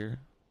right here.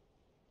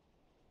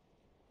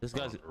 This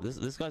guy's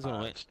this guy's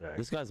gonna land.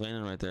 This guy's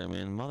landing right there,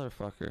 man.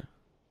 Motherfucker.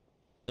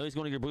 No, he's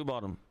going to your blue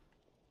bottom.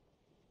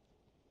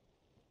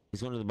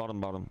 He's going to the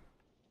bottom.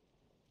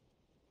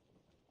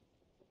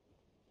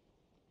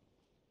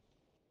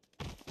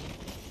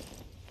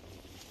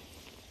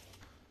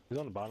 He's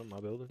on the bottom of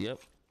my building? Yep.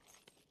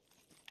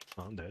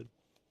 Oh, I'm dead.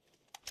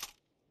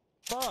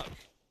 Fuck!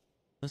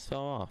 This fell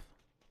off.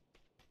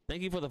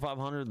 Thank you for the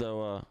 500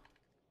 though,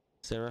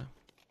 Sarah.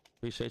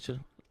 Appreciate you.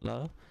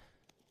 Love.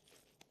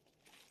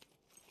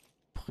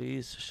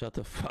 Please shut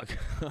the fuck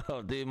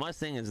up. Dude, my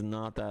singing is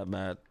not that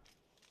bad.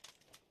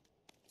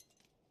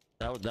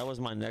 That was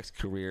my next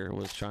career,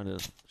 was trying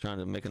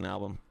to make an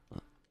album.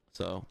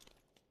 So,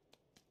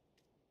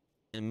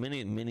 and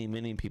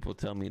many people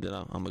tell me that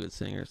I'm a good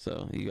singer,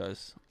 so you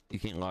guys, you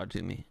can't lie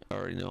to me. I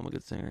already know I'm a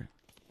good singer.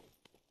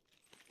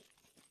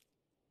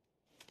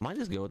 Might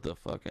just go with the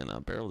fucking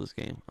barrel this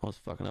game. I was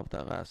fucking up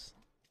that last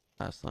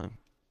time.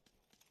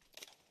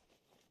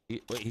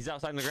 Wait, he's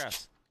outside in the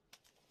grass.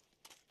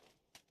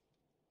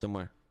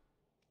 Somewhere.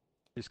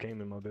 Just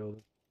came in my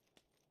building.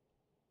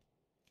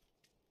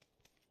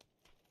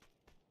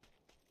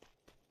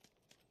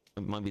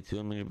 It might be two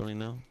in your building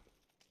now.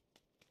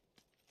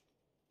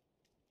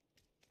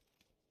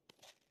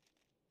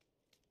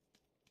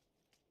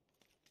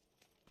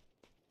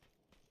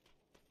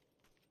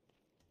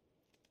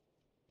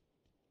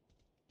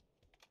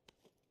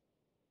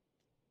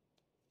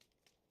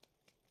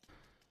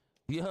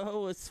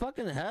 Yo, it's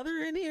fucking Heather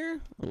in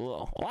here?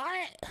 Whoa,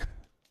 what?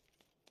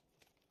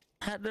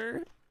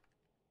 Heather?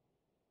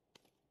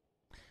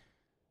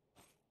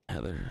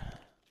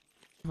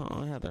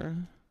 Oh, Heather.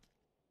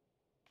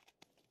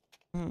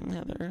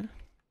 Heather.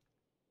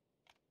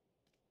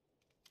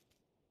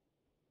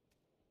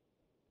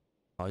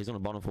 Oh, he's on the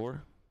bottom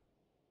floor?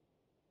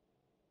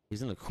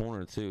 He's in the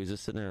corner too. He's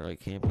just sitting there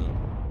like camping.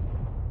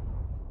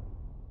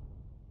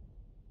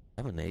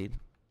 Have a nade?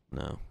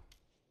 No.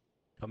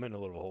 I'm in a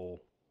little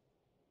hole.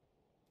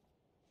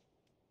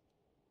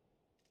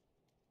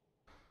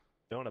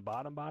 They're on the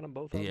bottom,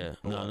 both of them? Yeah.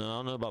 No, I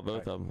don't know about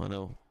both of them. I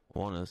know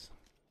one is.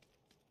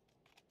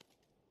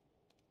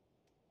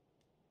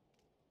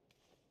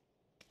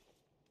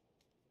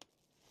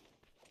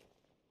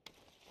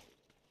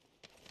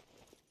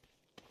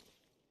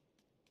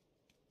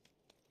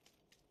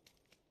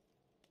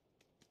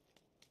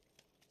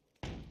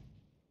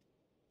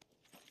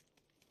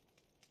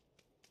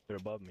 They're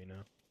above me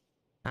now.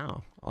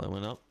 Ow. Oh, they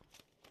went up.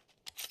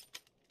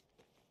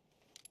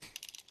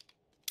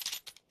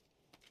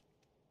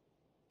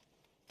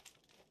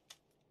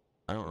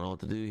 I don't know what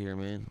to do here,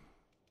 man.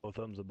 Both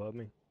of them's above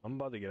me. I'm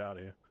about to get out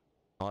of here.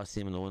 Oh, I see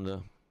him in the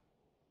window.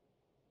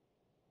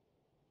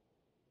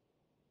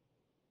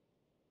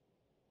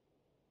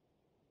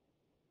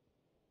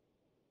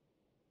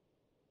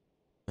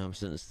 I'm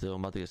sitting still.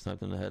 I'm about to get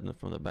sniped in the head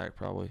from the back,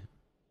 probably.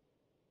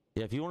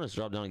 Yeah, if you want to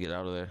drop down and get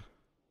out of there.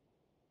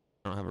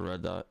 I don't have a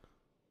red dot.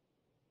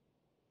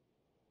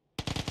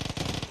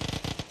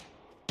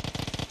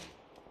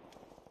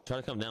 Try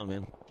to come down,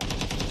 man.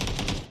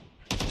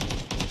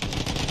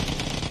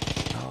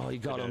 Oh, you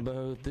got them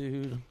both,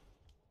 dude.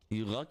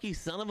 You lucky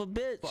son of a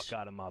bitch. Fuck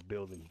out of my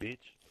building,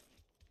 bitch.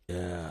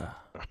 Yeah.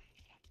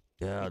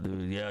 Yeah,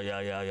 dude.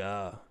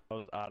 Yeah. I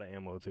was out of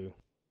ammo, too.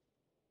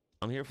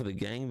 I'm here for the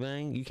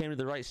gangbang. You came to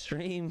the right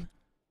stream.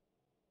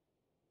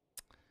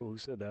 Who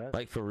said that?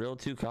 Like, for real,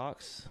 two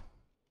cocks.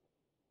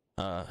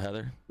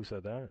 Heather. Who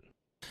said that?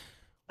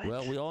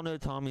 Well, we all know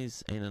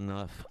Tommy's ain't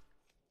enough.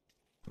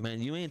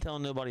 Man, you ain't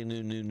telling nobody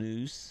new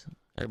news.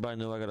 Everybody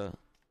know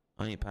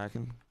I ain't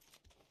packing.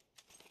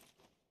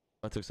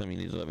 If I took something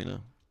you need to let me know.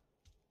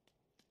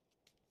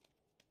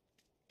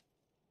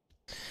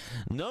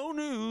 No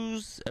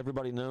news.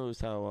 Everybody knows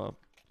how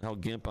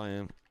gimp I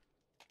am.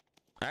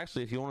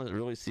 Actually, if you want to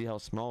really see how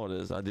small it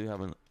is, I do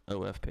have an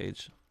OF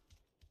page.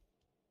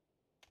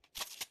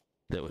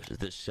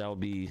 That shall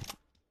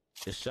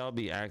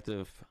be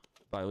active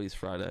by at least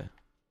Friday.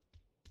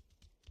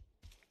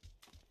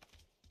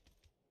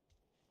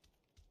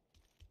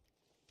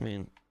 I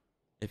mean,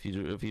 if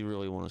you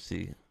really want to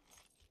see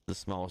the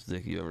smallest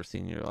dick you ever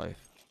seen in your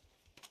life,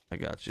 I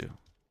got you.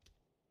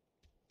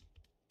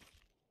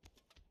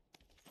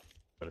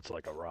 But it's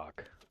like a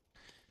rock.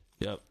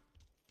 Yep.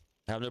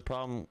 I have no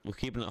problem with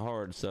keeping it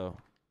hard, so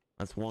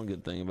that's one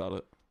good thing about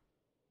it.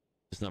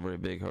 It's not very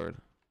big hard.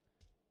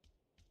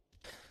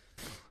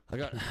 I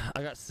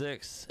got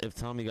 6. If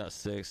Tommy got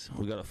 6,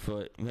 we got a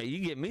foot. Man, you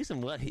get me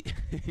some wet.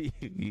 I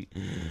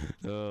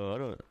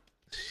don't.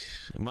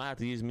 You might have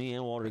to use me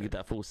and water to get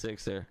that full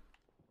 6 there.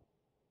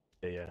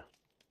 Yeah,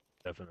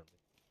 definitely.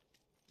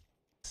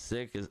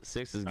 6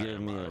 is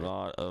giving me a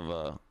lot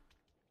of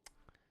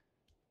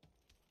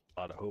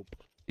hope.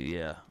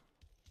 Yeah.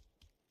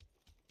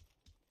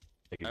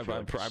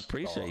 I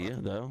appreciate you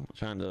though,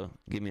 trying to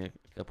give me a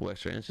couple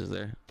extra inches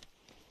there.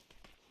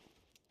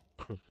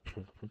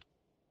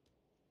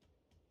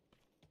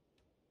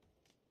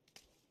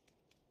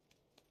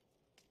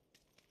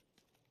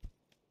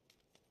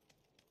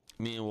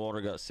 Me and Walter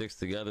got 6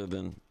 together,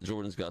 then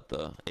Jordan's got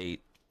the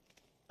 8.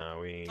 No,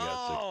 we ain't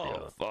got 6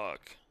 together.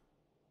 Fuck.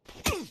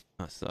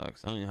 That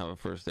sucks. I don't even have a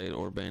first aid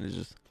or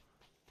bandages.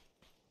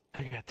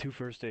 I got 2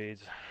 first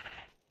aids.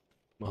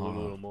 A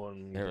little more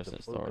than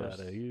Harrison Stars.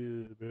 Out of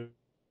here, bro.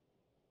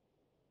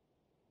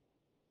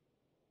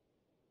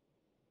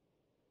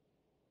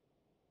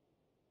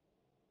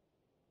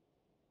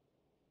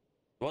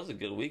 It was a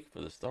good week for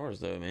the Stars,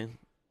 though, man.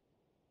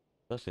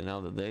 Especially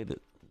now the day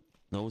that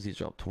Nosy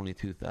dropped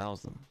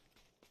 22,000.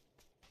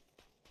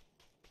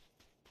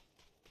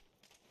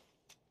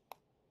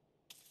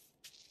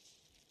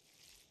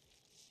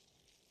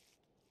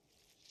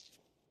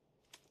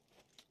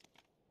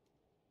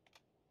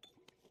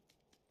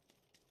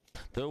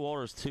 Throw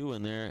Walter's 2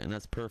 in there, and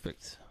that's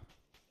perfect.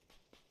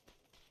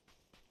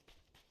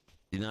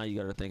 Now you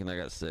got her thinking I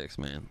got 6,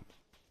 man.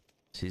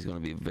 She's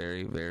gonna be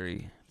very,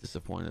 very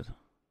disappointed.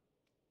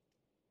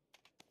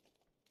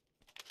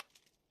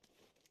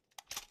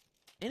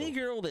 Any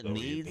girl that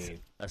needs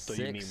a 6,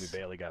 you mean we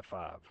barely got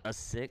 5? A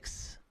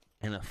 6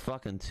 and a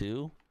fucking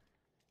 2?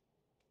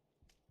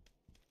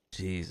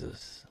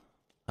 Jesus,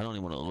 I don't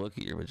even want to look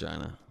at your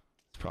vagina.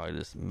 It's probably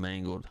just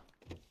mangled.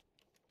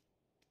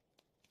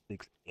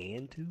 6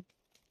 and 2?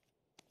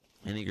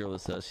 Any girl that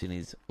says she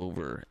needs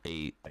over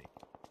 8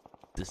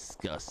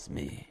 disgusts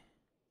me.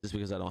 Just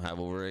because I don't have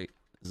over 8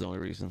 is the only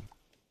reason.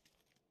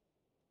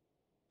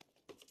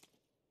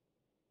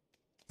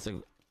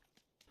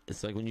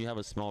 It's like when you have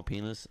a small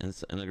penis and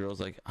the girl's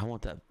like, I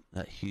want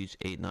that huge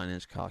 8-9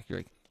 inch cock. You're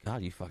like,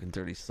 God, you fucking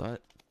dirty slut.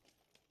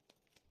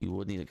 You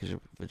would need it because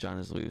your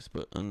vagina's loose,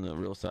 but on the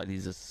real side,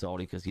 he's just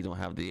salty because you don't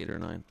have the 8 or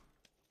 9.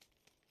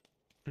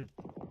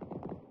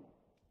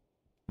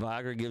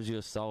 Viagra gives you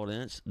a solid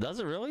inch. Does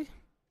it really?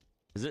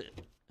 Is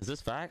this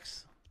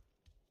facts?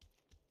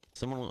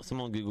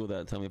 Someone Google that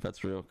and tell me if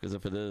that's real, because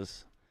if it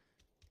is,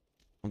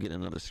 I'm getting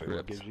another script.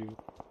 What gives you?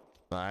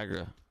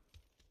 Viagra.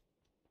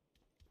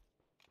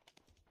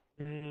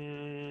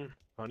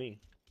 Honey.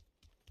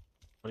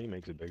 Honey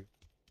makes it bigger.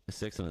 A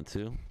 6 and a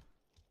 2.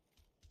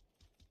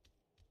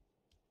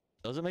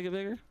 Does it make it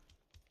bigger?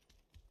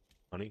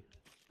 Honey.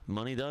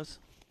 Money does?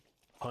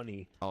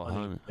 Honey. Oh,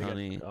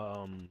 honey.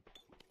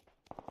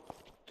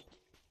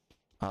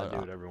 I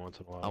do it every once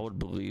in a while. I would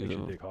believe it.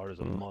 Makes you dick hard as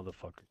a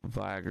motherfucker.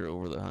 Viagra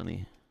over the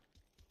honey.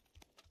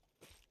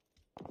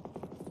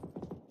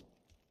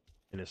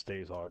 And it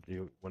stays hard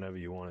whenever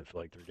you want it for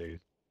like 3 days.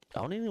 I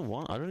don't even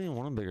want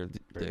a bigger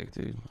dick,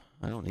 dude.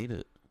 I don't need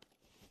it.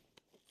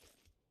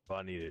 Well,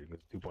 I need it.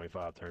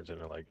 2.5 turns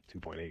into like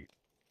 2.8.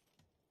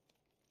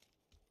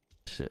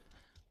 Shit.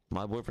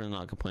 My boyfriend's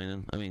not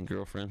complaining. I mean,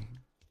 girlfriend.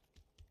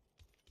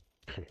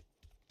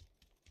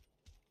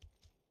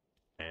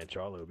 And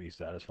Charlie will be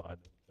satisfied.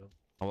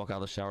 I walk out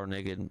of the shower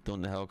naked and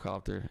doing the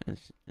helicopter,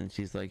 and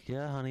she's like,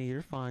 "Yeah, honey,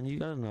 you're fine. You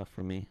got enough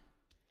for me."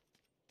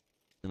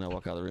 And I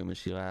walk out of the room and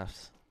she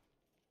laughs.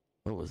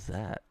 What was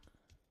that?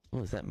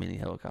 What was that mini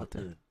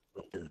helicopter?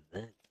 What is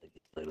that?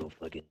 Little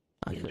fucking.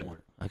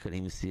 I couldn't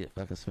even see it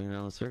fucking swinging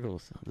around in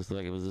circles. Just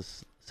like it was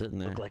just sitting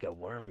there. Looked like a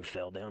worm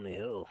fell down the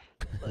hill.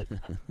 Like...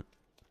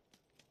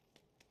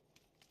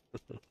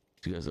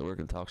 You guys at work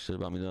and talk shit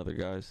about me to other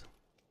guys.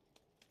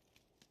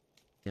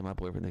 Yeah, my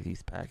boyfriend thinks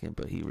he's packing,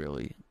 but he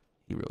really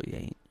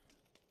ain't.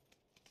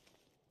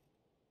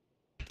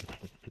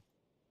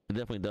 It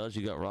definitely does.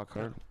 You got rock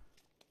hard,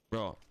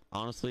 bro.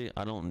 Honestly,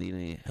 I don't need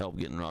any help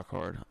getting rock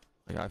hard.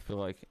 Like, I feel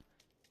like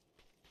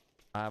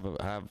I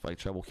have like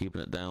trouble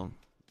keeping it down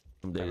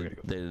from day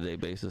to day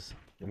basis.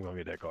 I'm gonna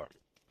get that car.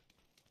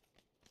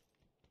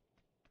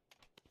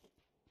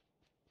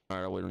 All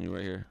right, I'll wait on you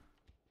right here.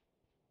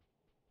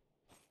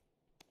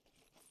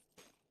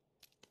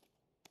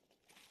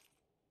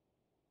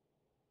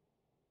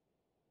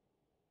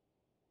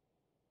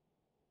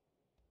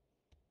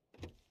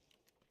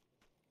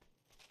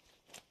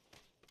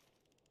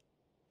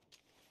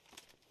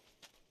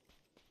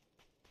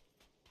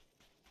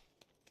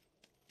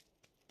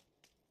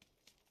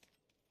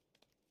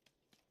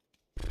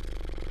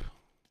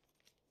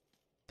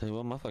 Tell you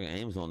what, my fucking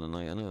aim's on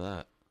tonight. I know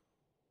that.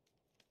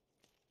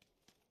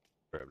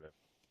 Grab that.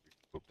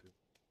 Scope too.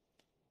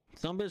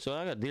 Some bitch, so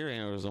I got deer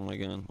antlers on my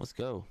gun. Let's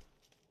go.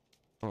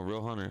 I'm a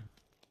real hunter.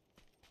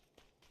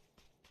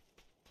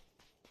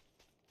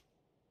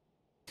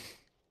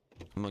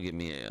 I'm gonna get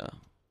me a.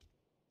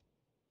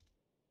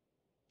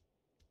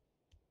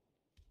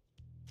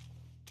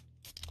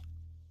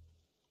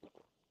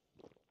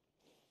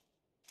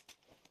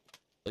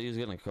 Oh, he's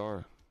getting a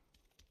car.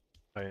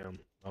 I am.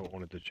 I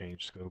wanted to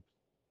change scope.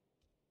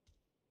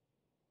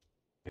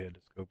 I had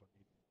the scope I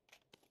need.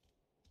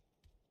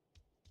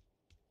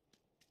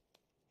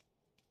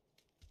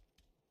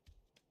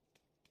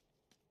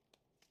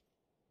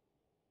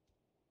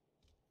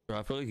 Bro,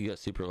 I feel like you got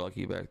super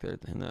lucky back there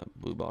in that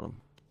blue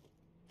bottom.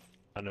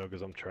 I know,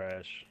 because I'm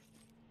trash.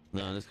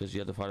 No, just because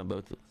you had to fight them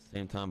both at the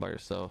same time by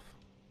yourself.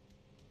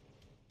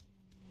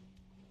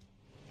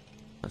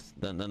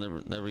 That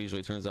never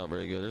usually turns out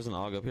very good. There's an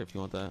AUG up here if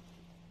you want that.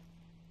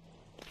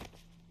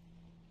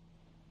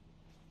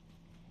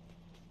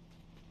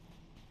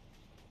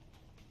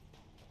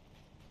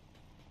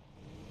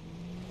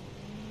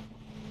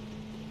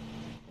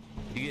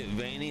 You get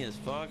veiny as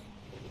fuck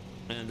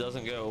and it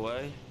doesn't go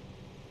away.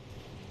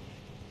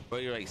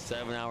 But you're like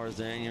 7 hours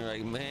in, you're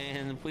like,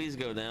 man, please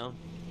go down.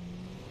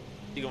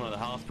 You go to the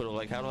hospital,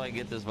 like, how do I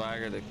get this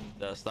Viagra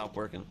to stop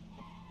working?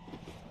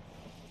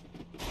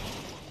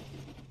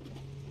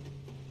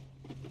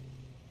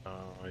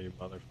 Oh, you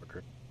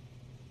motherfucker.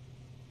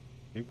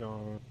 Keep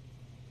going.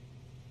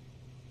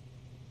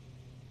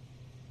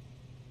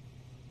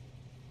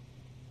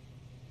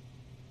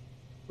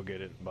 We'll get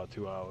it in about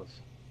 2 hours.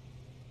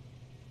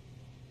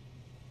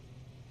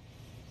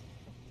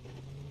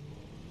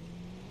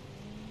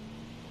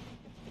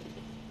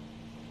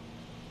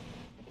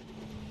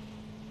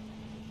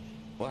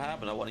 What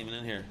happened? I wasn't even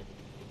in here.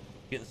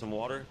 Getting some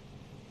water.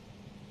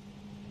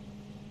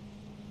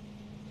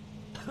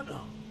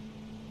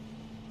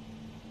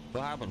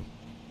 What happened?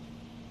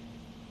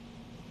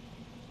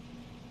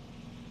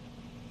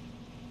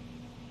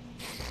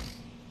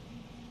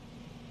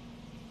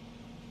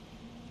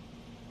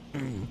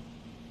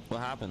 What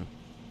happened?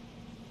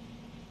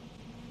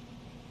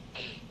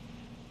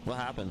 What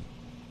happened?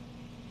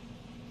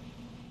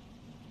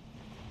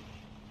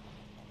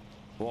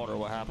 Water,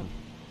 what happened?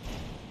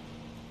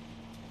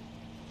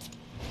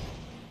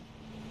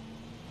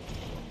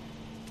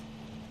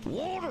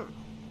 Water!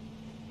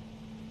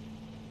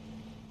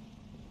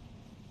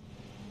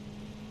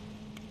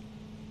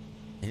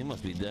 He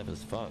must be deaf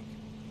as fuck.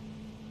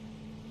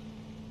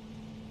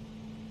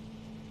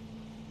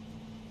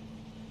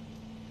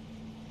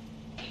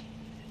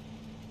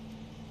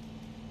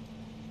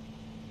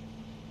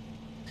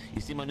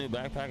 You see my new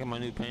backpack and my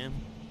new pan?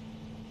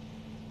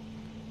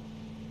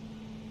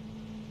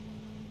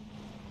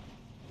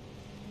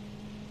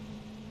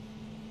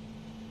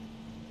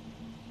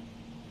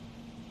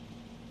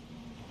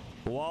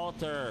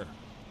 Walter.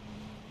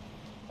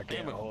 I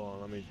can't. Hold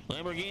on, let me.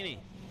 Lamborghini.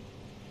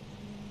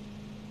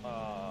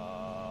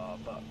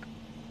 Fuck.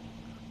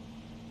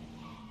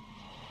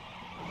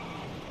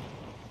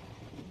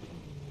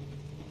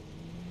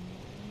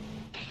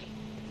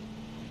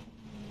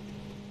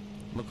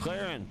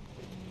 McLaren.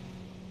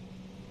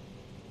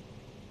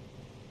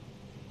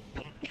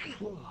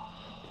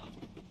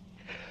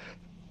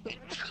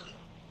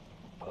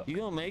 You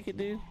gonna make it,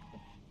 dude?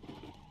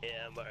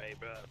 Yeah, I'm alright,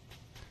 bro.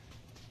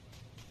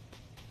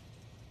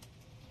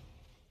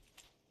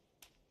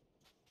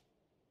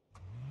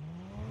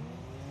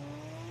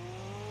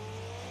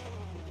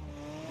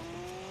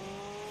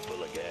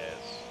 Full of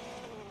gas.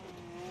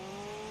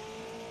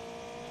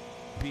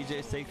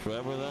 PJs take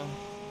forever though.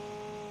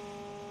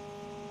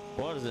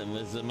 What is it?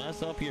 Does it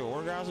mess up your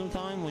orgasm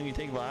time when you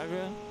take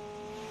Viagra?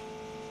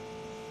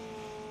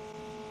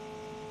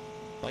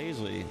 I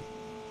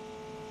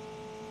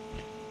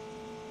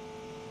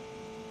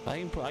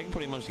can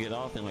pretty much get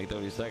off in like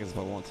 30 seconds if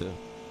I want to.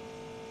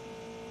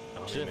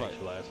 Shit, it makes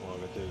you last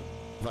longer too.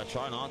 If I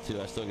try not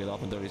to, I still get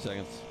off in 30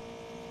 seconds.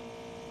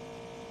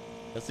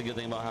 That's the good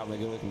thing about having a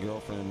good looking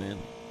girlfriend, man.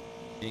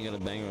 You ain't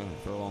gotta bang her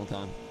for a long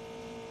time.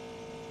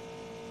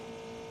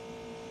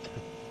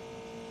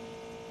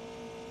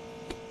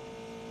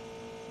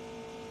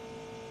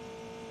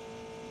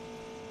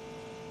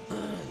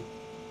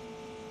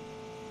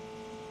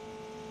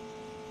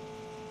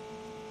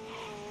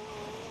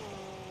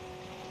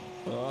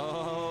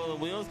 Oh, the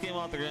wheels came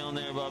off the ground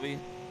there, Bobby.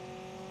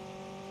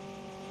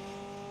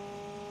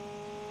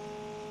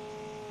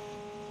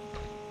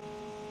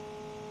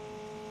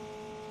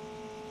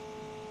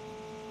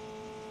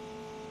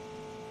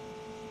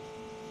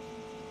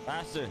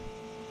 Faster.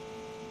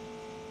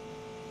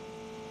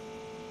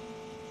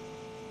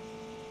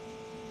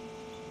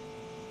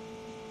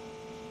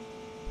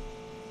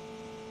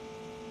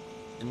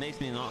 It makes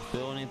me not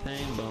feel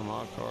anything, but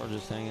my car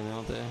just hanging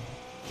out there.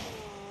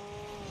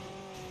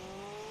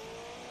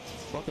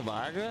 What, the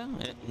Viagra?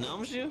 It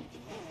numbs you?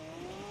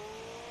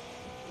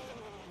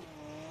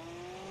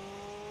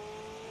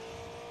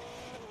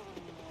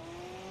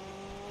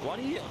 Why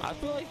do you? I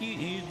feel like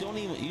you don't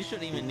even, you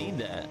shouldn't even need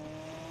that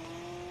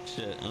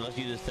shit unless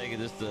you just take it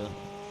just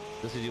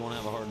because you want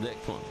to have a hard dick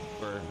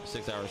for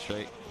 6 hours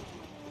straight.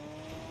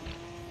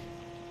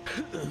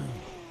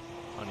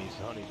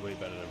 Honey's way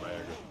better than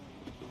Viagra.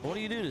 What do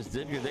you do? Just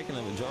dip your dick in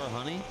a jar of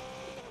honey?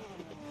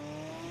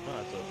 No,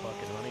 it's a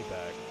fucking honey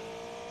pack.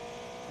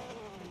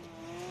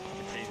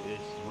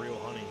 It's real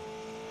honey.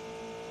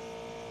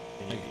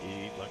 And you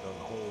eat like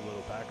a whole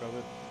little pack of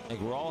it. Like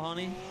raw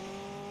honey?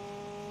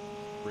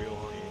 Real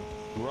honey.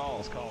 Raw.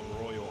 It's called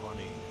royal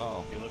honey.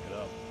 Oh. You look it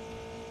up.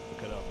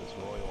 Look it up. It's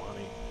royal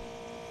honey.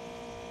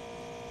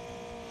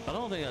 I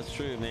don't think that's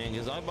true, man,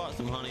 because I bought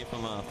some honey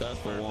from a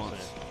festival 100%.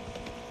 once.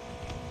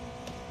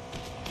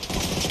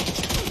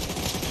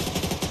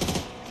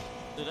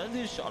 Dude, that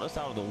dude shot us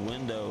out of the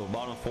window,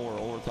 bottom floor,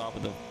 over top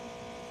of the...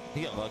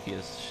 He got lucky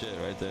as shit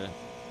right there.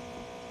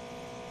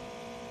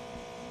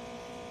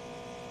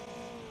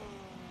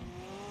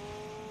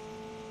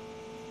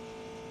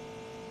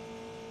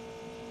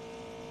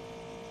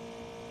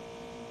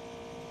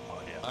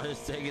 I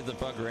just take it to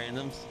fuck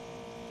randoms.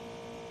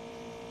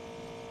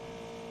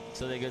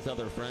 So they go tell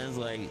their friends,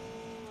 like,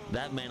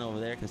 that man over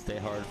there can stay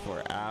hard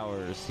for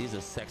hours. He's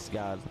a sex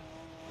god.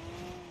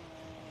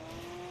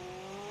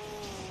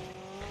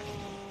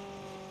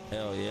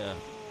 Hell yeah.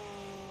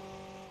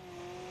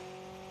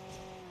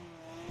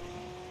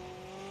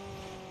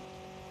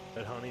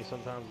 That honey,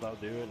 sometimes I'll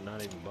do it and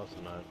not even bust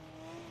a nut.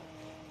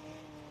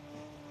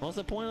 What's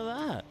the point of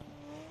that?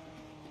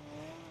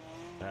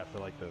 After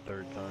like the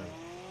third time.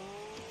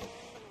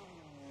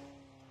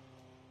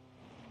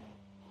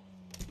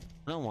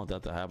 I don't want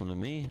that to happen to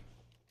me.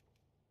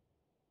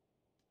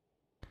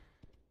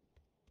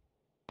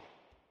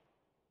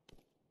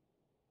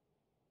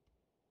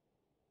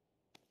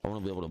 I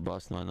want to be able to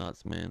bust my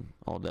nuts, man,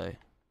 all day.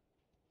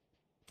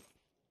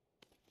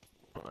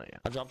 Oh, yeah.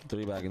 I dropped the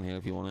 3-bag in here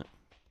if you want it.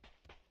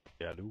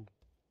 Yeah, I do.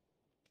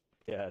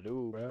 Yeah, I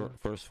do, bro.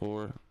 First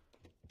floor,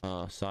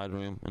 side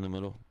room in the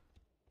middle.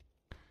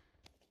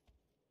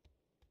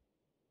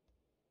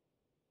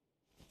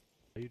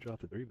 How you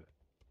drop the 3-bag?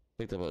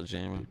 Picked up a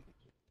jammer.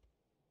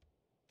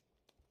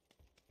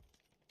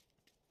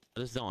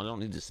 I don't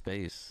need the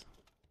space.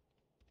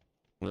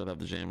 I don't have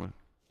the jammer.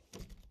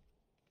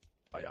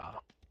 Oh, yeah.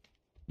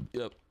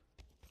 Yep.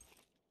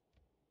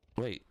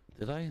 Wait,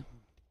 did I?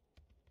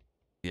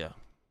 Yeah.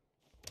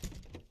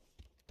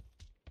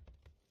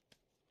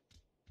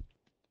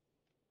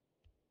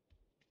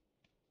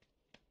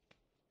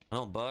 I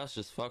don't bust,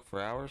 just fuck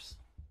for hours.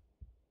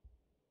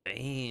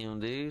 Damn,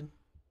 dude.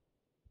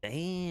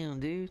 Damn,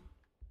 dude.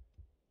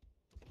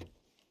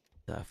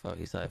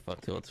 He said I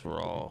fuck till it's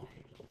raw.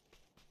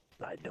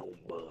 I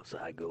don't bust,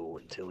 I go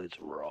until it's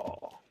raw.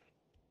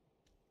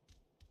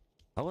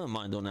 I wouldn't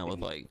mind doing that with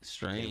like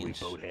strange. We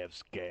both have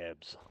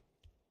scabs.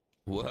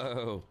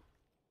 Whoa.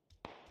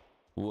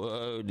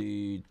 Whoa,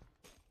 dude.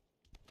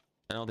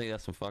 I don't think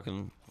that's some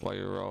fucking while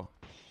you're raw.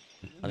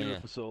 I Do think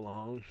it for so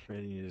long,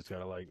 and you just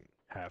gotta like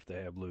have to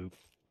have lube.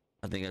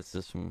 I think that's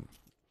just from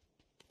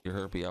your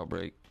herpes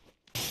outbreak.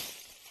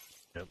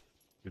 Yep,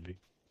 could be.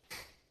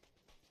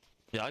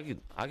 Yeah,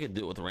 I could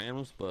do it with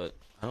randoms, but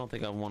I don't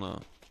think I want to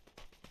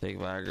take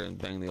Viagra and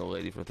bang the old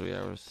lady for 3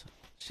 hours.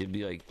 She'd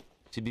be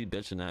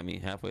bitching at me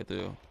halfway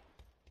through.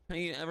 Are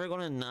you ever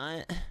gonna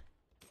nut?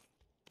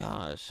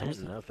 Gosh, I'm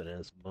just Nothing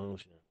is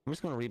bullshit.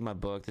 gonna read my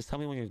book. Just tell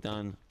me when you're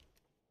done.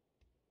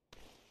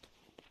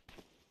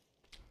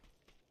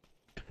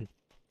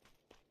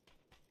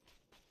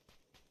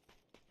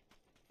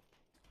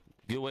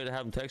 Good way to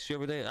have them text you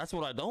every day. That's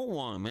what I don't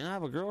want, man. I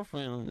have a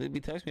girlfriend. They'd be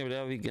texting me every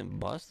day. I'd be getting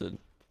busted.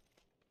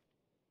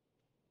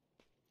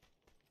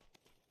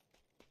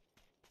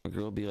 A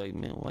girl would be like,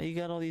 man, why you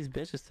got all these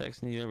bitches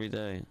texting you every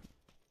day?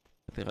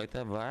 They like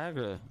that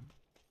Viagra.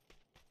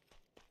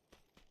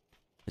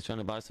 They're trying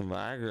to buy some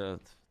Viagra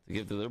to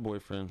give to their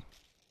boyfriend.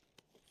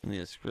 They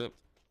need a script.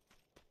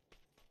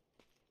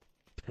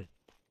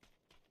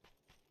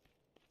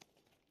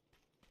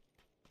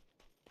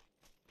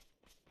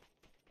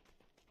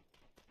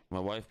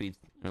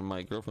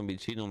 My girlfriend be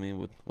cheating on me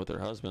with her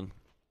husband.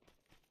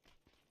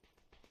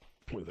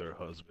 With her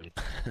husband.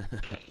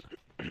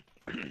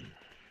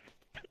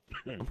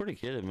 I'm pretty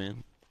kidding,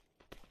 man.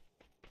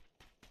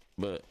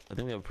 But I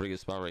think we have a pretty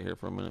good spot right here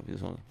for a minute if you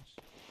just want to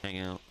hang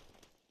out.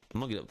 I'm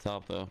gonna get up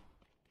top though.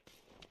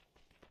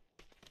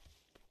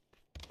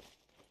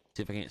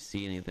 See if I can't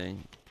see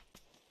anything.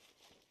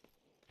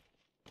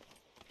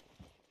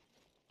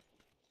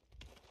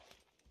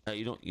 Hey,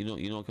 you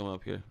don't come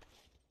up here.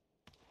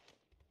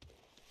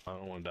 I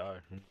don't want to die.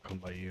 Come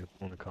by you.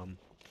 I want to come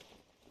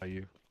by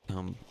you.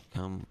 Come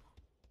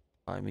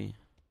by me.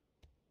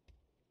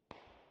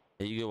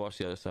 Hey, you go watch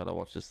the other side. I'll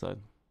watch this side.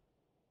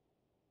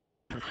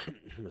 I'm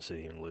gonna sit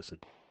here and listen.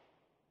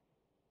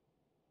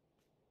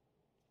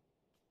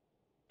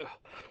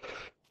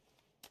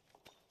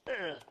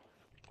 Yeah.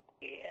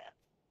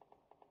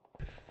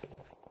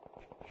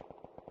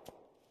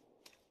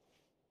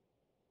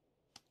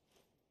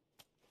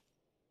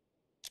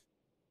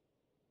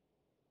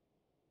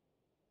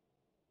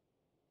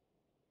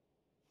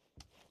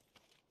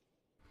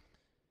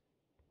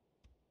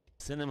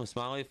 Send him a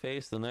smiley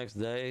face the next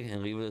day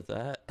and leave it at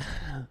that.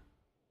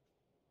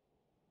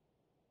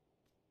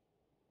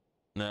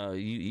 No,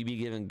 you be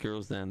giving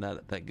girls then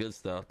that good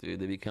stuff,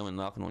 dude. They be coming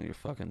knocking on your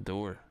fucking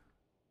door.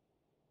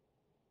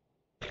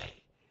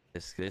 They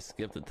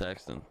skip the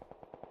texting.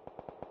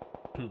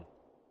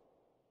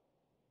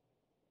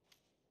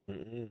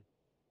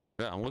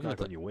 Yeah, I'm looking Knock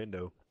at on your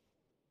window.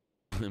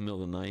 in the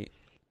middle of the night.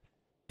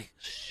 Hey,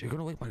 shh, you're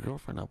gonna wake my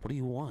girlfriend up. What do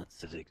you want?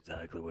 That's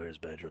exactly where his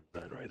bedroom's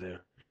at, right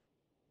there.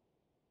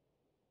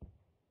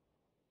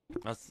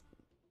 That's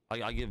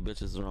I give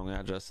bitches the wrong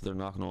address. So they're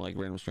knocking on like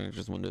random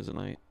strangers' windows at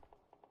night.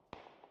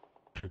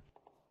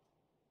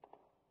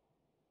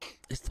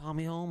 Is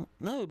Tommy home?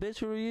 No, bitch.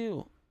 Who are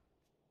you?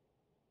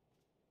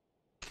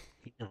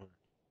 Are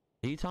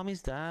you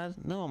Tommy's dad?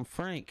 No, I'm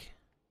Frank.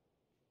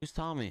 Who's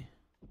Tommy?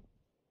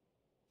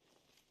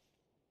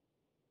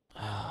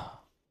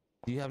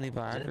 Do you have any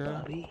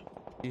Viagra?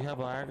 Do you have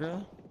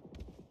Viagra?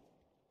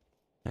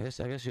 I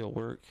guess you'll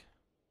work.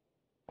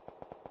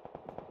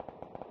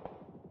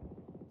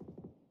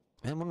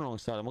 Man, I'm on the wrong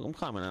side. I'm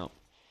climbing out.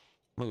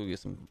 I'm gonna go get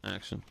some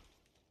action.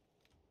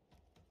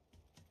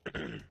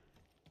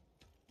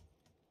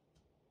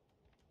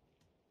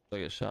 I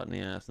get shot in the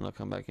ass and I'll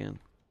come back in.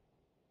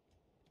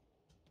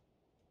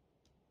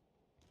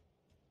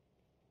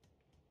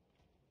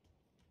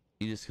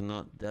 You just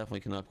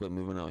definitely cannot quit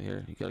moving out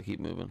here. You gotta keep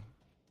moving.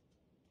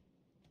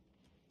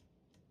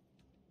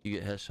 You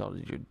get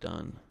headshotted, you're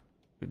done.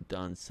 You're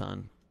done,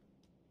 son.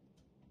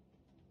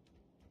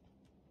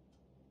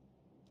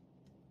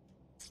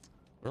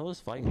 Where all this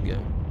fighting go?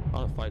 A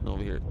lot of fighting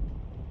over here.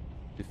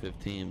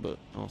 215, but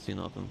I don't see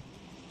nothing.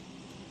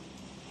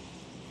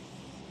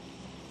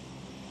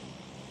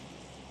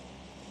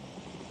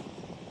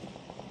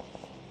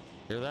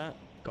 Hear that?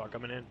 Car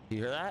coming in. You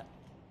hear that?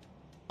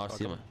 Oh, I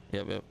see him.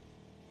 Yep, yep.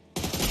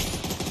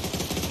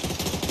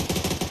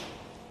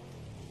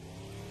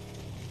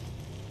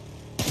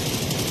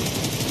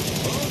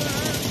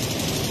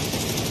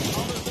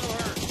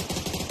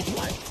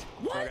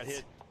 I got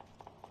hit.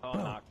 Oh,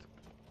 knocked.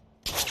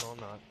 Oh, no, I'm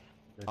not.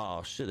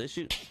 Oh shit, they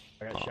shoot.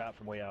 I got shot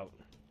from way out.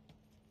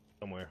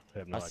 Somewhere. I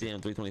have no I idea. see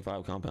him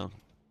 325 compound.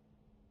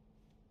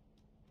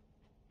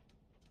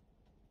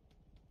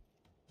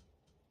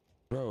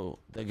 Bro,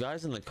 the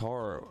guys in the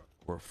car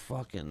were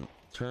fucking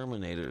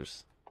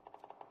Terminators.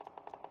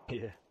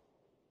 Yeah.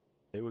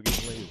 They were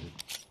getting lasered.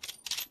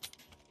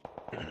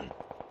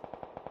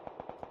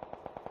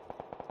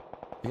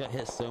 You got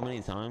hit so many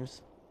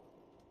times.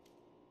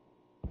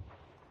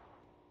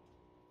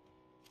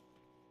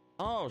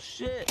 Oh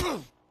shit.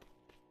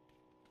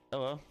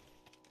 Hello.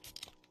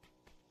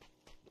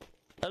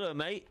 Hello,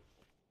 mate.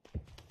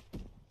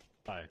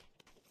 Hi.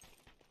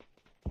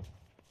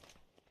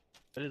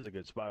 It is a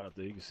good spot up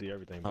there. You can see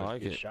everything. I But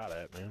like you get it. shot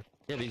at, man.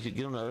 Yeah, but you could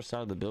get on the other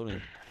side of the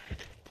building.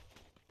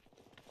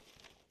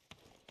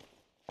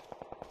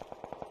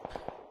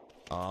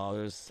 Oh,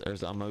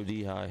 there's a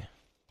MOD high.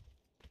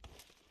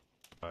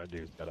 Our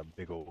dude's got a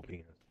big old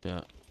penis.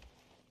 Yeah.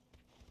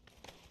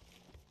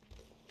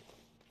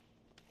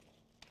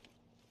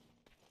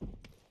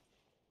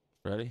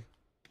 Ready?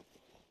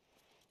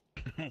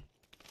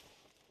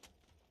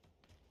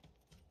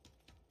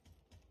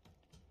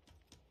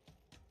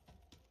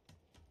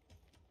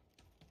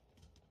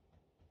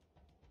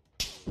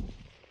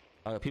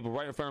 I got people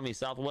right in front of me,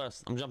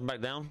 southwest. I'm jumping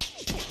back down.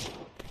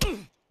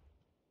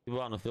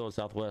 People out in the field,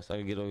 southwest. I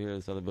can get over here to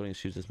this other building and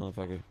shoot this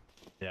motherfucker.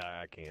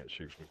 Yeah, I can't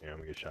shoot from here. I'm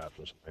gonna get shot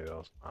from somebody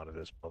else out of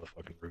this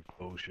motherfucking roof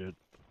bullshit.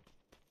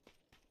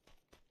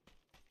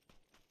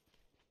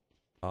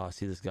 Oh, I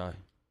see this guy.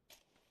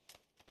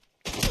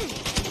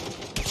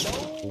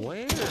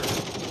 Where?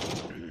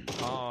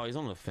 Oh, he's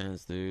on the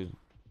fence, dude.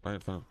 Right in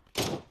front.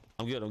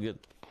 I'm good, I'm good.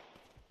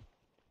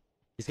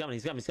 He's coming,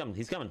 he's coming, he's coming,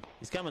 he's coming,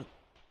 he's coming.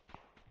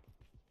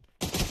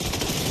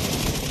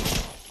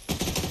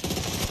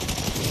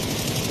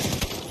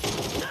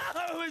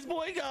 No, his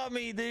boy got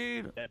me,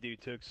 dude. That dude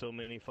took so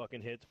many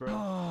fucking hits, bro.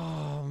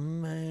 Oh,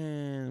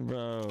 man,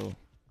 bro.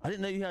 I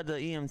didn't know you had the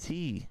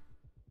EMT.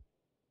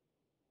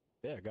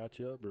 Yeah, I got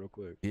you up real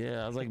quick.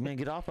 Yeah, I was like, man,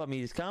 get off of me,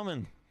 he's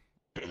coming.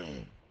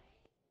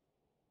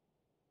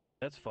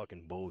 That's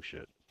fucking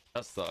bullshit.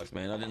 That sucks,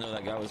 man. I didn't know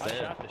that guy was I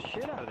dead. shot the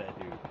shit out of that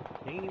dude.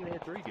 He ain't even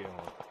had 3 get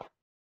on.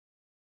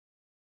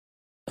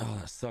 Oh,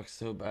 that sucks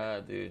so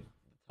bad, dude.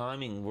 The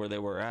timing where they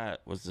were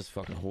at was just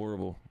fucking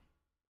horrible.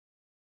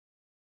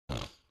 I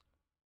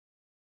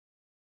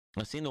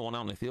seen the one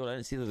out in the field. I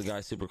didn't see the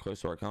guy super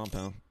close to our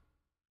compound.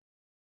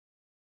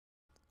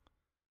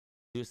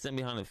 He was sitting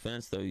behind the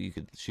fence, though. You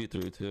could shoot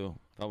through too.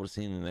 If I would have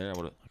seen him there, I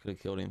could have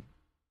killed him.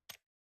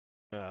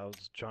 Yeah, I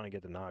was trying to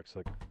get the knocks.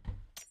 Like,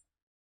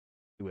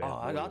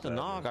 Oh, I got the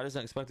knock. I just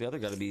didn't expect the other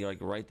guy to be like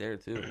right there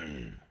too.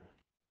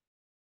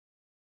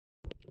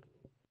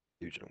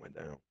 Dude just went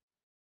down.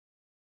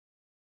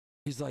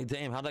 He's like,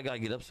 damn, how'd that guy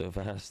get up so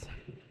fast?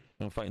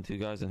 I'm fighting 2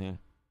 guys in here.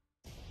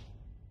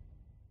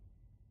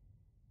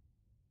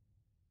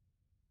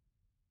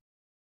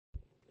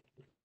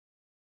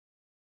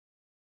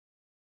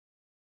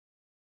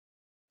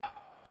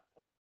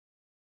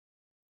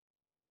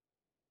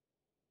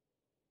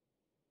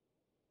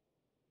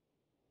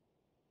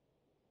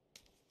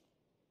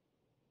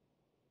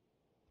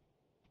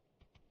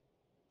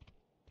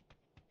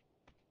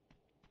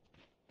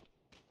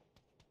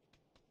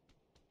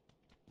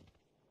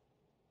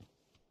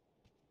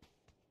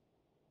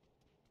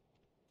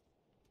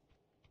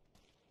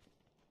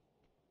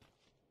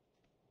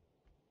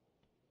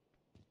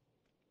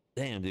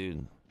 Damn,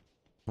 dude.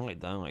 I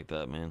like dying like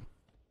that, man.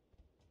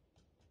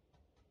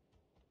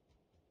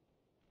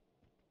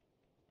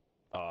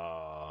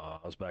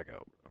 Let's back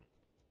out,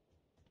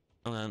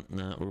 bro. Oh,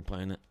 no, we're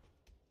playing it.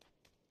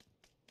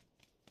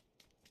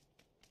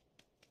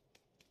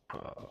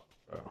 Bro.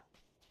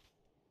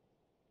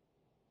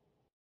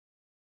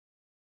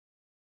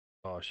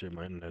 Oh shit,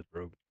 my internet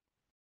broke.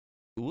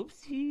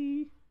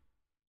 Whoopsie.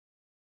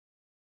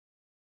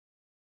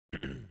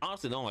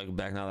 Honestly, don't like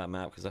backing out of that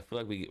map because I feel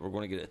like we're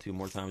going to get it 2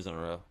 more times in a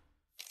row.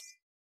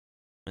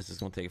 It's just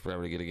going to take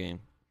forever to get a game.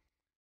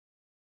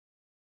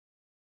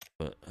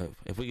 But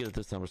if we get it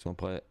this time, we're just going to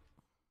play it.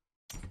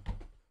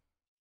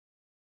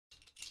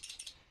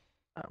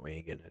 We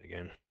ain't getting it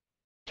again.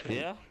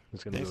 Yeah?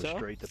 It's gonna Think go so?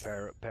 straight to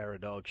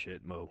paradog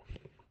shit mode.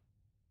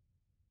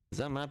 Is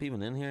that map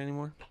even in here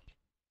anymore?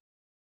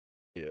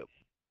 Yep.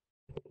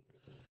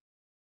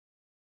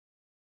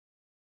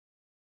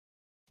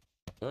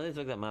 I think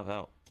they took that map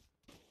out.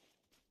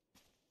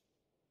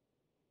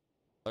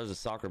 There's a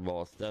soccer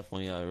ball. It's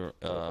definitely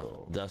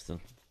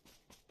Dustin.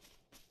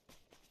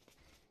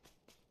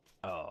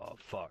 Oh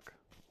fuck.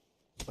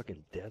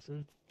 Fucking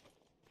Destin?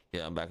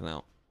 Yeah, I'm backing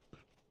out.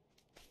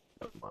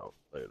 I'm out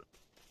later.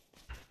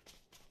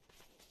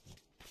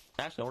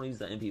 Actually, I want to use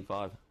that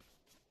MP5. I'm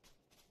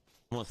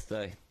gonna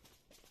stay.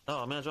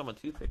 Oh man, I dropped my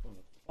toothpick on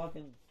the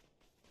fucking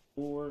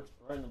floor,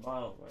 right in the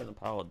pile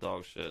of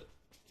dog shit.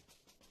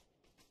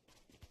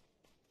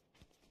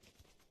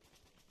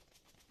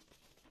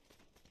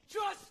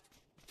 Just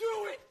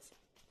do it!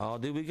 Oh,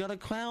 dude, we got a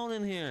clown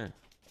in here,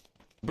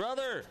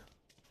 brother.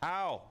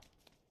 How?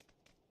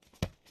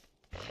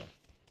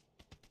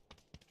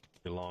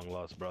 Your long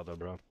lost brother,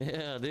 bro.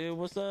 Yeah, dude,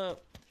 what's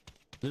up?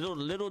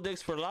 Little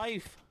dicks for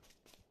life.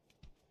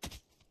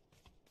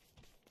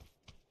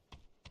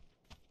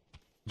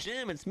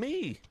 Jim, it's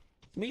me.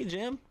 It's me,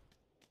 Jim.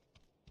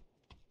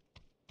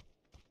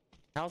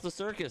 How's the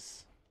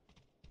circus?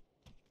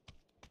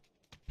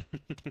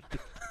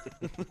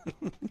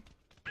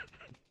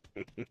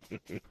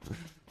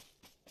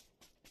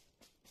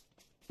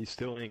 He's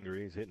still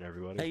angry. He's hitting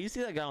everybody. Hey, you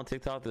see that guy on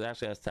TikTok that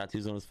actually has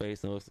tattoos on his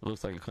face and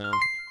looks like a clown?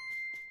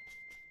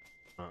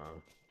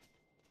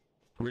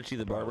 Richie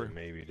the Probably Barber.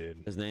 maybe, dude.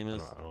 His name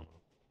is. I don't know.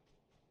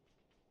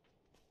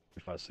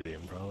 If I see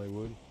him, probably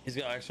would. He's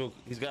got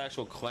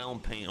actual clown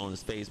paint on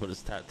his face, but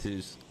it's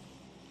tattoos.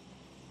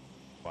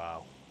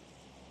 Wow.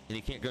 And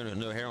he can't grow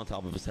no hair on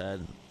top of his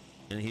head,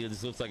 and he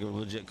just looks like a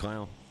legit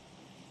clown.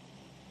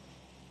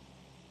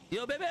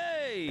 Yo, baby!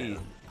 Hey, I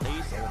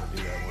want to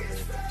do that one day.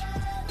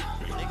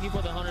 thank you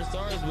for the 100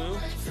 stars, boo.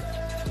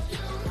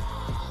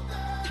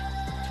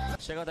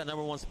 Check out that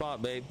 #1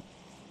 spot, babe.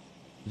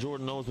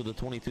 Jordan knows with the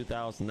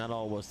 22,000. That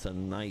all was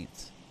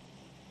tonight.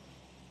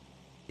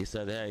 He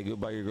said, "Hey, go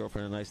buy your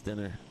girlfriend a nice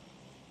dinner."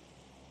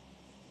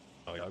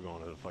 Oh, y'all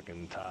going to the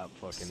fucking top,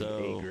 fucking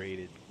So-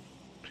 A-graded.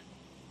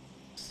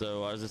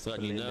 So I was just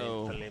letting you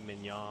know, Filet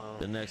mignon.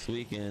 the next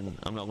weekend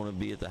I'm not going to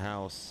be at the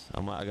house.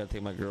 I gotta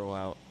take my girl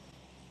out.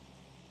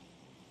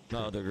 My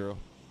other girl.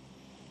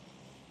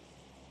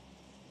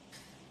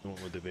 The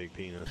one with the big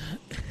penis.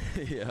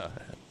 Yeah.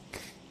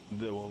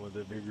 The one with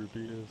the bigger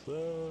penis.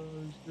 Oh,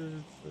 shit.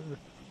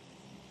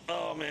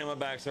 Oh man, my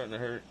back's starting to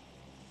hurt.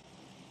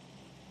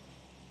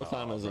 What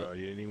time is bro, it?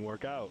 You didn't even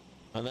work out.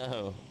 I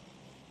know.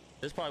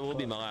 This probably will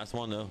be my last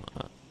one though.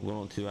 We're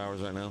on 2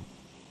 hours right now.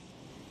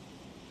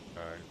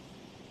 Alright.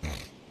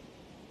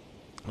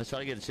 Let's try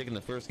to get a chicken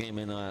the first game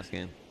and the last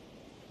game.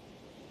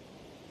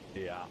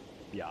 Yeah.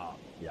 Yeah.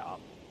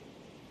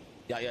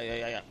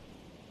 I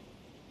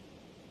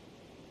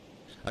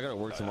gotta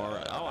work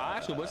tomorrow. Oh, I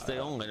actually would stay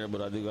on later,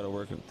 but I do gotta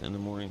work in the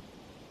morning.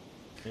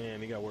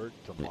 Man, you got work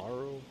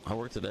tomorrow? I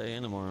work today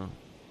and tomorrow.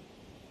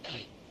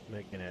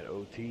 Making that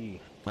OT.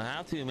 I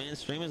have to, man.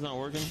 Streaming's not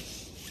working.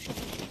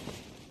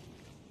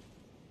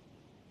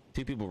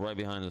 2 people right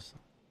behind us.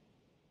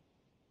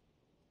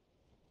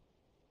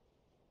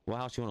 What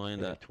house you want to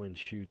land at? Twin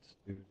shoots,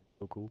 dude.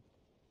 So cool.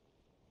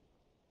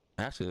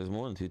 Actually, there's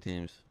more than 2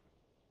 teams.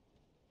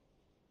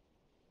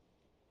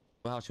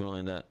 What house you want to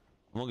land at?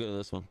 I'm gonna go to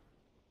this one.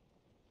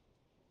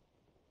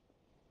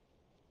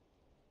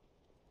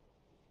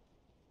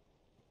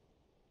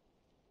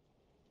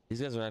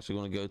 These guys are actually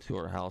going to go to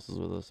our houses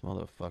with us,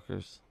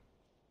 motherfuckers.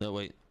 No,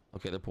 wait.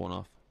 Okay, they're pulling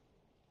off.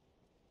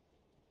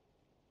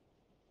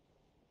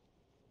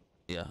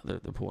 Yeah, they're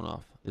pulling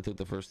off. They took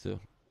the first 2.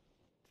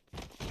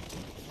 If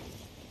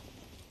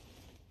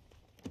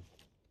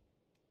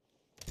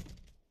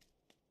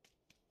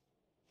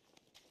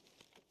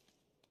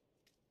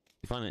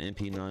you find an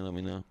MP9, let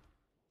me know.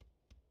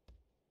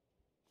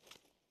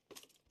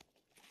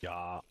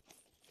 Yeah.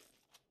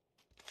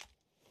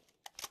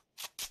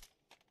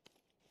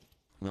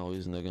 I'm not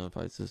losing no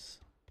gunfights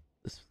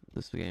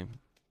this game.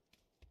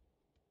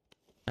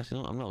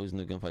 Actually, no, I'm not losing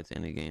no gunfights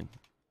any game.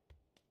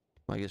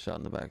 Might get shot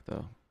in the back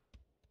though.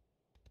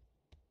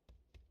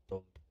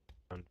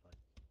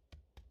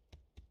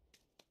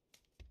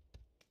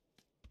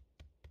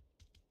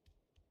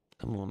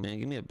 Come on, man,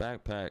 give me a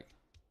backpack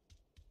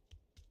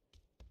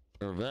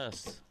or a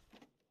vest,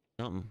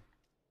 something.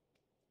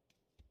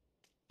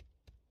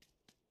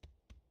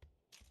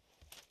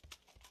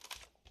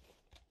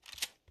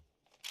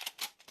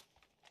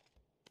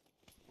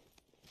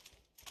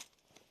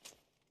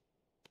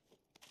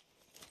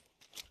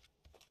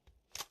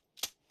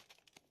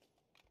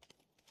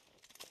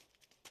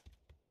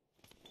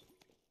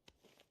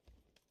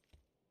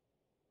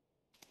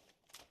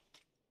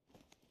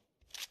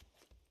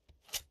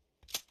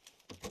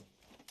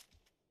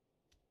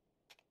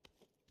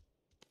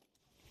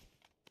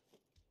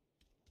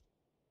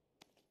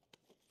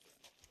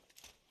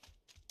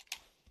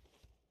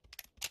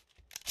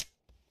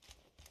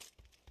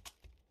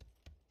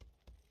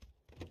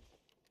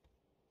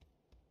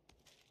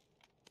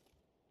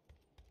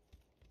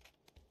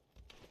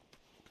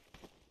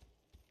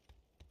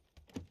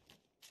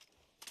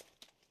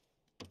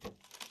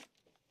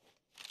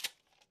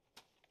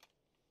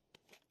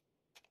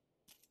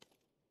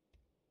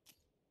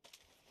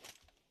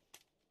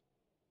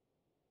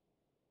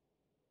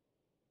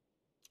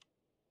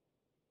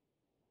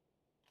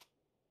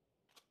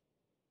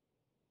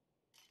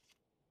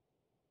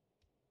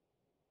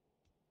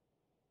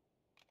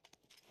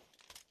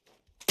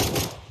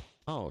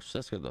 Oh, shit,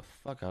 that scared the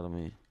fuck out of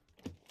me.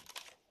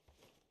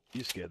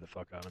 You scared the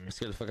fuck out of me. I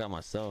scared the fuck out of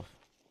myself.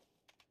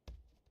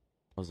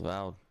 That was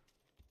valid.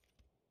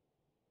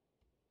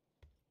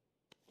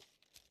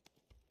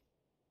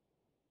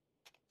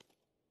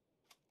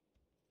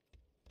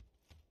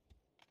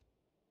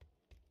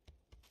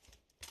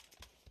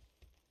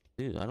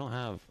 Dude, I don't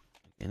have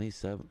any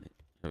 7.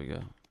 There we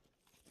go.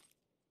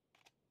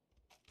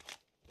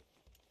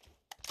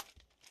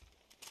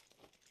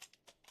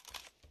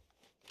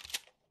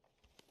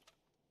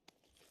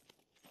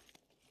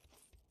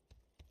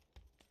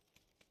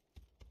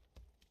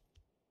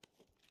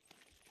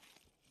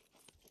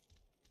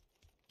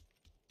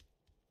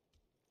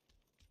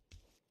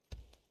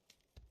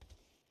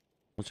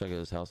 We'll check out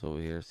this house over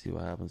here, see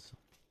what happens.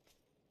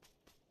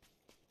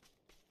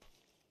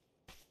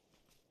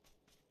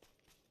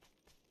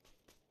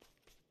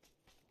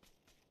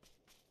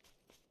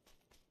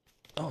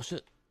 Oh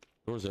shit.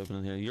 Door's open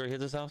in here. You already hit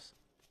this house?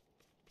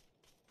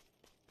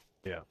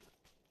 Yeah.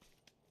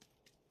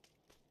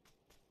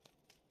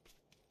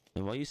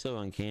 And why you so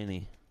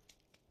uncanny?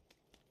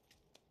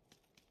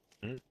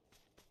 Hmm?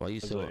 Why you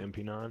Is so it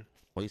MP9?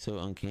 why you so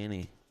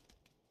uncanny?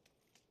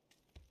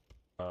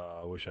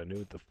 I wish I knew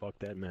what the fuck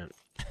that meant.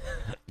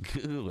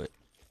 Google it.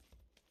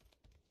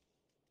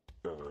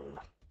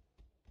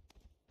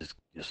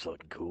 Just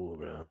fucking cool,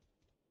 bro.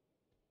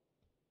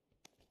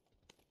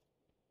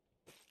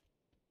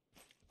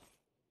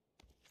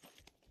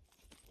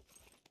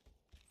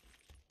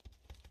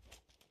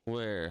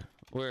 Where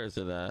is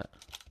it at?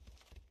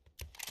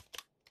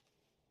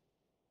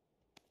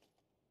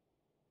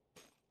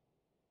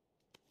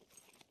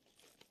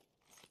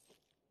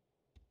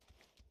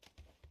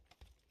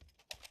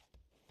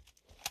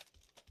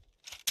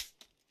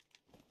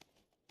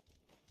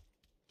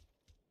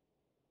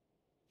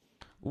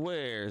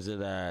 Where is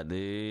it at,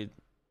 dude?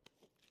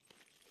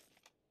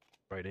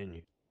 Right in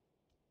you.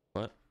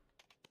 What?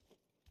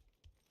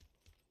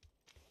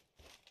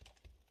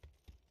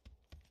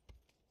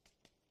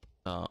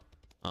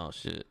 Oh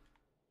shit.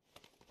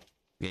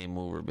 Game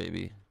over,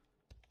 baby.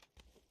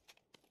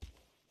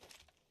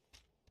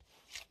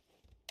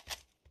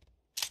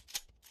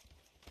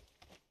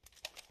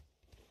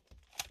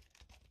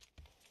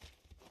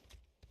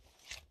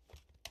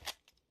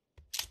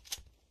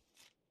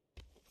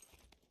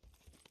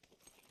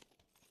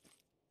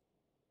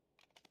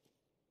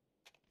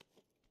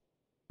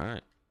 All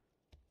right.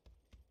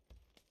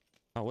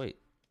 Oh wait.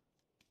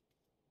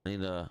 I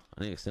need to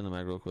extend the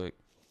mag real quick.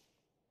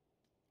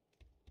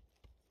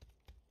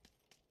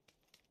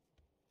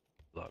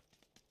 Look.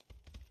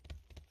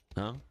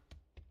 Huh?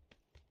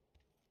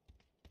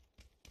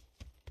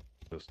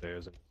 Those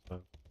stairs and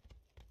stuff.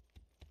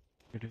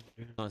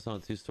 No, it's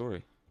not a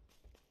 2-story.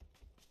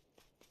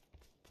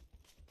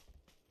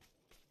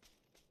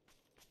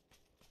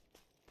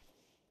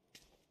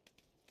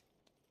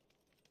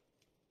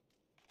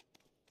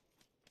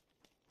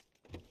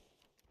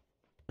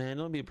 Man,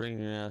 don't be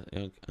bringing your ass,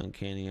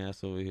 uncanny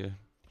ass over here.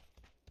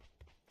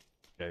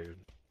 Dude.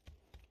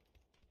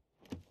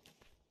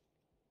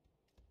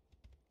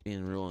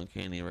 Being real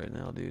uncanny right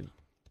now, dude.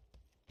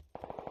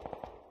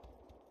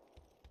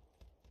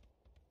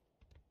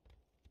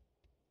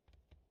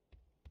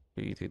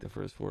 Here, you take the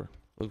first 4.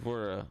 Look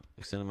for a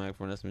extended mag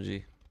for an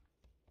SMG.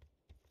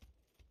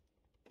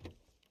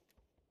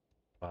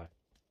 Bye.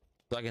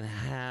 So I can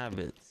have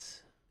it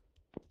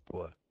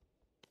What?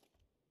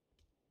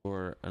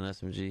 for an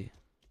SMG.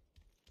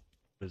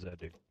 What does that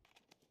do?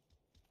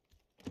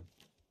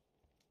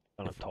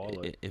 On a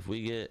toilet. If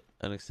we get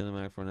an extended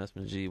mag for an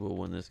SMG, we'll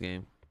win this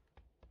game.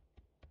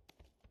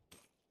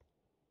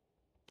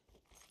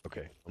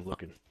 Okay, I'm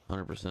looking.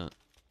 100%.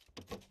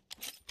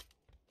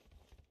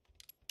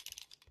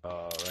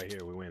 Right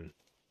here, we win.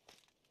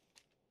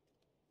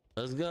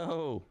 Let's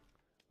go.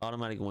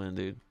 Automatic win,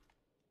 dude.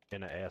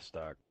 In the ass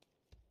stock.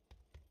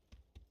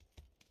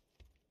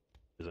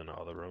 Is in the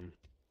other room.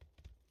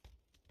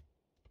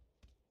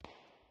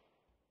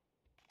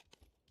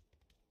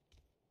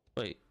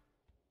 Wait,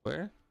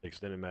 where?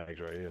 Extended mags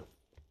right here.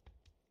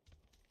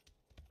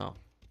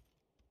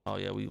 Oh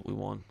yeah, we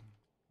won.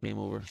 Game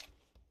over.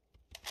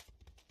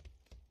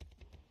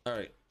 All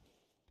right.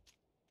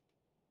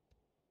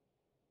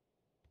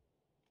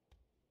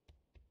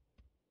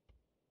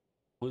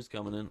 Who's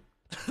coming in?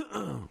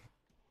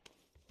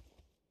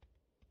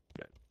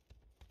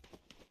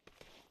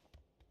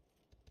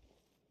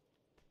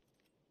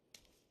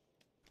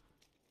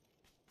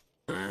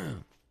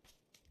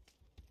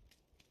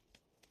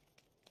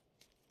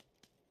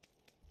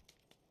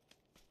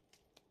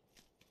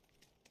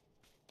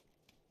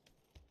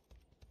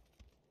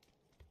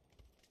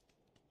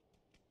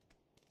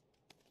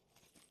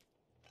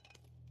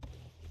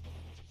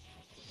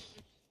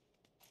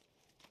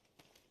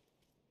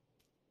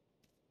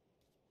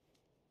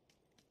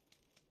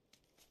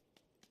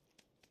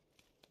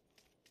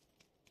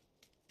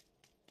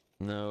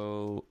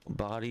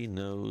 Nobody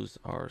knows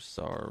our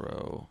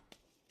sorrow.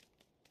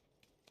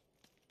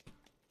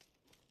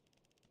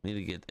 Need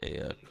to get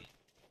a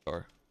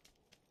car.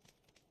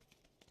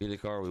 Get a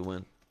car, we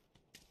win.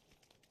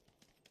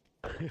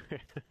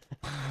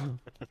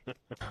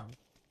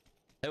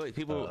 Hey, wait,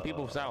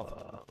 people south.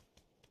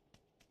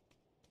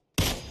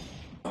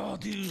 Oh,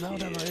 dude, how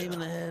did I aim in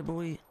the head,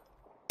 boy?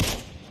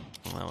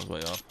 Oh, that was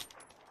way off.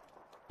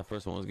 That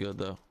first one was good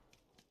though.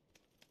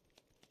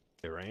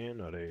 They ran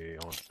or they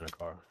on in a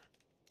car?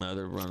 No,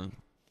 they're running.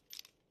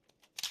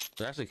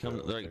 They're actually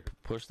coming. They're like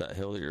push that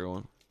hill that you're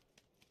on.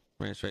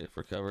 Ran straight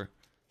for cover.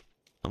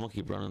 I'm gonna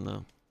keep running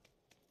though.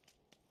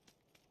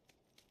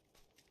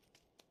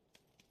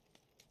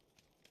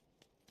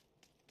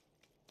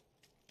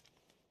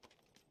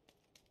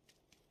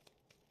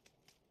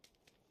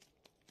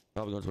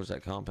 Probably going towards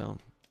that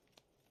compound.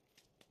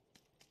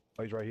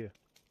 Oh, he's right here.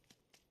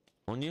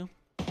 On you?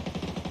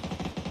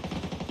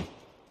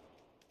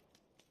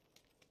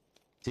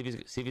 See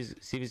if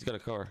he's got a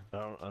car. I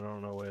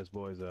don't know where his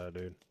boys are,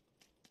 dude.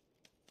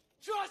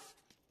 Just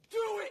do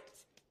it!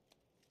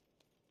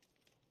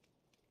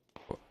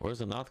 Where's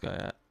the North guy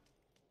at?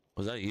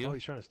 Was that you? Oh,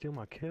 he's trying to steal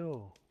my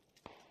kill.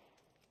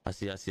 I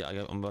see.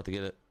 I'm about to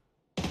get it.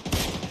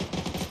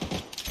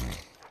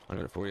 I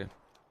got it for you.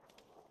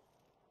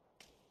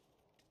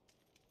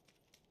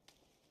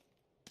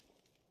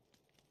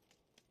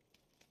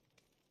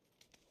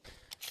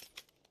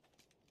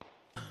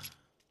 I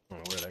don't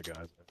know where that guy's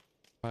at.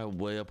 Probably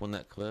way up on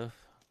that cliff.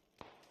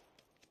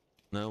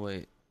 No,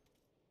 wait.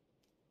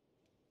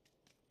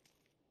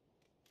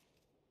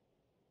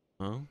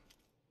 Huh? I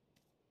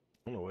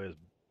don't know where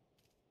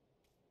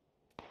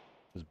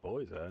his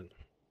boys at.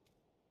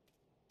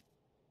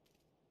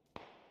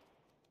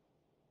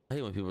 I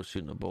hate when people are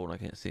shooting a bolt and I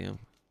can't see him.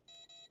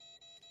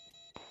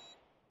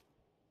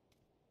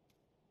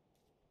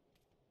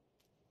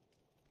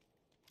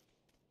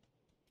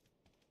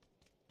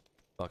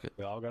 Fuck it.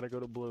 We all gotta go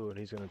to blue, and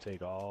he's gonna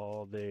take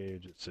all day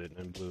just sitting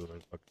in blue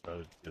and try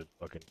to get a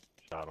fucking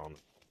shot on him.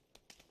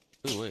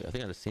 Ooh, wait, I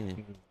think I just seen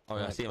him. Oh,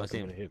 yeah, I see him.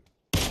 Gonna hit.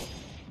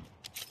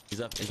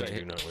 He's up. He's right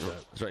here.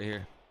 He's right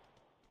here.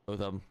 Both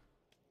of them.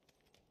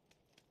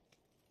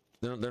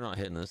 They're not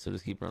hitting us, so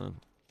just keep running.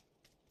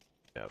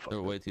 Yeah, fuck They're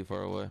it. way too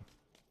far away.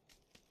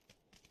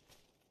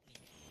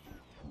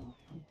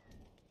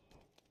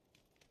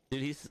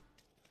 Dude,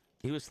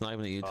 he was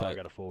sniping at you. Oh, I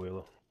got a four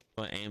wheeler.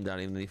 I aimed at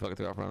him and he fucking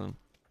took off running.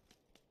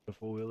 The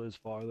four wheeler is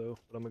far though,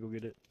 but I'm gonna go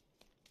get it.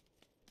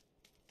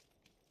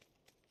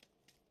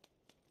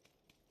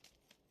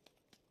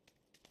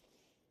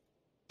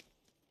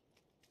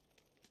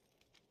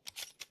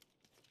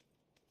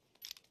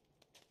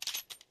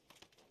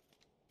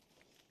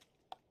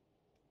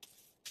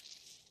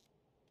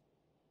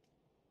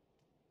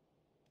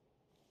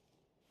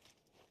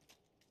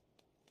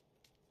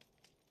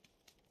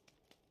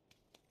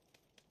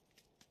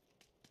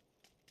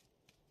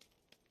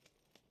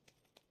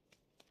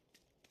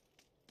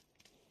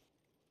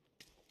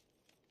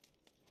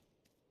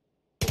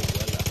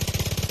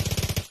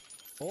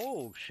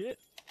 Oh shit!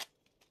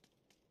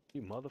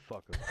 You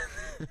motherfucker!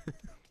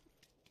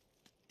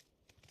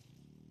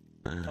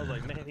 I was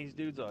like, man, these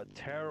dudes are a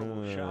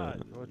terrible shot.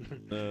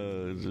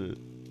 Oh shit.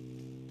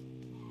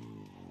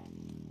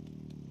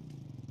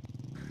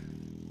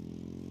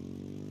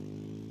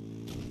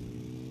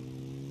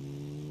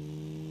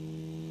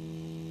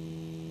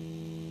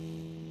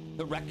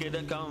 The record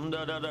to come,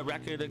 the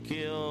record to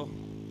kill.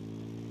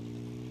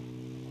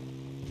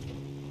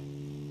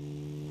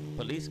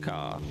 Police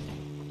car.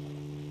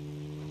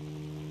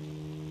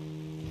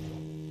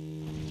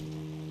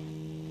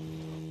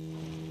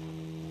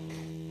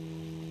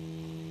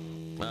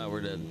 Ah,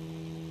 we're dead.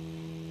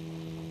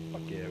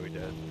 Fuck yeah, we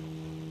dead.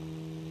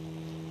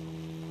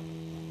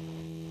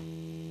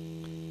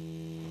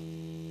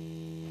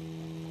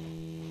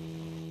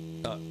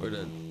 Oh, we're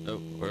dead.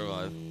 Oh, we're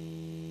alive.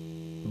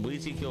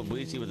 Bleachy killed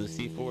Bleachy with a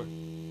C4.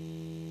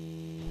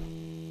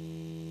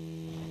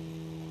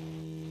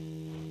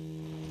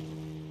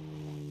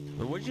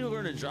 But where'd you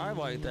learn to drive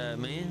like that,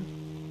 man?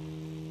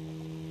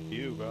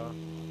 You, bro.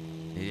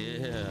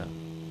 Yeah.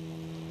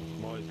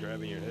 I'm always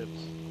grabbing your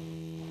hips.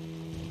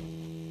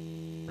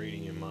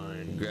 Reading your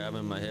mind.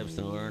 Grabbing my hips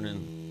and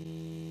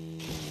learning.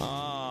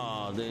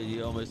 Oh, dude,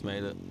 you almost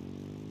made it.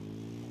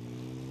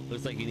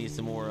 Looks like you need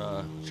some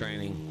more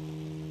training.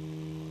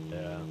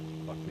 Yeah,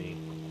 fuck me.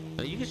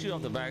 Now, you can shoot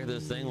off the back of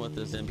this thing with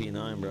this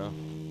MP9, bro.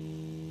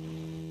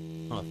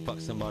 I'm gonna fuck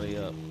somebody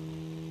up.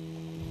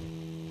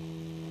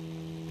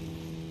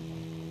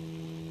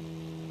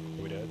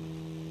 Are we dead?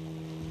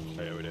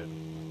 Oh yeah, we dead.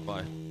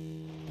 Bye.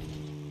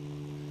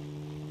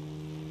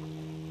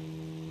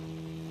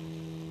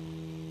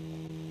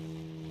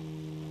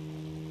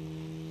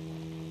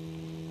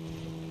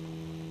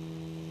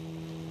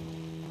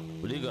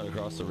 We do gotta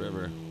cross the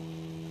river.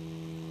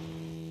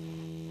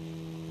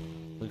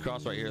 We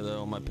cross right here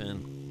though on my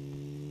pin.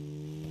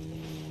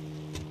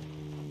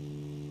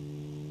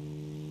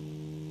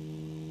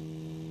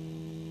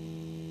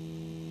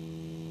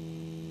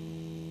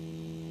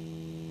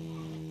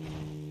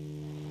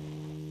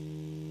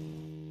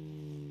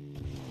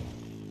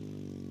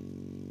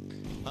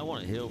 I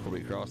want a hill before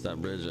we cross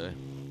that bridge, eh?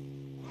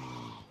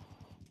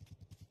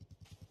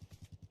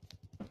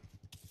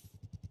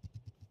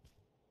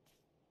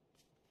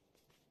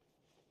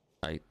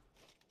 Tight.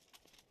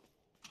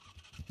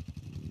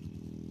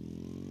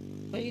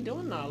 What you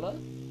doing, Nala?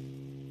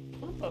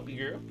 Come on, puppy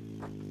girl.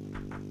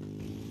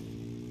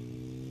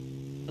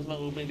 What's my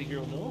little baby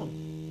girl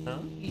doing? Huh?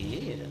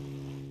 Yeah.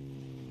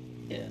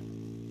 Yeah.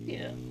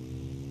 Yeah.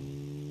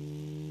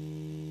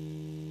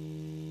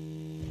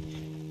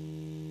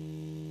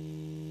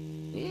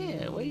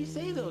 Yeah, what do you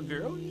say, little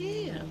girl?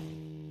 Yeah.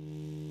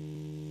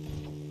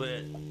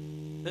 But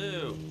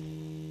who?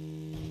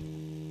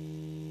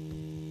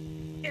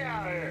 Get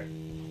out of here!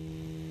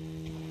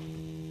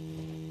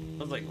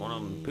 Sounds like one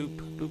of them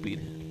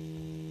poopied.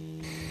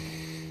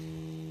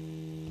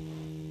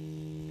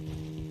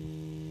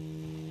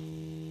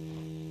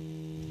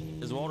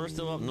 Is Walter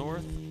still up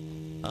north?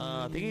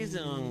 I think he's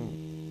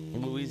in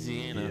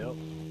Louisiana. Yep.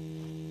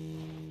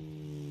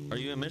 Are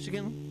you in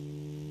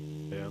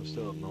Michigan? Yeah, I'm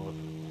still up north.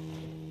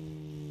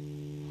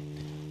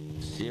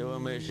 Still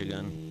in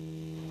Michigan.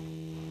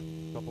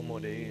 Couple more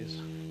days.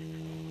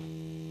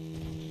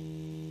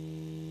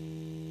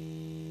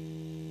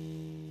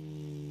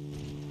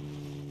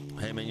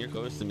 Hey man, you're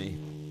close to me.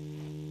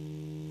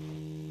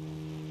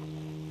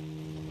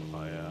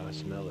 Oh yeah, I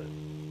smell it.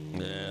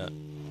 Yeah.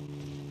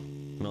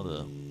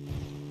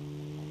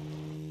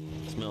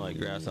 Smell like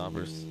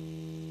grasshoppers.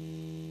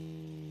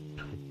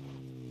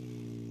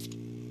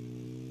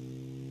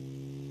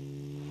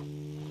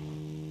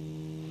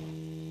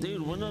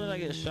 Dude, when did I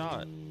get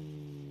shot?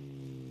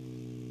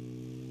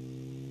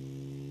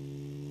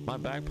 My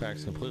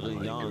backpack's completely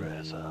Like gone.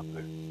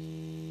 grasshopper.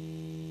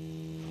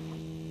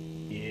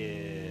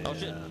 Yeah. Oh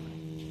shit.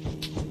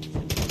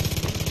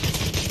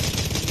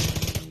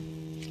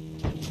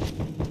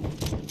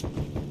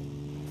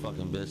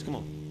 Fucking bitch, come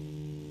on.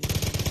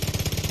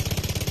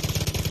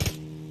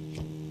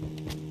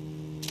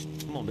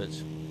 Come on, bitch.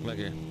 Come back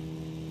here.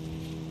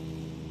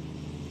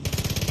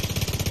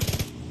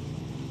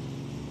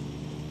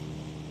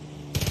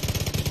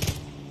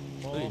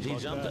 Oh, Dude, he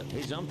fuck that.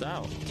 he jumped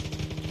out.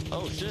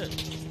 Oh shit.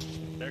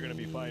 They're gonna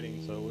be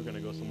fighting, so we're gonna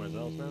go somewhere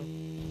else now.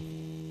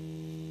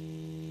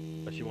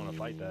 Unless you want to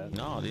fight that.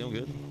 No, dude, I'm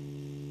good.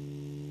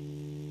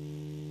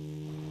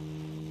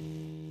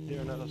 Is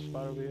there another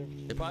spot over here?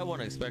 They probably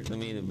weren't expecting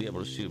me to be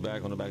able to shoot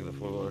back on the back of the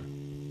floor.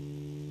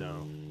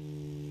 No.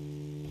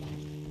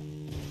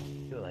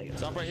 You're like,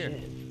 Stop right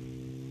here.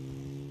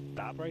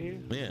 Stop right here?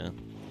 Yeah.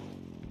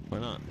 Why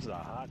not? This is a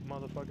hot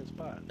motherfucking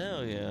spot.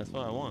 Hell yeah, that's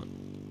what I want.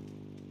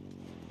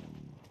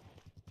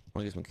 I want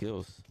to get some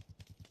kills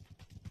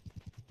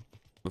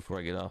before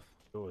I get off.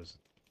 Doors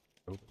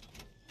open.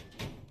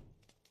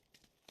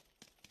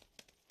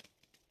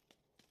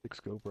 Big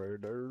scope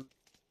right there.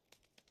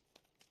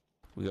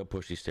 We gotta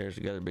push these stairs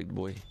together, big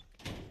boy.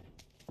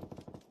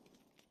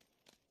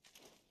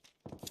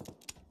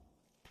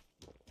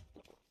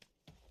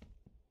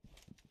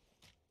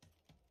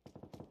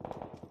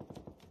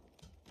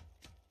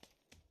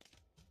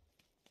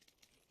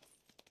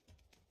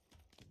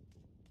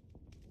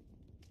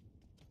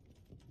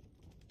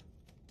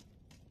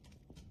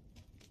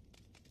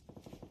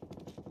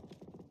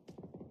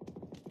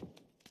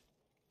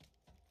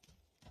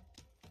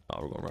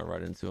 Oh, we're gonna run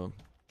right into him.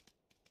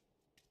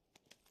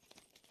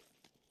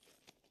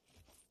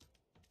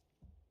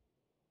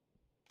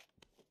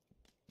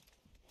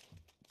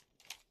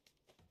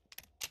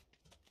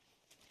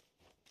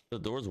 The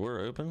doors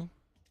were open.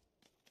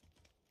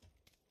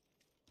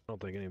 I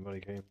don't think anybody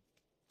came.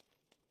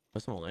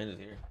 Someone landed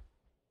here.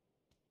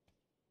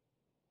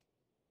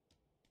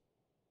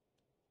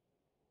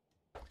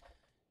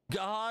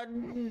 God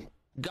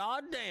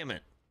damn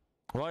it!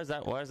 Why is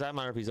that? Why does that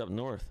matter if he's up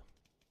north?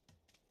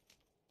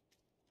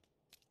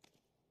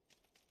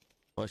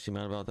 Why's she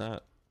mad about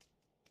that?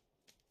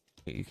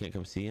 You can't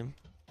come see him.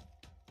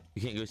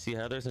 You can't go see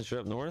Heather since you're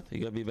up north. You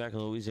gotta be back in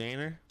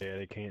Louisiana. Yeah,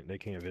 they can't. They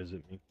can't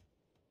visit me.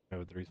 I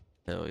have 3.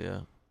 Hell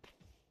yeah.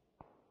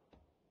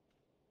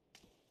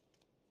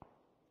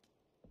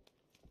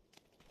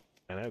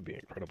 And that'd be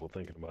incredible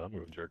thinking about it. I'm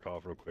gonna jerk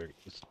off real quick.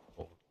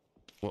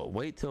 Well,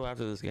 wait till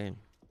after this game.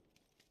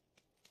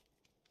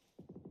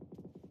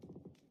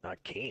 I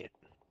can't.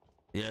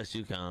 Yes,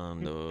 you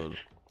can, dude.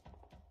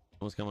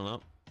 What's coming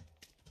up?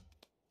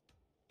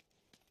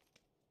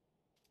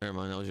 Never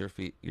mind, that was your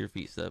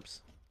feet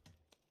steps.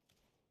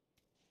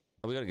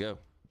 Oh, we gotta go.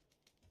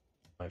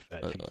 My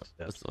fat feet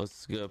steps.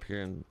 Let's go up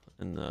here and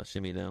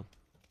shimmy down.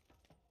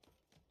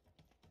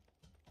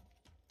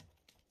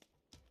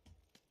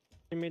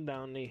 Shimmy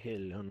down the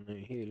hill, on the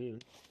hill.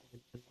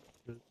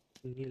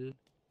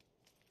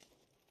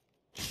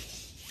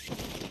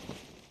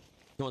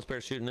 Someone's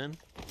parachuting in.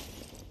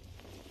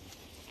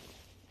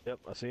 Yep,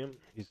 I see him.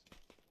 He's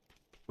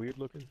weird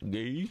looking.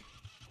 Gay.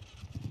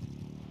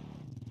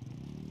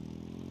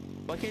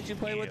 Why can't you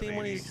play with him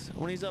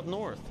when he's up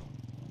north?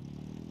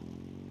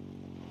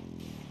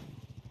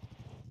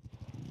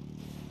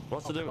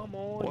 What's the difference?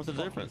 What's the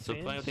difference? So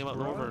playing with him up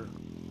north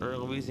or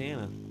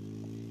Louisiana?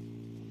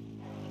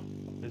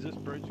 Is this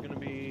bridge gonna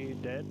be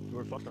dead?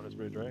 We're fucked on this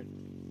bridge, right?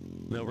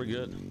 No, we're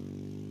good.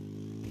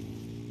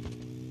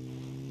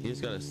 You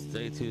just gotta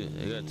stay to.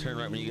 You gotta turn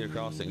right when you get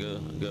across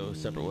and go a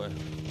separate way.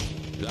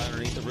 Guy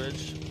underneath the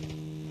bridge.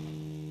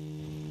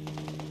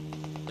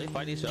 They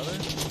fight each other?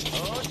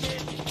 Oh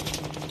shit!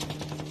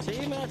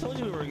 See, man, I told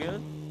you we were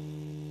good.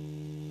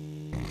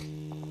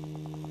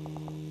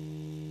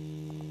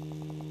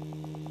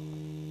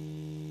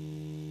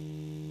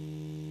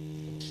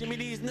 Shimmy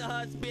these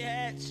nuts,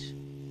 bitch!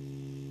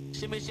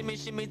 Shimmy, shimmy,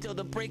 shimmy till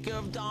the break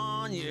of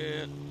dawn,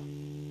 yeah.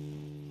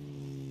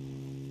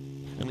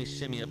 Let me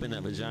shimmy up in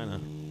that vagina.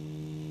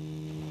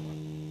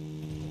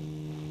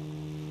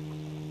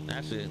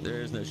 Actually,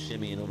 there is no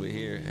shimmying over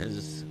here. It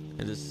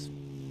just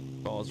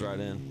falls right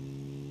in.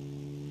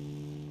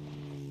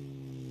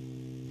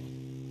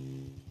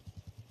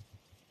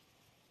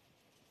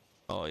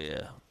 Oh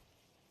yeah.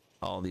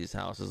 All these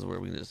houses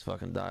where we can just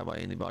fucking die by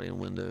anybody in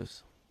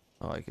windows.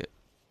 I like it.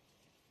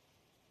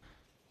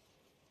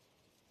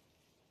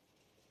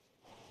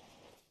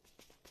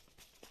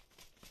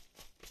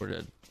 We're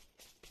dead.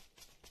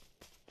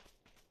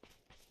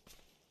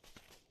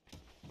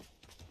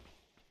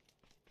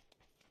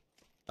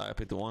 I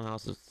picked the one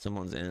house that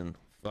someone's in.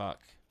 Fuck.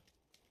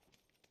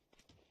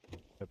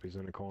 Yep, he's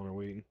in the corner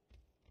waiting.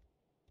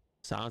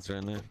 Silencer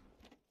in there.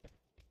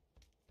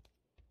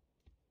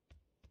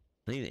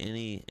 I need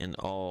any and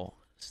all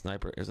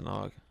sniper. There's an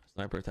AUG.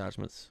 Sniper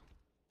attachments.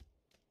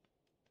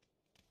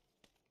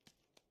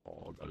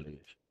 Oh,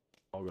 delicious.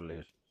 Oh,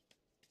 delicious.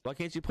 Why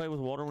can't you play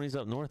with Walter when he's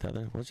up north,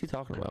 Heather? What's he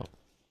talking about?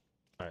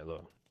 Alright,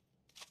 look.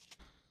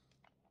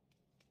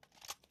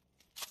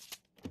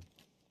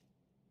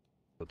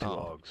 The two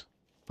logs.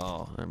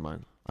 Oh, never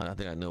mind. I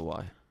think I know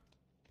why.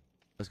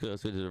 Let's go.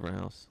 Let's go to a different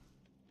house.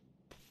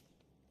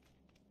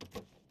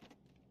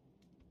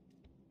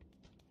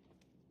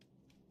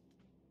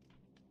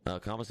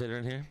 Compensator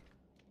in here?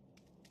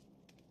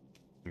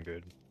 I'm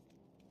good.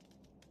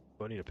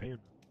 Oh, I need a pan.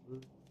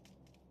 Let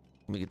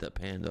me get that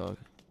pan, dog.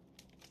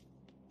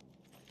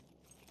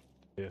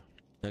 Yeah.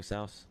 Next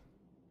house.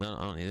 No,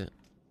 I don't need it.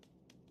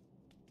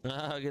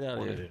 Ah, get out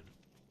of here.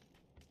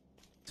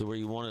 So where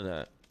you wanted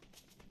at?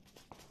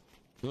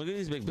 You wanna get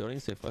these big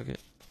buildings? Say fuck it.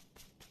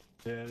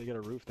 Yeah, they got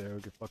a roof there. We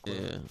can fuck with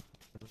Yeah. it.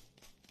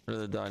 I'd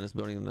rather die in this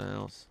building than the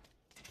house.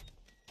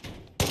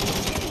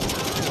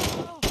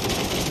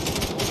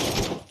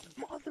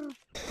 Mother.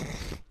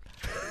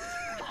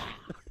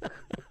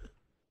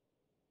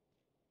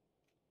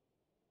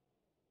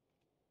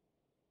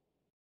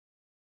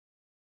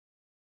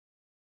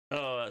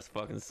 Oh, that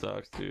fucking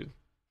sucks, dude.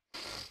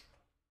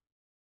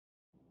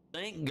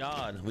 Thank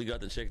God we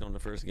got the chicken on the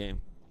first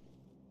game.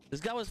 This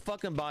guy was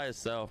fucking by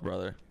himself,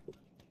 brother.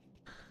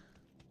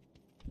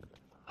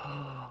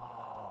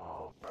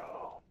 Oh,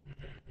 bro.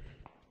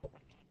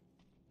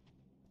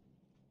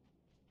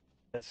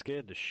 That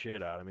scared the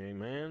shit out of me,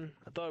 man.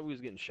 I thought we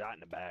was getting shot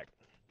in the back.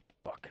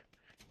 Fuck.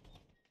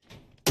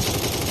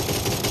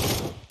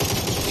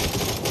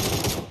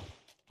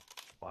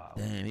 Wow.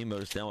 Damn, he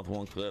mowed us down with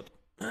one clip.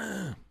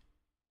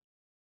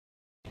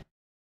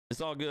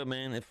 It's all good,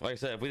 man. If, like I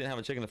said, if we didn't have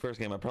a chicken the first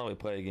game, I'd probably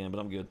play again, but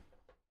I'm good.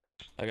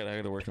 I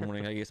gotta work in the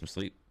morning. I gotta get some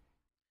sleep.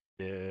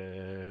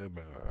 Yeah,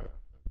 bro.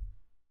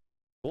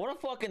 What a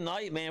fucking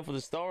night, man, for the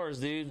stars,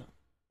 dude.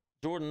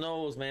 Jordan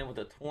Knowles, man, with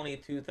the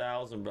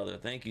 22,000, brother.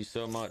 Thank you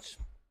so much.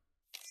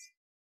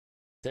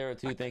 Sarah,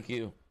 too, thank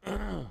you.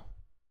 Damn,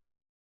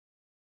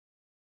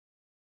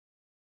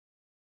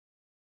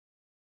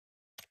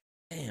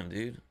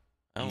 dude.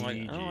 I don't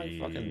like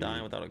fucking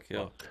dying without a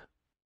kill. Fuck.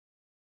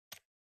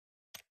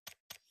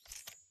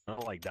 I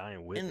don't like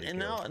dying with And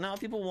now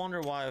people wonder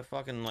why I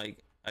fucking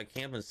I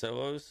camp in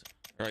solos,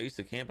 or I used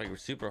to camp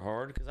super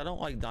hard, because I don't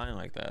like dying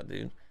like that,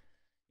 dude.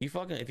 You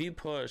fucking, if you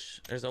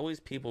push, there's always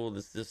people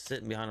that's just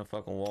sitting behind a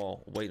fucking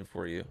wall waiting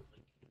for you.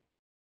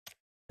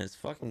 And it's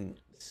fucking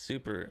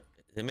super.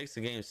 It makes the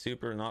game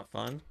super not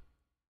fun,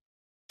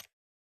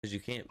 because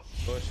you can't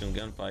push and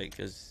gunfight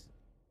because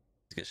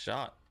you get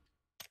shot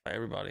by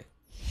everybody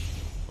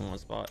in one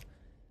spot.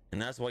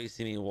 And that's why you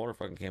see me in water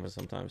fucking camping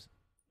sometimes.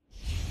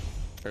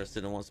 Or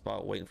sitting in one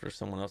spot waiting for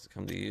someone else to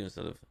come to you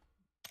instead of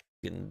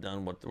getting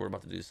done what we're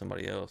about to do to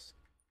somebody else.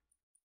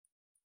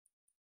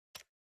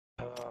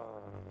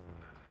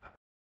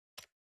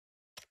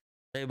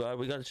 Hey bud,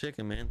 we got a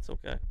chicken, man. It's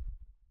okay.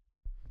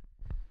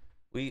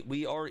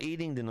 We are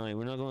eating tonight.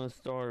 We're not gonna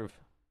starve.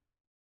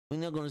 We're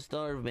not gonna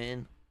starve,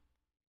 man.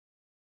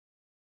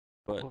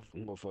 But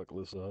I'm gonna fuck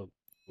this up.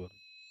 But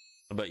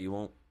I bet you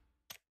won't.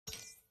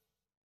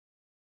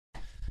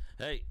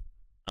 Hey,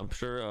 I'm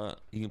sure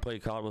you can play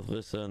COD with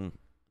Lissa, and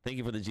thank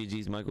you for the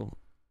GGs, Michael.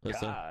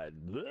 Lissa. God.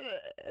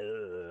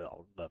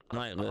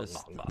 Night, Liz.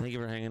 Thank you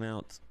for hanging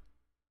out.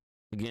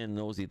 Again,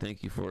 Nosy,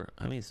 thank you for.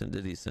 How many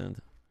did he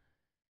send?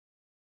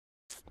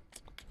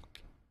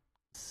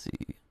 Let's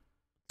see.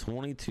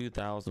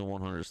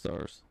 22,100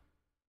 stars.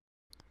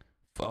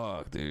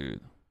 Fuck, dude.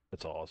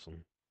 That's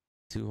awesome.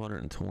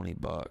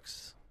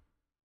 $220.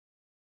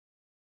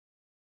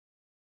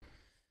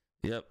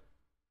 Yep.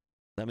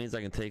 That means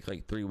I can take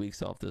like 3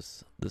 weeks off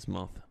this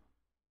month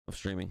of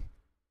streaming.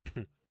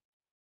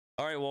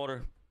 All right,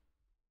 Walter.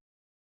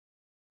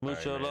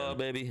 Mucho love,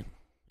 baby.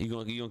 You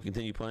gonna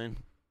continue playing?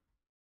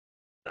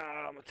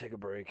 I'm gonna take a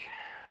break.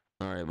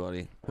 All right,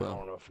 buddy. I Well,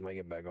 don't know if I make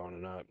it back on or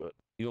not, but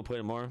you gonna play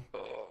tomorrow?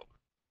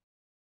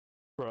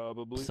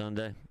 probably.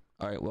 Sunday.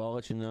 All right. Well, I'll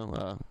let you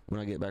know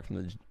when I get back from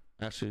the.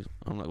 Actually,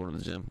 I'm not going to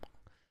the gym.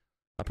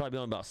 I'll probably be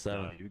on about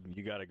 7. No,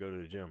 you gotta go to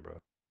the gym, bro.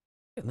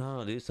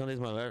 No, dude. Sunday's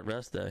my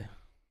rest day.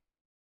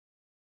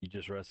 You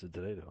just rested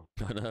today,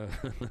 though. I know.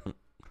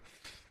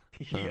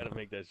 You gotta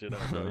make that shit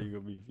up, bro.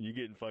 You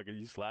getting fucking,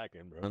 you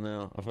slacking, bro. I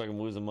know. I fucking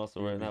losing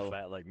muscle You right now.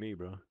 fat like me,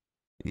 bro.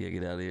 Yeah,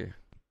 get out of here.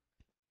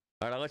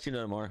 All right, I'll let you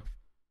know tomorrow.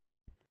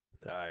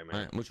 All right, man.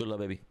 All right, mucho love,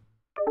 baby.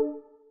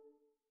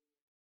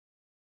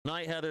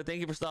 Night, Heather. Thank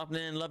you for stopping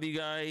in. Love you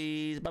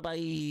guys. Bye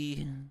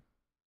bye.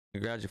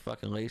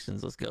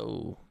 Congratulations. Let's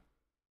go.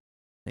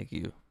 Thank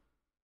you.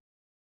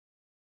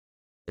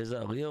 Is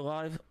Leo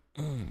live?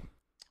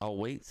 I'll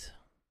wait.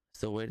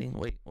 Still waiting.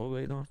 Wait, what are we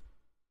waiting on?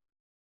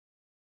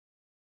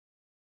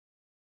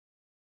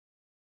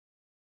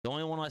 The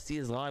only one I see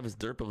is live is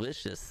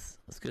Derpalicious.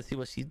 Let's go see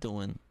what she's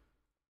doing.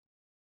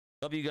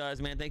 Love you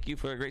guys, man. Thank you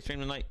for a great stream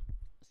tonight.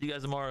 See you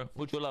guys tomorrow.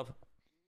 Mucho love.